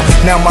round.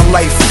 Now my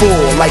life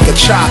full like a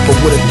chopper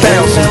with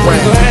 1,000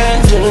 rounds.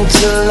 I'm grinding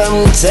until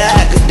I'm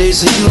tired. They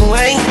say you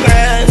ain't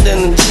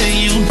grinding until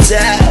you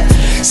tired.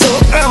 So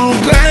I'm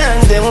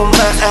grinding with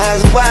my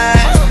eyes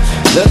wide,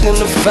 looking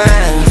to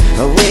find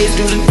a way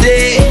through the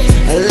day,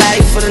 a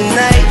life for the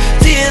night.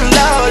 Dear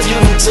Lord,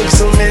 you done took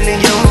so many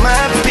of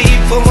my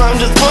people. I'm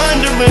just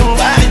wondering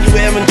why you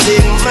haven't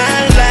taken my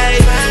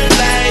life.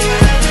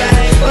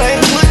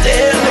 Like what the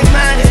hell am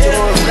I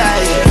doing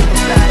right?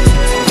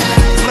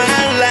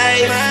 My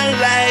life, my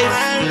life,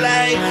 my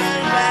life,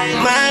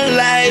 my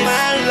life,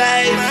 my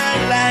life, my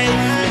life,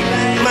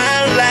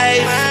 my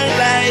life, my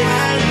life,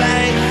 my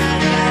life.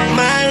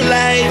 My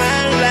life,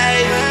 my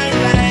life, my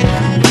life.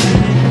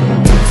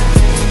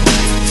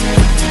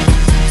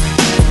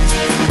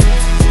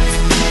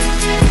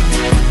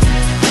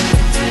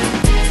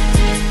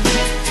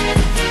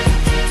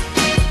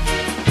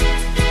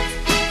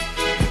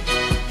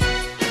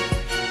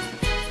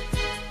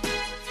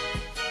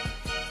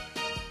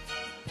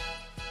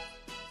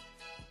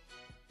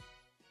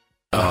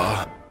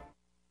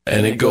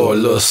 And it go a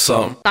little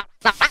something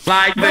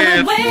like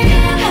this.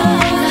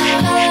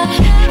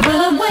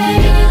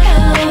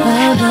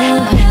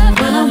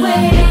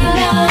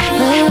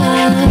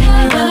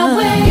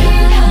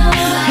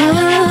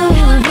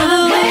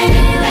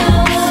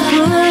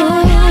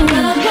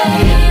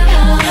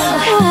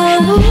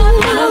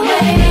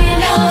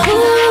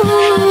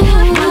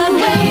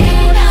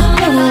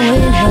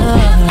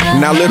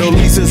 Now little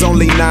Lisa's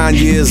only 9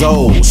 years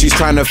old. She's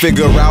trying to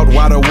figure out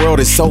why the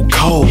world is so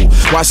cold.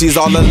 Why she's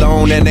all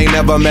alone and ain't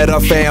never met her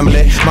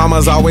family.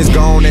 Mama's always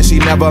gone and she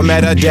never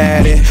met her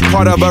daddy.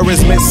 Part of her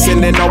is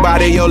missing and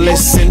nobody will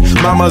listen.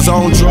 Mama's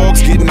on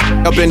drugs, getting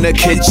up in the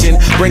kitchen,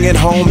 bringing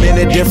home in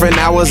at different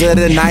hours of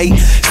the night.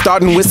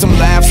 Starting with some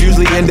laughs,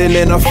 usually ending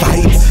in a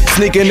fight.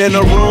 Sneaking in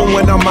a room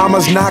when her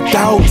mama's knocked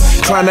out.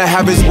 Trying to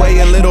have his way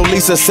and little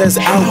Lisa says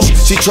ouch.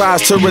 She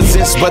tries to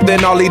resist but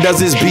then all he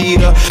does is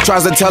beat her.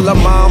 Tries to tell her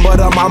mom but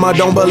her mama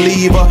don't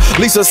believe her.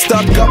 Lisa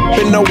stuck up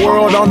in the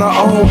world on her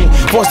own.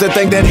 Forced to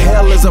think that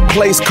hell is a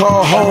place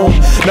called home.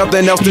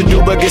 Nothing else to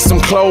do but get some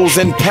clothes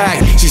and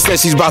pack. She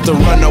says she's about to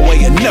run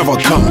away and never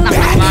come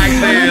back.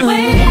 Run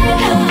away,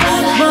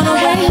 run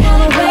away,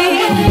 run away.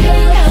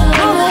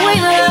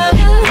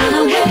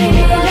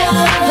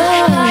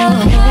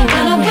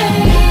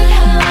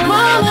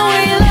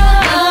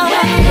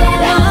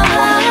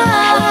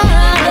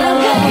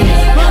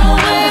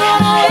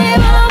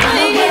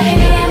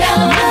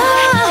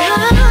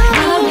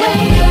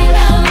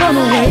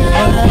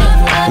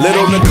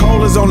 Little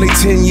Nicole is only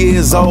 10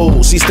 years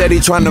old. She's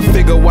steady trying to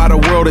figure why the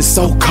world is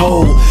so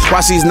cold.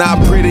 Why she's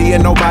not pretty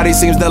and nobody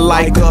seems to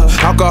like her.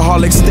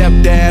 Alcoholic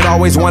stepdad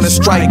always wanna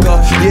strike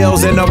her.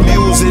 Yells and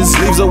abuses,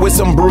 leaves her with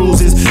some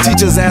bruises.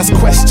 Teachers ask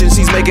questions,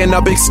 she's making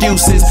up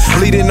excuses.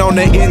 Bleeding on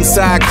the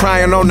inside,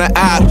 crying on the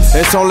out.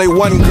 It's only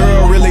one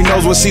girl really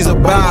knows what she's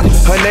about.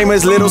 Her name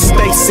is Little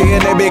Stacy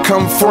and they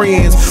become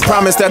friends.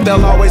 Promise that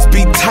they'll always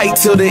be tight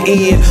till the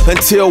end.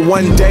 Until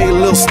one day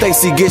Little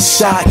Stacy gets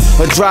shot.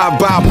 A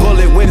drive-by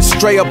bullet went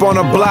straight up on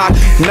her block.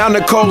 Now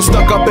Nicole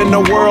stuck up in the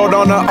world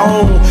on her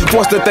own.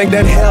 Forced to think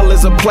that hell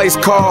is a place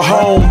called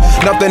home.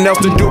 Nothing else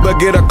to do but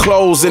get her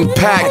clothes and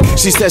pack.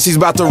 She says she's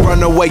about to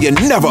run away and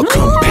never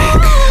come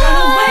back.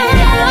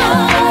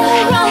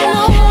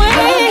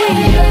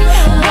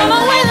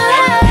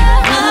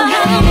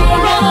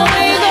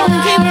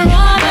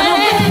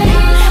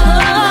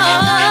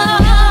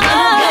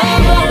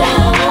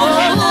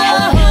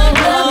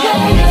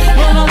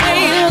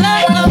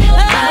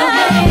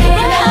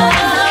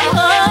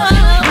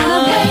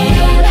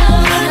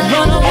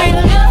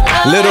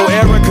 Little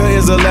Erica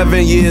is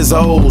 11 years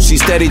old.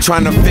 She's steady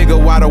trying to figure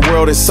why the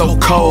world is so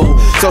cold.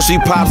 So she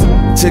pops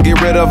to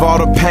get rid of all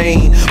the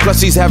pain.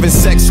 Plus she's having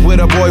sex with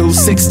a boy who's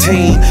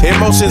 16.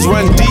 Emotions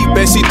run deep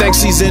and she thinks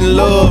she's in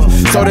love.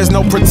 So there's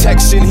no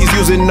protection, he's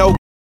using no.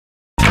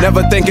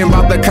 Never thinking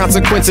about the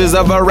consequences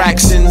of her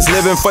actions.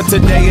 Living for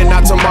today and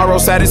not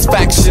tomorrow's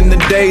satisfaction. The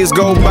days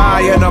go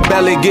by and her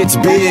belly gets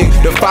big.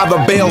 The father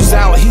bails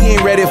out, he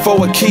ain't ready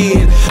for a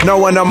kid.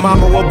 Knowing her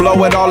mama will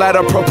blow it all out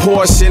of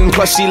proportion.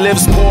 Plus she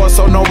lives poor,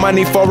 so no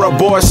money for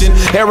abortion.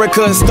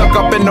 Erica is stuck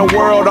up in the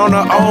world on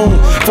her own.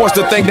 Forced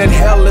to think that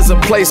hell is a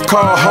place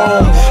called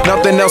home.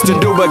 Nothing else to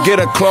do but get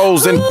her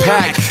clothes and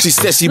pack. She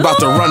says she about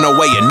to run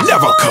away and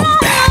never come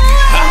back.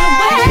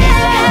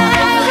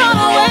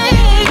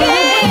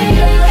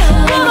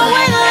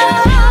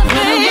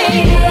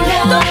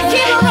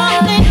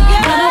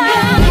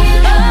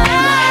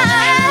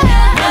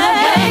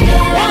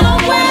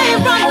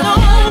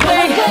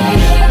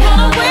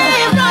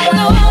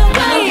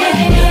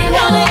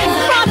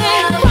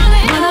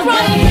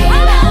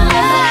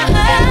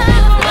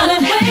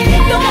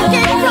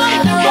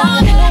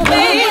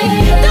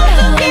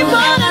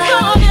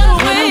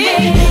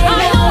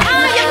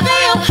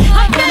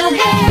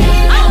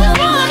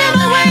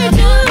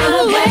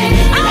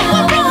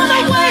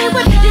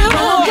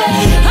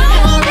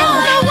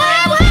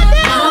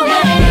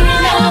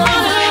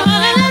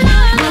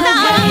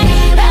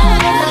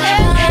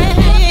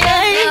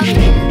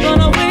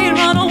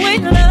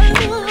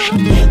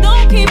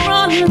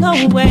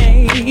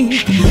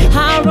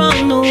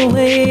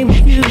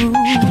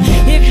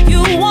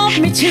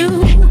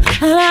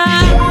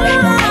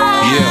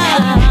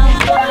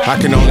 I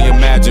can only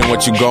imagine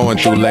what you're going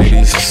through,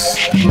 ladies.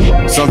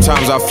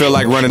 Sometimes I feel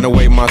like running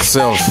away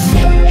myself.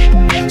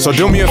 So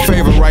do me a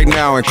favor right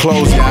now and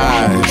close your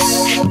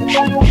eyes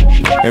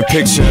and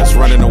picture us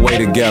running away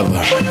together.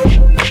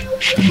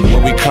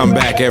 When we come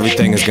back,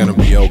 everything is gonna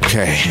be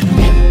okay.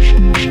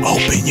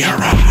 Open your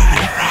eyes.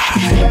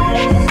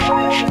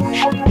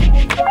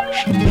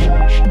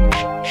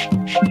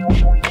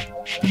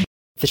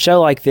 The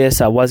show like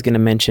this, I was going to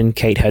mention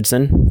Kate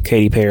Hudson,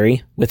 Katy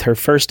Perry, with her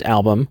first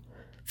album,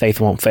 Faith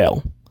Won't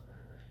Fail.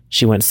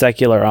 She went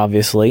secular,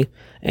 obviously,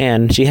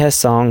 and she has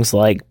songs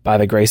like By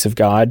the Grace of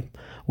God,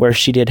 where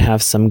she did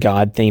have some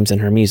God themes in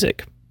her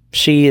music.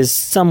 She is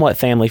somewhat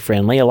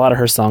family-friendly. A lot of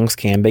her songs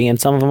can be, and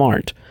some of them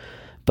aren't.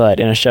 But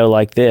in a show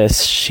like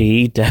this,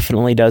 she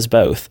definitely does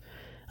both.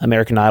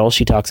 American Idol,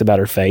 she talks about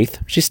her faith.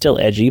 She's still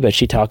edgy, but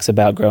she talks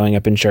about growing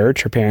up in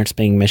church, her parents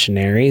being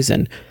missionaries,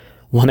 and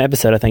one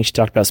episode, I think she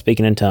talked about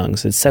speaking in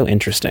tongues. It's so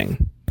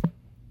interesting.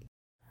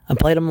 I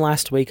played them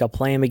last week. I'll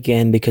play them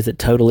again because it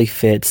totally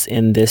fits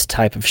in this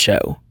type of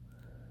show.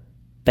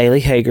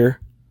 Bailey Hager,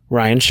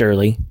 Ryan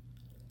Shirley,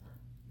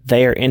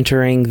 they are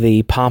entering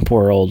the pop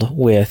world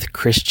with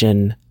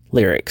Christian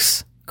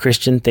lyrics,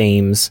 Christian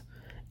themes,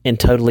 and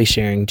totally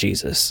sharing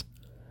Jesus.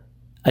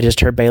 I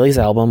just heard Bailey's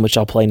album, which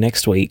I'll play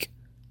next week,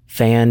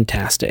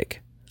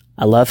 fantastic.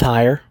 I Love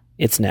Higher,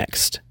 it's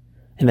next.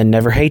 And then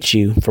Never Hate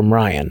You from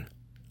Ryan.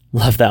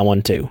 Love that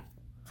one too.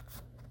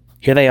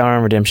 Here they are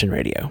on Redemption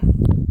Radio.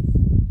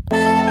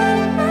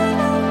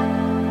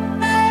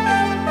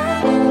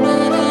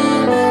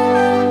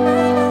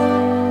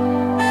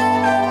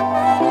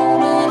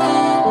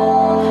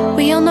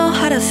 We all know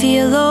how to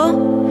feel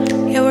low.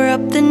 Yeah, we're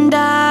up and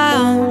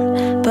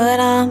down, but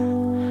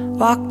I'm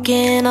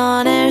walking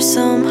on air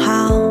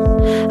somehow.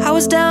 I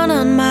was down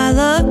on my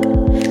luck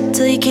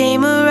till you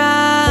came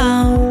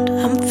around.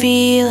 I'm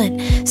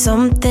feeling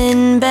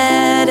something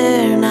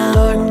better now.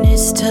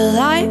 Darkness to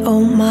light,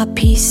 oh my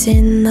peace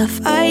in the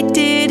fight.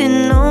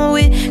 Didn't know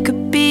it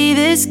could be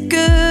this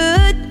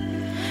good.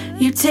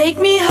 You take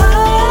me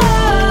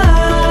higher.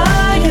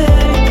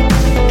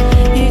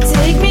 You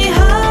take me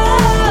higher.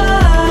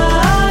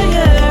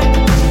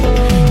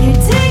 You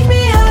take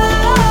me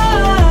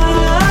higher.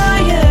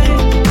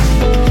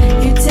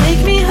 You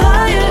take me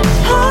higher,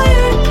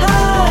 higher,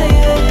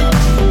 higher.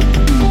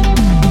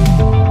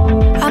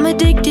 I'm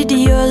addicted to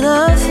your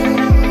love,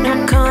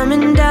 no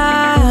coming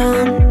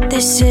down.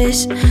 This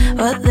is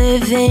what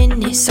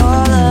living is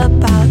all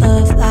about.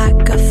 Love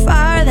like a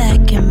fire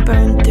that can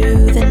burn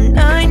through the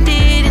night.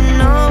 Didn't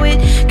know it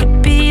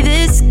could be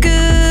this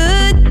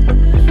good.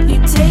 You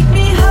take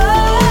me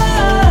higher.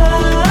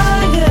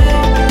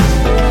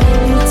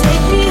 You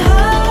take me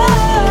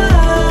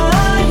higher.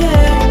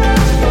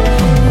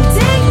 You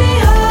take me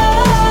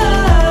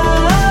higher.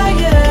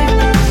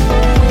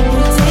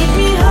 You take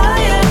me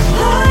higher,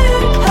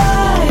 higher,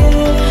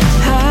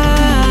 higher,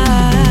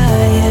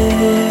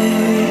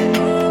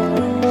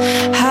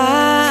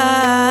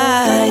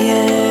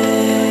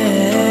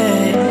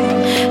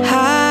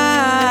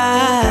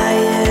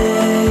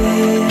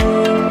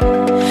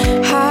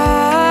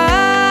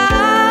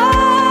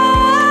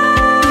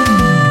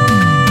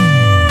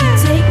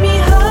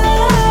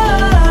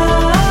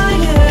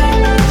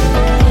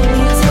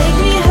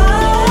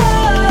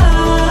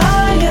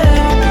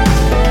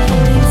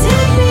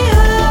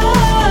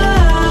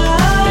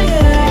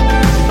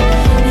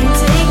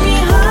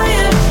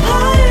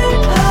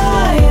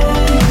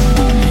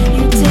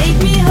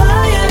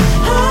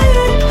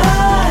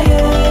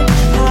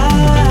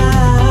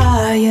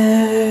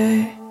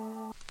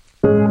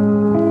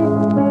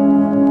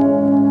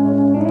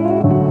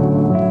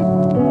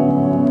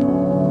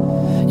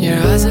 Your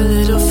eyes a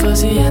little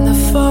fuzzy and the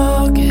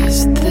fog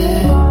is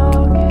thick.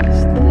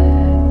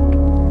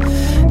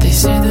 They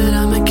say that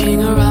I'm a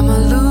king or I'm a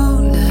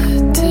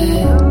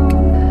lunatic.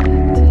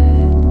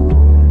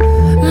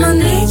 My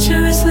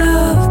nature is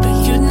love,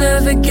 but you'd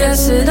never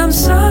guess it. I'm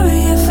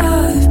sorry if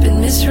I've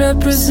been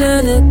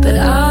misrepresented, but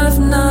I've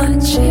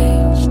not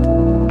changed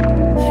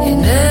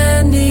in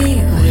any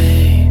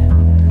way.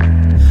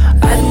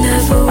 I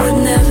never would,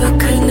 never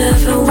could,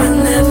 never will,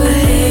 never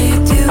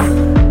hate you.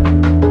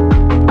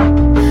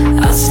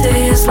 I'll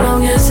stay as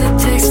long as it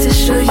takes to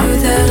show you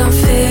that I'm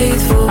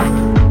faithful.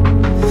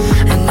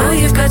 I know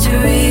you've got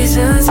your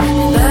reasons,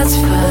 and that's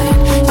fine.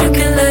 You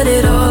can let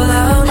it all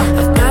out,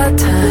 I've got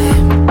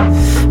time.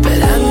 But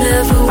I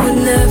never would,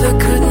 never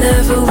could,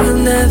 never will,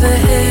 never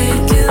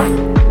hate you.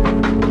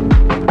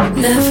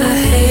 Never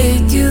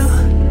hate you.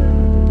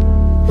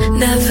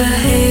 Never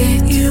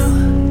hate you.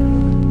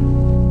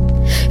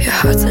 Your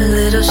heart's a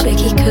little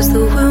shaky 'cause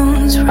the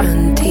wounds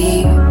run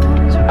deep.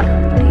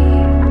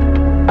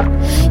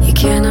 You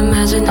can't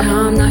imagine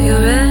how I'm not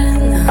your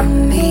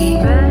enemy.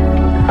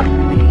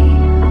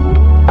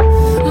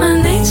 My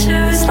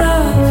nature is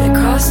love, it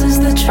crosses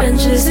the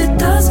trenches, it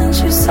doesn't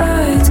choose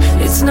sides.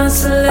 It's not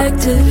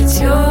selective, it's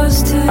yours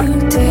to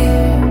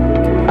take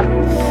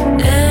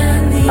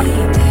any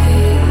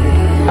day.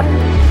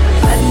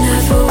 I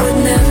never would,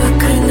 never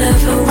could,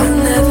 never will,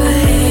 never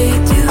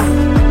hate you.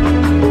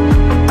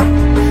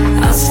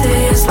 I'll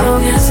stay as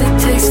long as it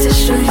takes to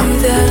show you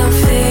that I'm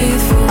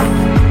faithful.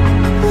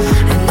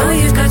 I know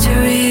you've got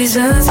your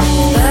reasons,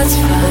 that's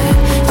fine.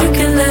 You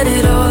can let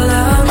it all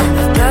out,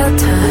 I've got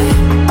time.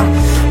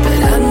 But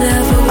I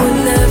never would,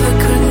 never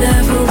could,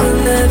 never will,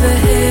 never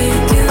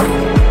hate you.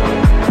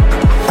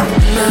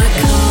 Not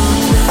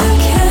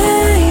complicated,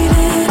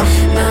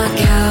 not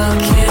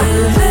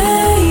calculated.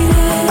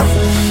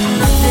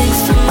 Nothing's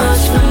too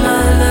much for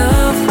my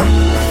love.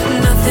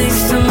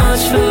 Nothing's too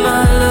much for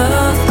my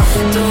love.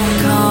 Don't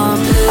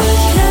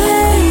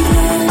complicate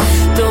it,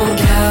 don't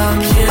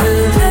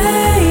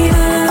calculate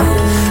it.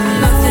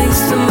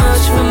 Nothing's too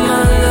much for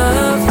my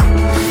love.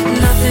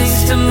 Nothing's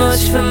too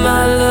much for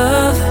my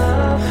love.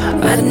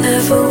 I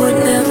never would,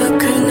 never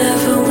could,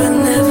 never will,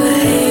 never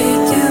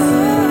hate you.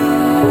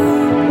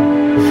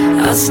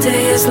 I'll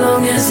stay as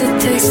long as it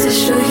takes to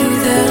show you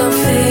that I'm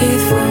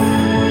faithful.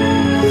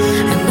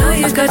 I know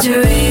you've got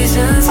your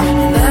reasons,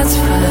 and that's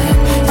fine.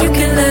 You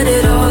can let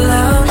it all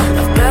out,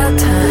 I've got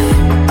time.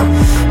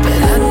 But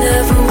I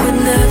never would,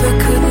 never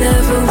could,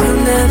 never will,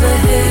 never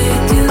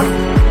hate you.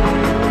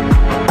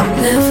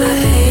 Never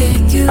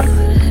hate you.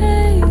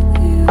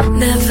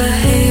 Never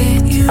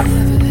hate you.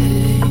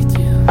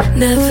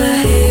 Never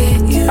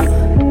hate you.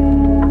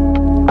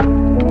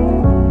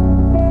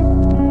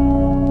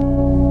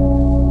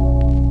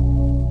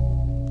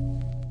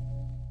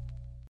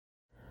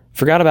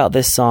 Forgot about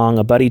this song.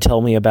 A buddy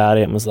told me about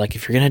it and was like,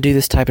 if you're going to do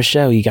this type of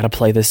show, you got to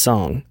play this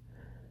song.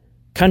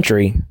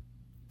 Country,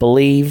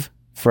 Believe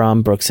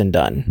from Brooks and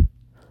Dunn.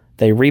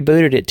 They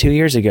rebooted it 2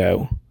 years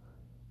ago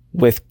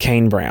with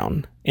Kane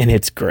Brown, and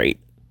it's great.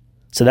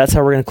 So that's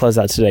how we're going to close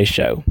out today's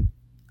show.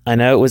 I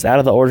know it was out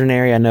of the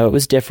ordinary. I know it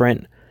was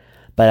different,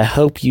 but I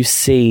hope you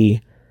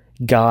see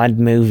God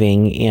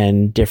moving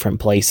in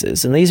different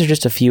places. And these are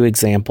just a few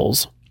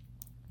examples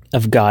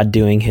of God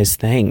doing his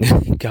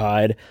thing,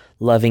 God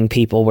loving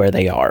people where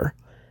they are.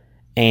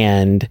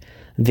 And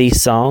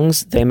these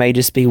songs, they may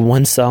just be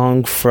one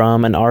song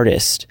from an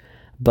artist,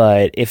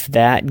 but if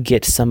that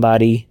gets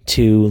somebody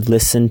to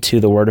listen to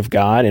the Word of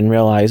God and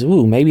realize,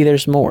 ooh, maybe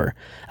there's more,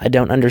 I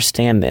don't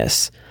understand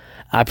this,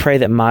 I pray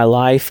that my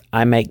life,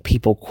 I make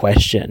people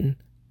question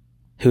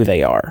who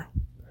they are.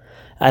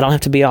 I don't have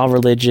to be all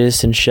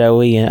religious and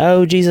showy and,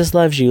 oh, Jesus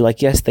loves you.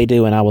 Like, yes, they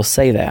do, and I will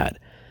say that.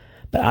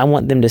 But I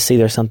want them to see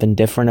there's something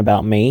different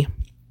about me.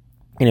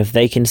 And if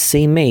they can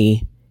see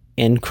me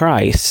in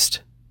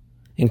Christ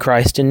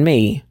in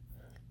me,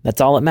 that's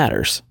all that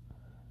matters.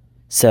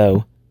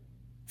 So,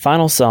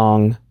 final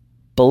song,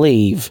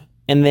 Believe.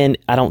 And then,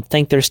 I don't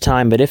think there's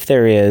time, but if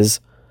there is,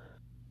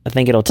 I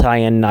think it'll tie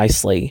in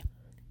nicely.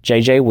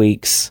 JJ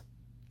Weeks,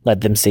 Let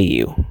Them See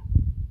You.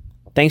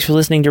 Thanks for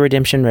listening to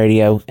Redemption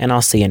Radio, and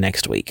I'll see you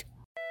next week.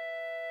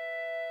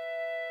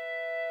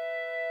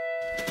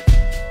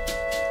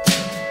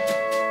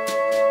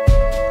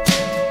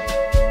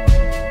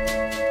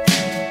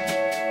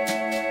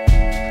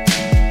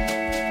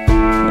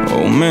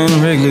 Old man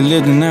Wrigley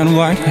lived in that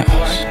White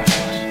House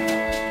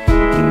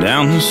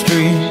down the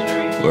street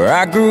where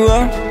I grew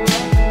up.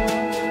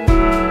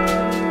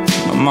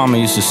 My mama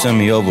used to send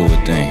me over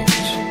with things.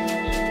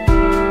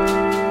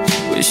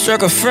 We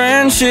struck a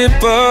friendship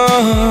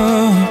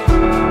up.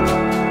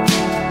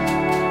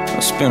 I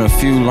spent a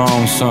few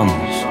long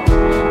summers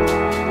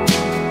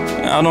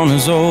out on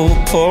his old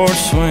porch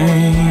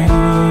swing.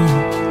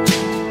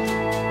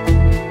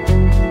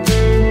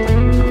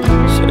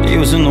 Said he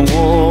was in the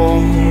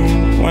war,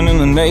 went in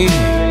the Navy,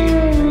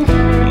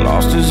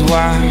 lost his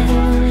wife,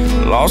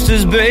 lost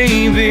his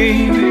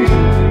baby.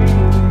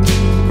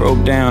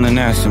 Broke down and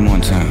asked him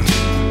one time,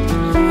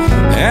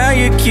 how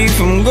you keep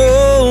from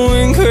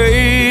going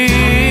crazy?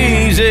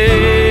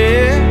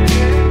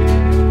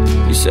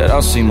 He said,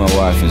 I'll see my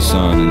wife and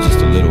son in just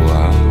a little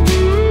while.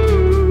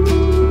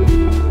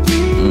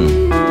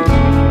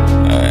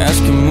 I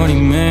asked him what he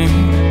meant.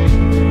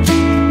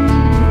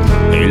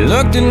 He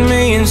looked at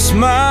me and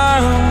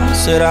smiled.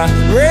 Said, I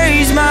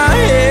raised my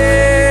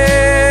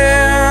hands,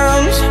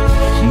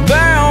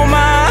 bow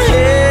my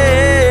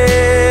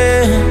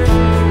head,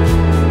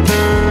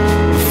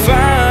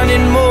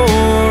 finding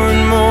more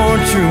and more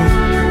truth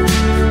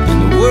in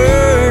the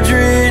words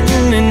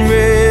written in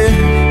red.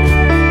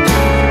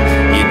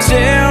 You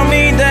tell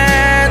me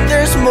that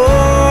there's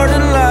more to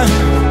life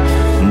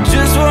than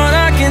just what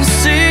I can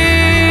see.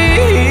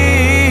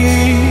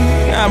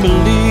 I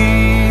believe.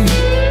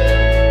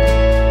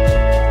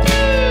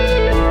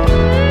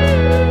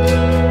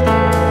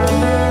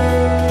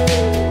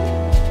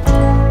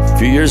 A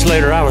few years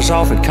later, I was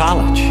off at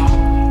college,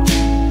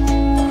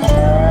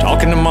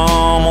 talking to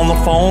Mom on the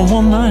phone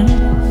one night,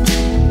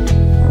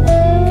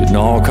 getting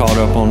all caught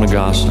up on the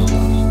gossip,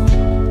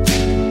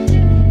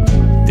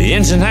 the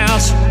ins and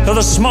outs of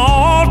the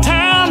small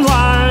town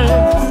life.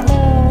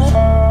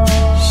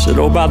 Said,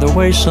 oh, by the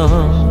way,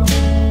 son,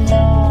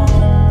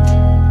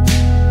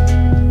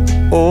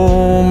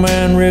 old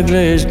man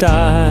Wrigley's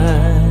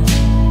died.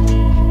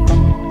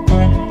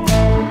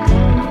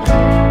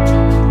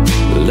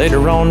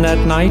 Later on that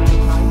night,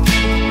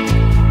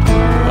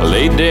 I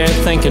laid there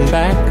thinking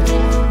back,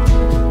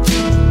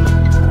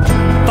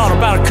 thought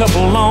about a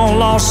couple long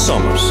lost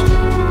summers.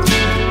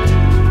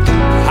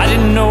 I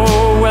didn't know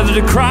whether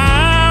to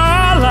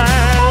cry or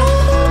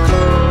laugh.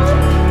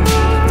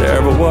 If there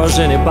ever was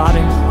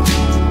anybody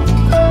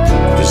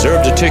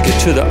deserved a ticket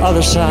to the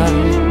other side,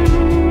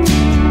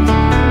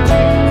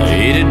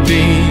 it'd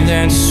be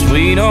that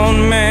sweet old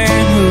man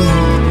who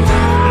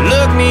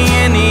looked me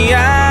in the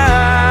eye.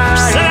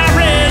 Said, I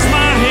raised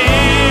my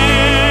hands,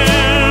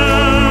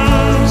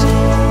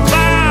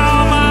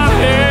 bow my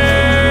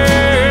head.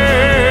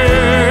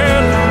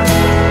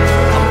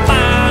 I'm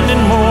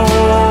finding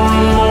more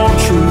and more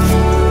truth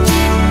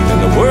in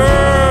the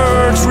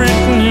words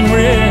written in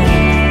red.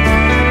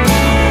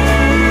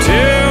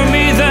 Tell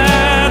me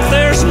that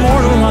there's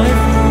more to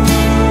life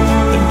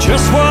than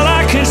just what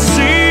I can see.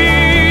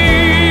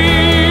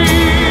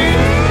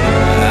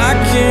 I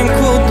can't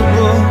quote the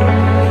book,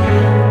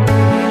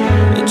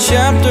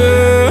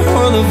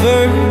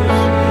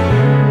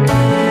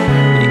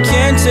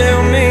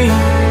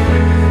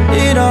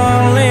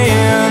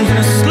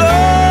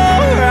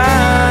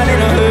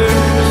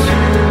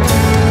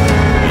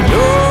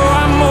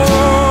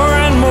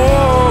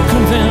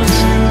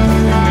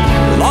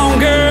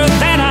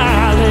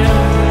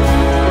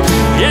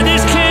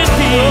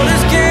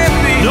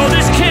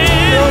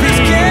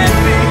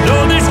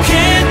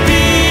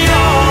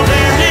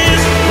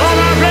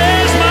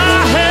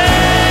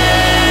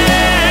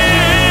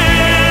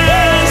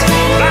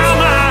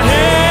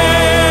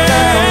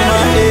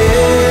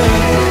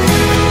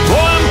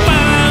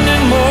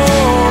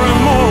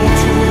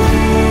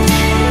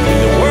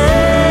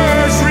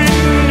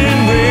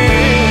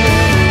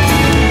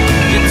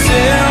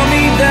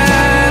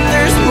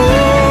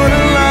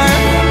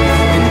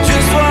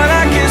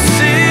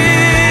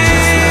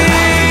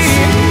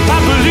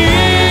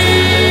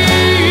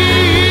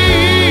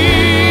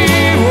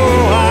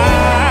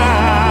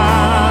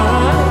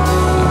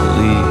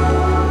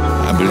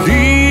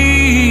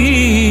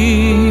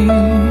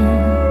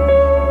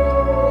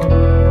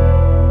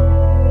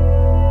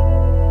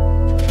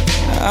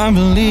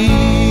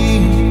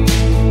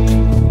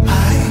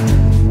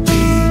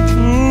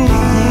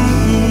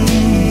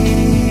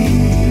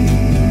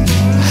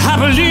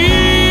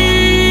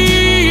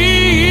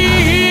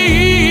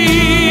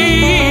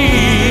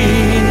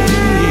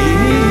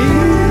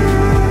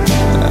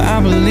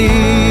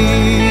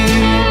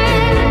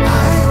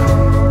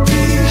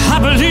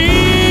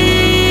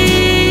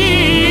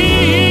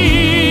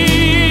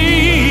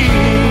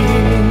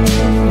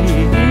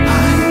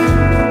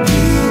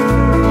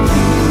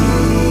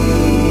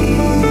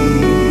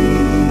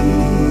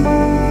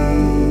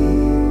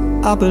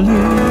 I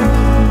believe.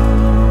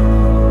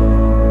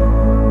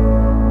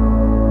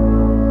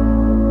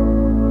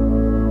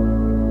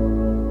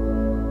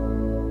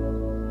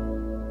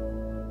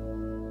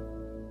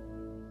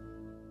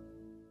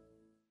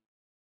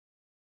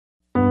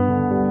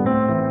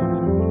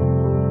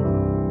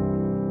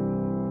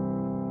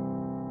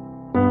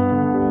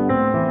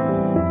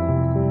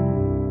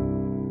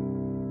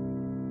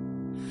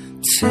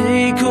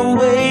 Take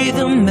away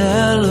the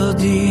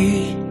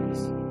melodies,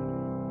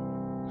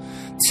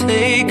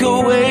 take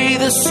away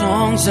the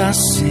songs I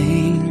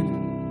sing,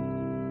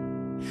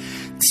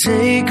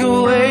 take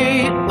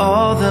away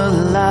all the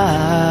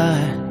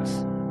lies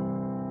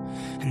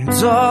and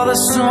all the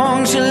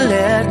songs you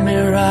let me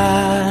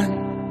write.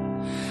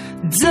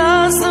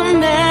 Does the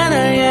man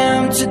I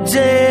am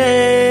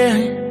today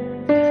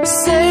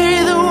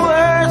say the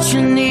words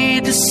you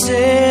need to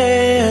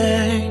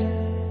say?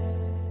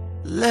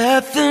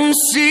 Let them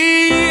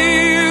see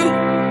you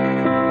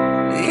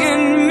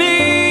in me.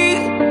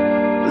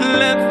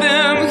 Let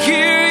them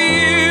hear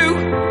you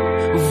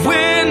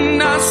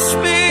when I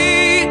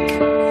speak.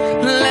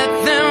 Let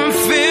them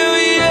feel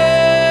you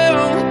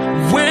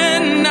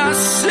when I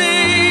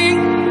sing.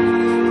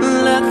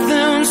 Let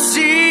them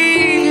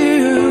see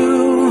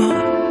you.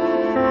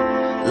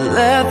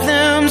 Let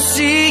them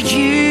see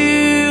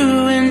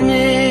you in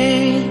me.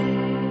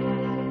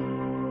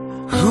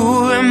 Who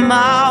am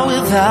I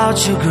without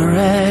your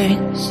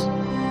grace?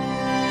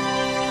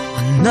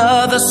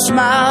 Another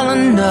smile,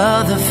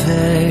 another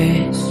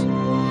face,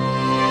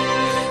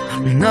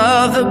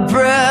 another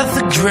breath,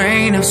 a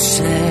grain of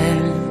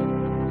sand,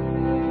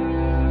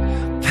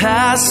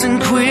 passing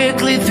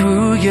quickly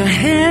through your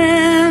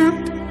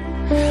hand.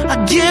 I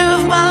give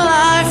my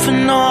life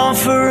and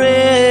offer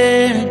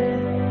it.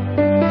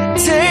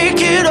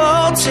 Take it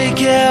all,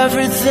 take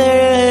everything.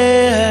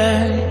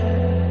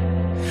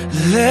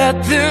 Let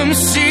them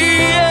see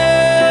you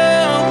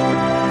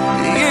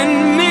in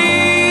me.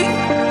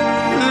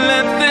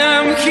 Let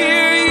them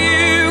hear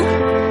you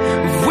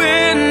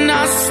when I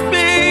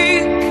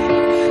speak.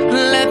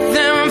 Let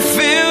them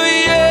feel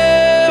you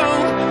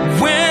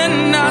when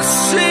I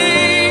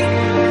sing.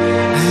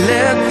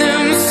 Let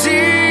them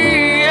see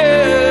you.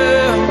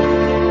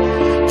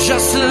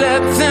 Just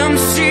let them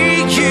see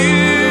you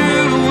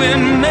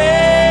in me.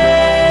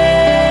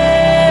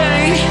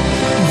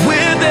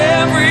 With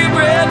every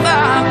breath I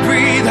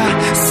breathe, I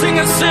sing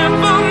a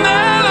simple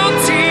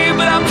melody,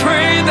 but I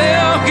pray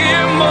they'll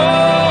hear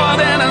more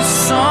than a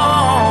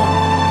song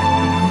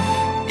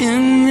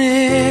in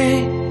me,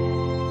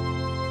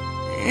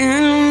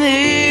 in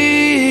me.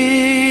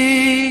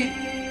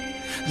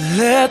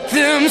 Let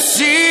them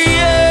see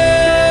you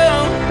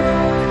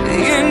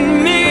in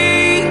me.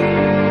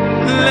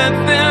 Let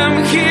them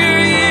hear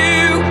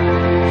you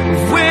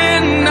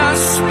when I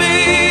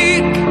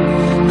speak.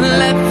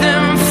 Let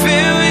them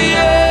feel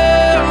you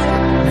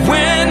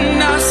when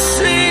I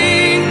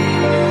sing.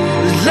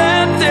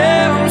 Let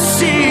them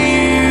see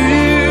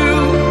you.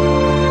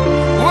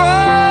 Oh,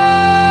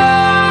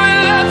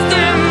 let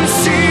them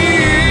see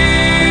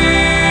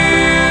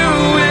you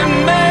in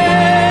me.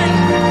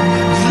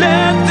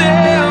 Let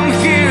them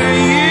hear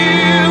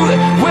you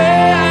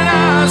when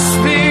I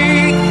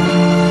speak.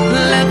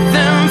 Let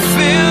them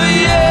feel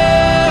you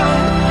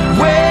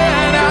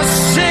when I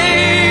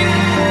sing.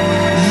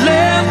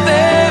 Let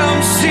them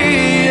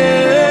see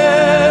you.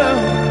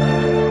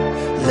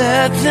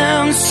 Let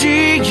them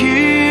see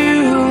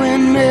you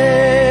in me.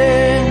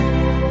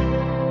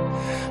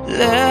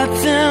 Let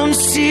them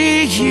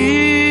see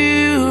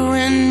you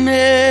in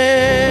me.